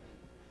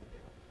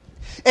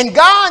 And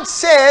God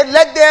said,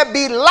 let there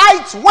be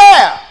lights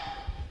where?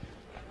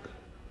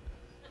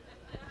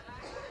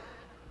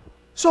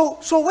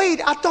 So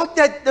wait, I thought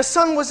that the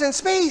sun was in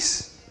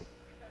space.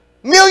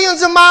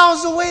 Millions of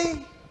miles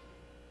away.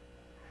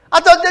 I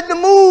thought that the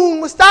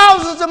moon was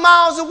thousands of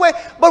miles away.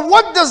 But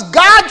what does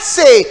God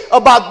say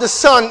about the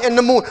sun and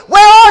the moon?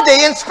 Where are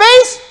they? In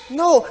space?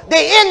 No,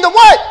 they're in the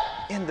what?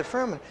 In the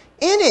firmament.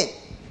 In it.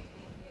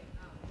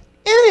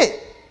 In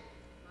it.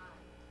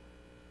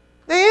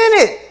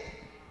 They're in it.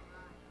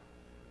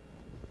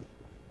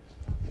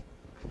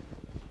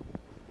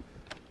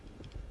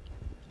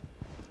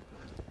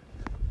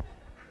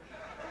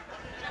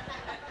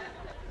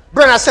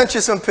 Brent, I sent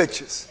you some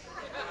pictures.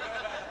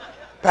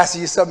 Pastor,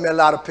 you sent me a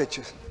lot of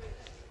pictures.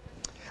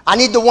 I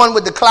need the one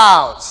with the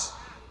clouds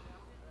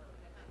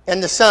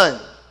and the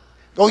sun.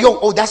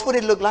 Oh, that's what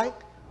it looked like?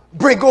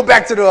 Brent, go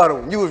back to the other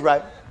one. You was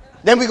right.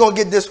 Then we're going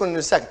to get this one in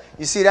a second.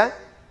 You see that?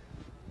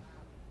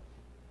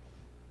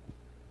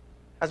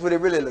 That's what it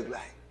really looked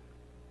like.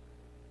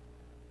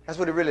 That's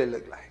what it really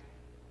looked like.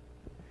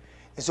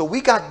 And so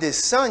we got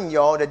this sun,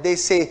 y'all, that they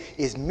say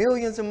is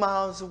millions of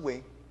miles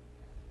away.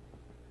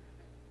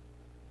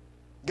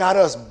 Got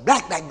us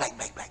black.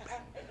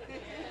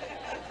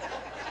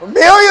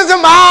 Millions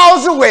of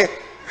miles away.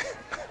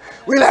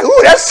 We're like, ooh,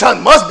 that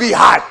sun must be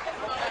hot.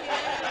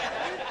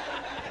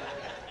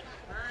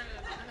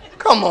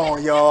 Come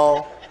on,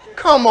 y'all.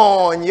 Come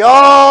on,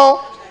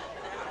 y'all.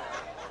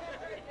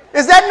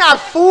 Is that not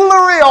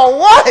foolery or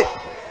what?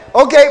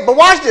 Okay, but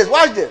watch this,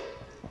 watch this.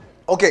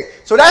 Okay,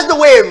 so that's the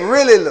way it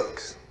really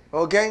looks.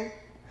 Okay?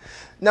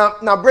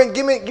 Now Brent,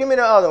 give me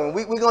the other one.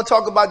 We're going to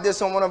talk about this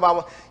on one of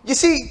our... You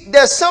see,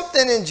 there's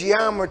something in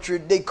geometry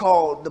they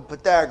call the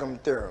Pythagorean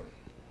theorem.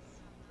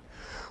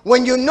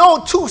 When you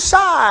know two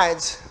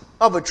sides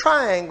of a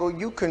triangle,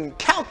 you can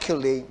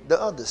calculate the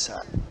other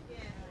side.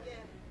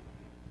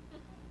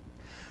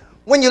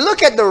 When you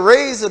look at the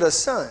rays of the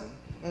sun,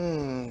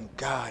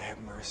 God have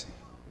mercy,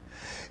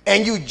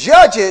 and you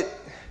judge it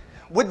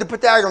with the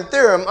Pythagorean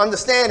theorem,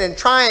 understanding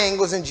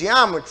triangles and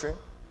geometry,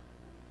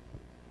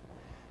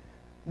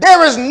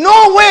 there is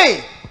no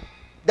way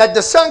that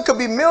the sun could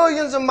be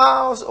millions of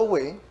miles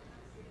away,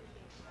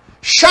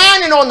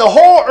 shining on the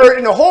whole earth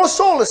and the whole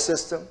solar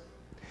system,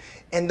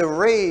 and the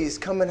rays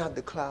coming out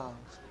the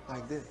clouds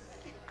like this.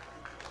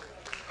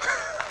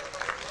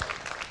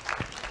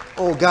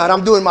 Oh God,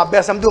 I'm doing my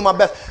best. I'm doing my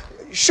best.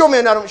 Show me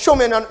another one. Show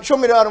me another. Show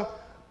me the other one.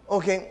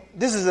 Okay,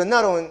 this is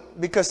another one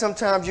because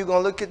sometimes you're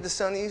going to look at the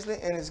sun easily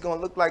and it's going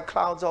to look like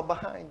clouds are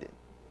behind it.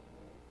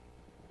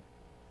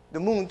 The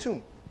moon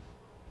too.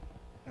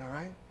 All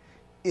right?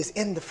 Is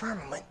in the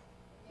firmament.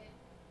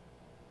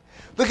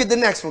 Look at the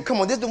next one. Come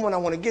on, this is the one I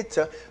want to get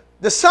to.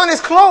 The sun is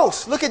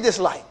close. Look at this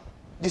light.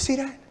 You see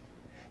that?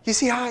 You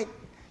see how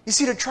you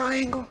see the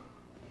triangle?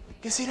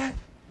 You see that?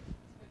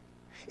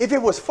 If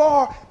it was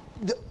far,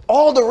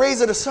 all the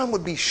rays of the sun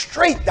would be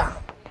straight down.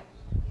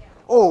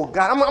 Oh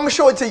God, I'm going to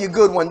show it to you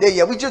good one day.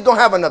 Yeah, we just don't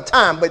have enough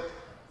time, but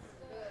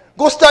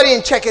go study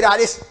and check it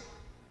out. It's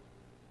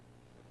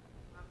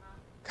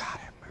God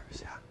have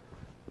mercy.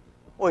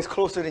 Oh, it's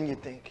closer than you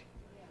think.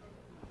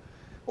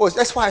 Oh,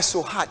 that's why it's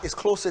so hot. It's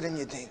closer than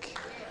you think.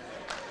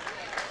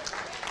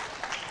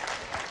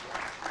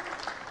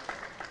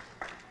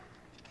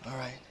 All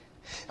right.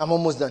 I'm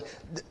almost done.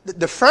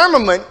 The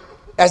firmament,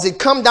 as it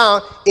comes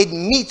down, it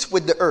meets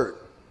with the earth.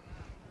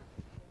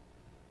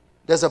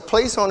 There's a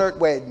place on earth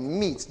where it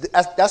meets.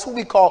 That's what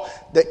we call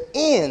the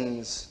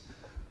ends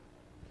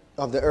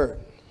of the earth.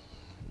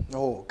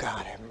 Oh,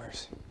 God have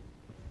mercy.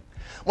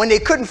 When they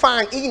couldn't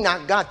find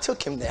Enoch, God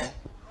took him there.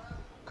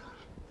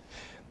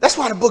 That's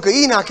why the book of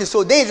Enoch is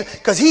so dangerous,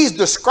 because he's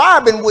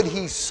describing what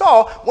he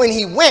saw when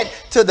he went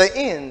to the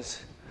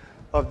ends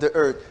of the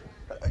earth.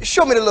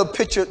 Show me the little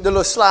picture, the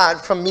little slide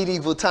from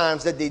medieval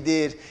times that they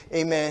did.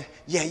 Amen.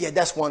 Yeah,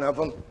 that's one of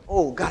them.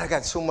 Oh, God, I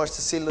got so much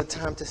to say, little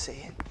time to say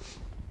it.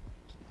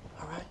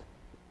 All right.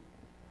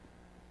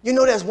 You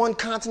know there's one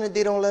continent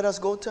they don't let us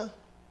go to?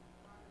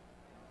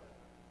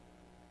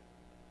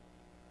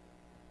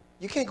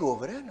 You can't go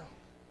over there, no.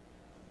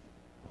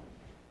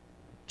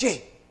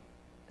 Jay,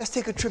 let's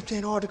take a trip to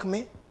Antarctica,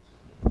 man.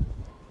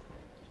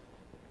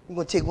 We're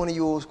going to take one of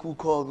your old school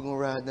cars. We're going to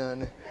ride down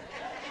there.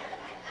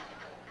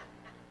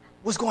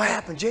 What's going to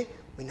happen, Jay?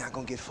 We're not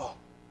going to get far.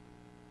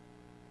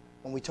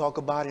 When we talk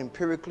about it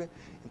empirically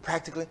and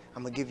practically,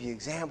 I'm going to give you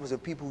examples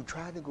of people who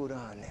tried to go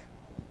down there.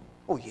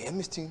 Oh, yeah,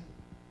 Miss Tina.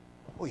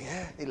 Oh,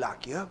 yeah, they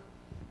lock you up.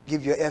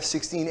 Give you an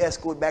F-16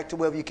 escort back to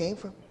wherever you came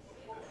from.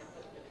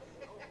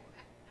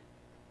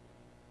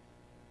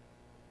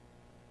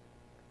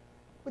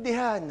 What they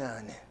hiding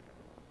down there?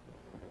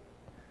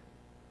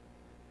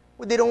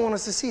 What they don't want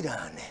us to see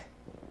down there?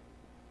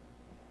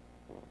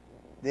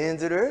 The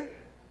ends of the earth?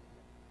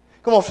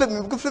 Come on, flip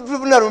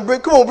another one,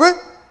 Brent. Come on, Brent.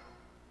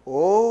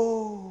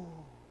 Oh.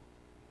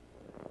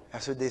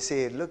 That's what they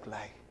say it looked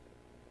like.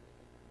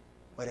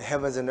 Where the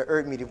heavens and the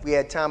earth meet. If we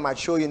had time, I'd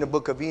show you in the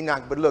book of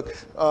Enoch. But look,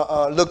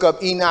 look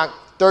up Enoch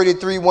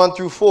 33, 1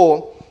 through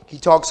 4. He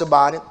talks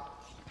about it.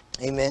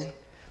 Amen.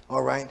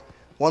 All right.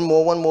 One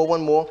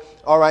more.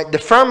 All right. The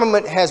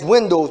firmament has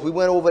windows. We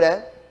went over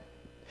that.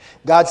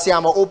 God said,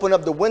 I'm going to open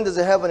up the windows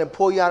of heaven and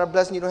pour you out a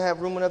blessing you don't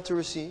have room enough to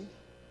receive.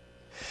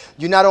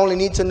 You not only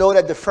need to know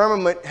that the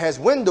firmament has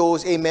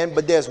windows, amen,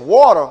 but there's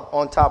water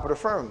on top of the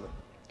firmament.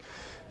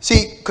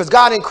 See, because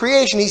God in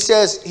creation, he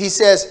says,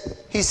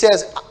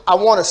 I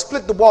want to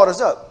split the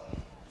waters up.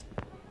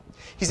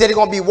 He said there's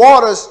going to be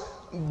waters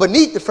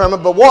beneath the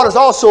firmament, but waters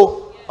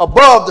also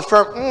above the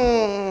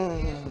firmament.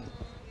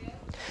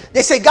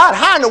 They say, God,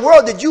 how in the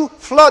world did you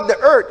flood the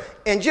earth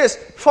in just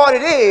 40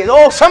 days?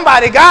 Oh,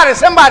 somebody got it,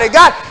 somebody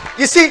got it.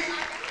 You see,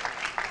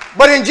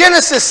 but in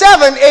Genesis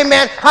 7,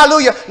 amen,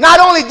 hallelujah, not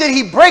only did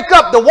he break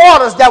up the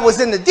waters that was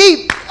in the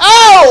deep,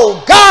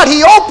 oh, God,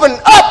 he opened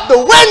up the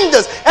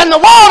windows and the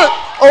water.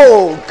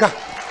 Oh, God.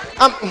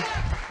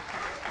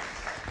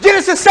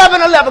 Genesis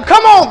 7:11.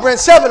 Come on, Brent,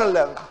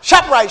 7:11.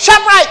 Shop right,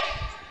 shop right.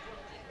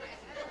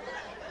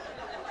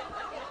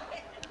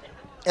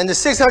 In the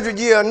 600th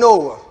year of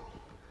Noah,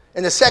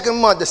 in the second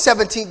month, the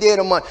 17th day of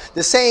the month,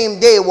 the same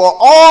day were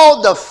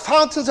all the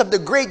fountains of the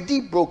great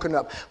deep broken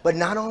up. But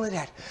not only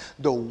that,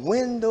 the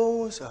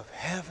windows of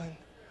heaven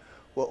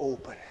were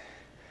open.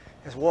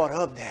 There's water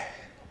up there.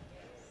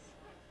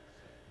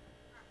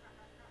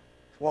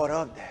 There's water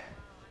up there.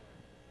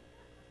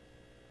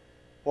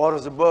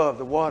 Waters above,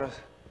 the waters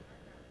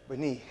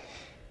beneath.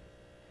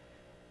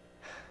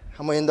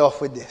 I'm going to end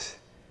off with this.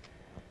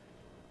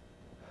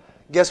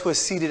 Guess what's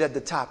seated at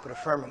the top of the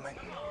firmament?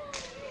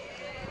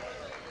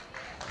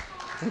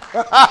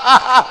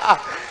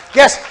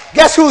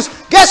 guess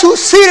who's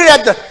seated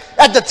at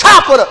the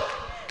top of the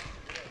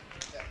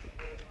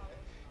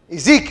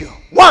Ezekiel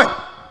 1.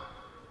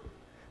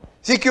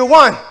 Ezekiel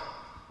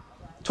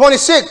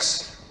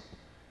 1:26.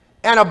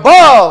 And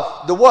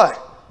above the what?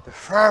 The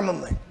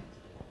firmament.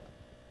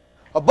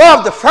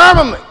 Above the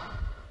firmament.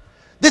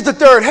 This is the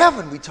third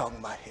heaven we're talking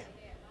about here.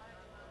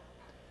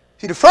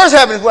 See, the first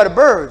heaven is where the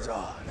birds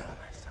are.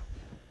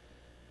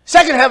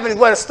 Second heaven is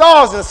where the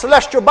stars and the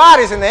celestial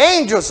bodies and the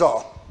angels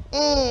are.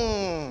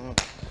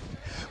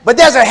 But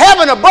there's a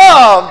heaven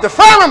above the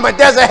firmament.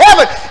 There's a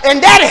heaven,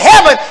 and that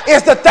heaven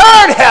is the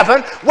third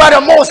heaven where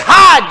the Most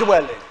High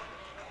dwelleth.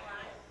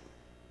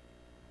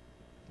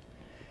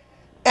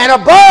 And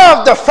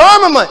above the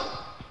firmament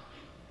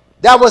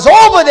that was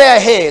over their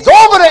heads,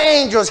 over the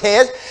angels'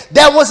 heads,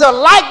 there was a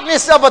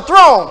likeness of a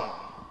throne.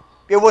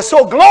 It was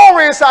so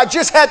glorious,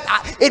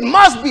 it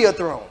must be a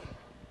throne.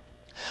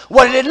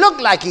 What did it look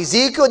like,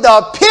 Ezekiel? The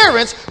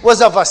appearance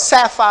was of a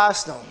sapphire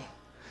stone.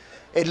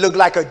 It looked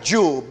like a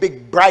jewel,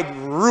 big bright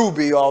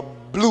ruby or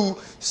blue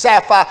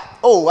sapphire.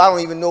 Oh, I don't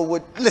even know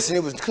what. Listen,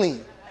 it was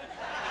clean.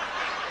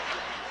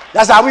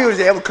 That's how we was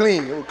there. It was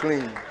clean. It was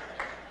clean.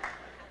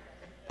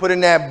 Put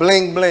in that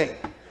bling bling.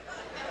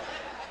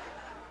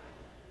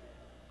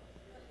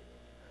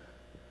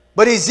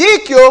 But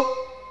Ezekiel,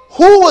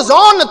 who was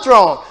on the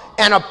throne,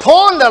 and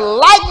upon the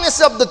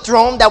likeness of the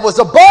throne that was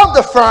above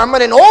the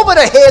firmament and over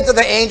the heads of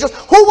the angels,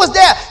 who was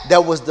there?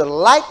 There was the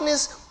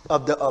likeness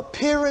of the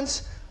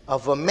appearance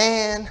of a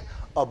man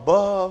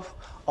above,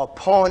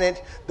 upon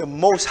it, the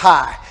Most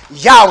High,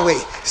 Yahweh,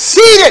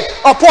 seated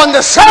upon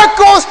the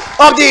circles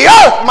of the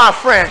earth, my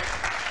friend.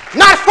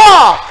 Not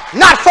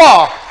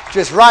far,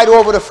 just right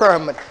over the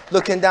firmament,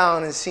 looking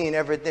down and seeing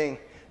everything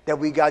that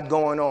we got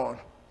going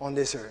on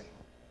this earth.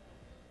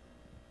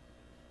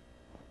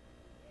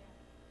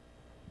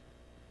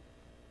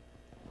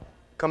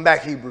 Come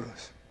back,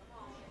 Hebrews.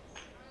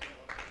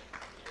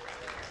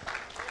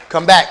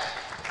 Come back.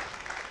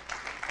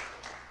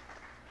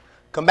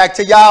 Come back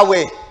to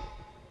Yahweh.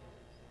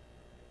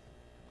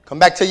 Come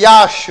back to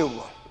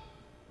Yahshua.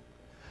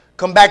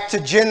 Come back to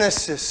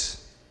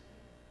Genesis.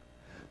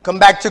 Come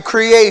back to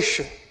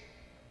creation.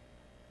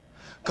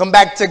 Come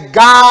back to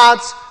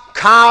God's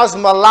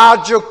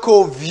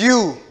cosmological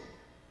view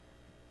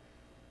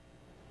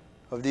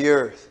of the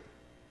earth.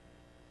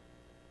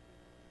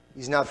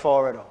 He's not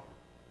far at all.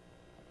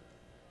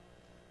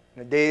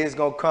 The day is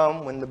going to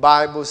come when the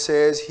Bible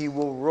says he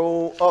will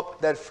roll up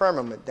that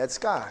firmament, that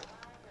sky.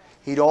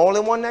 He's the only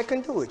one that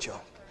can do it,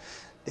 y'all.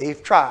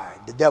 They've tried.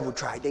 The devil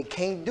tried. They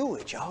can't do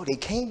it, y'all. They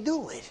can't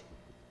do it.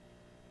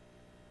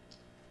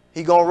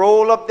 He going to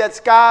roll up that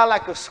sky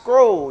like a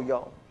scroll,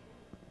 y'all.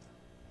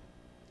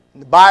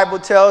 The Bible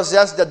tells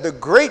us that the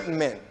great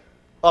men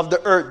of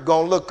the earth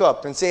going to look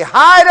up and say,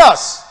 hide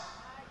us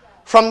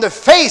from the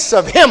face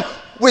of him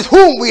with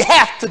whom we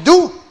have to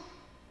do.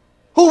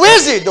 Who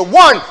is he? The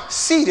one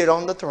seated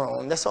on the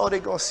throne. That's all they're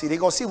going to see. They're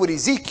going to see what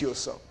Ezekiel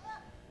saw.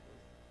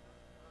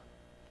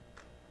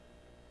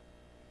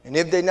 And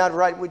if they're not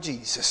right with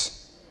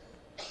Jesus,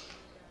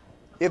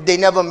 if they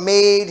never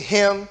made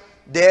him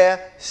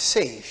their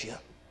Savior,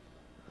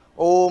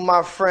 oh,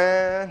 my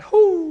friend,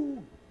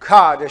 whoo,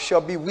 God, there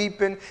shall be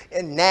weeping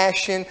and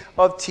gnashing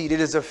of teeth.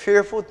 It is a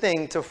fearful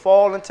thing to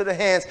fall into the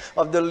hands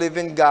of the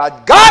living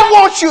God. God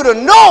wants you to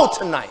know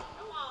tonight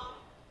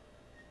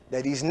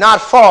that he's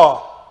not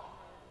far.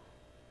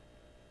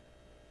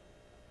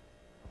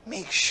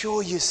 Make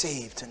sure you're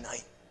saved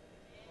tonight.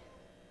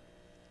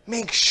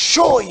 Make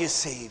sure you're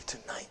saved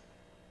tonight.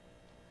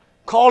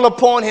 Call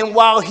upon him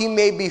while he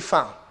may be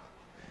found.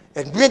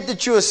 Admit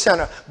that you're a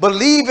sinner.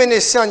 Believe in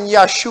his son,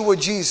 Yeshua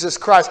Jesus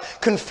Christ.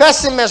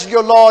 Confess him as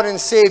your Lord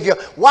and Savior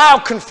while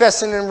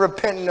confessing and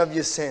repenting of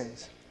your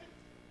sins.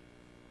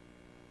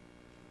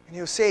 And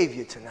he'll save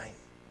you tonight.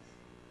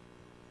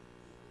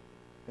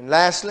 And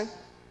lastly,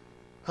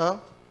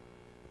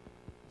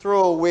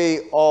 throw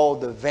away all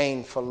the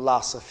vain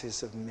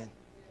philosophies of men.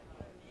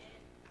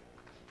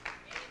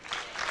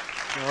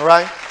 All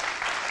right?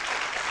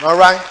 All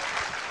right?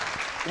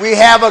 We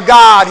have a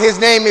God. His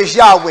name is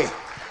Yahweh.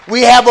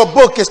 We have a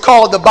book. It's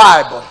called the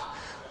Bible.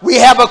 We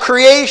have a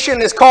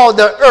creation. It's called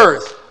the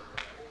earth.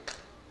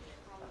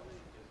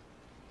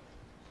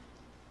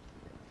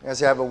 Let's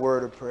have a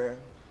word of prayer.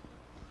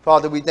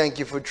 Father, we thank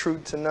you for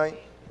truth tonight.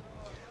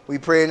 We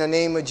pray in the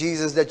name of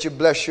Jesus that you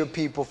bless your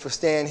people for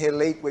staying here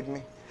late with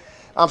me.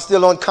 I'm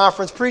still on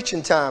conference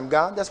preaching time,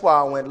 God. That's why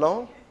I went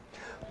long.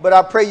 But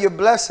I pray you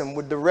bless them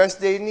with the rest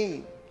they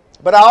need.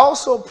 But I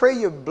also pray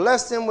you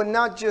bless them with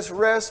not just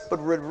rest, but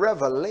with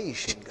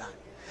revelation, God.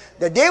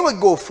 That they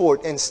would go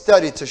forth and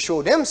study to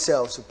show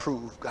themselves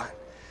approved, God.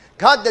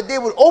 God, that they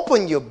would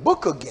open your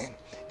book again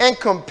and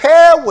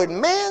compare what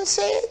man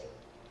said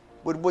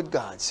with what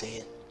God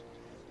said.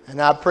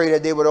 And I pray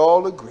that they would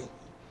all agree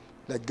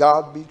that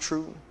God be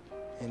true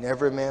and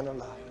every man a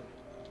liar.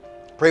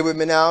 Pray with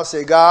me now.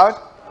 Say, God,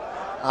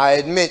 I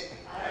admit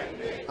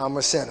I'm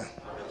a sinner.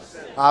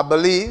 I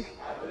believe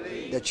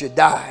that you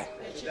died.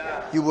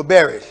 You were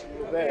buried.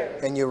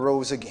 And you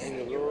rose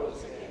again.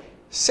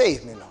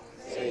 Save me, Lord.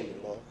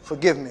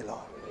 Forgive me,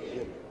 Lord.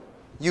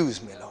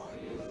 Use me, Lord.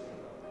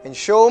 And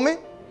show me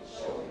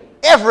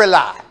every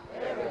lie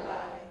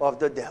of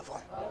the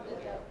devil.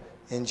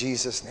 In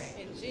Jesus'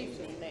 name.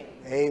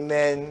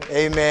 Amen.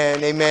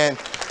 Amen. Amen.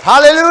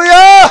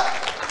 Hallelujah.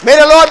 May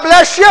the Lord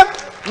bless you.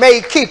 May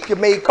he keep you.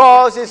 May he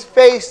cause his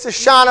face to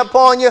shine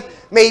upon you.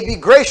 May he be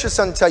gracious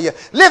unto you.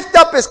 Lift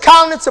up his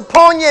countenance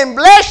upon you and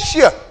bless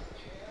you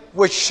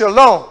with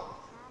shalom.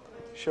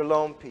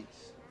 Shalom, peace.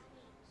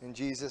 In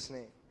Jesus'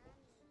 name.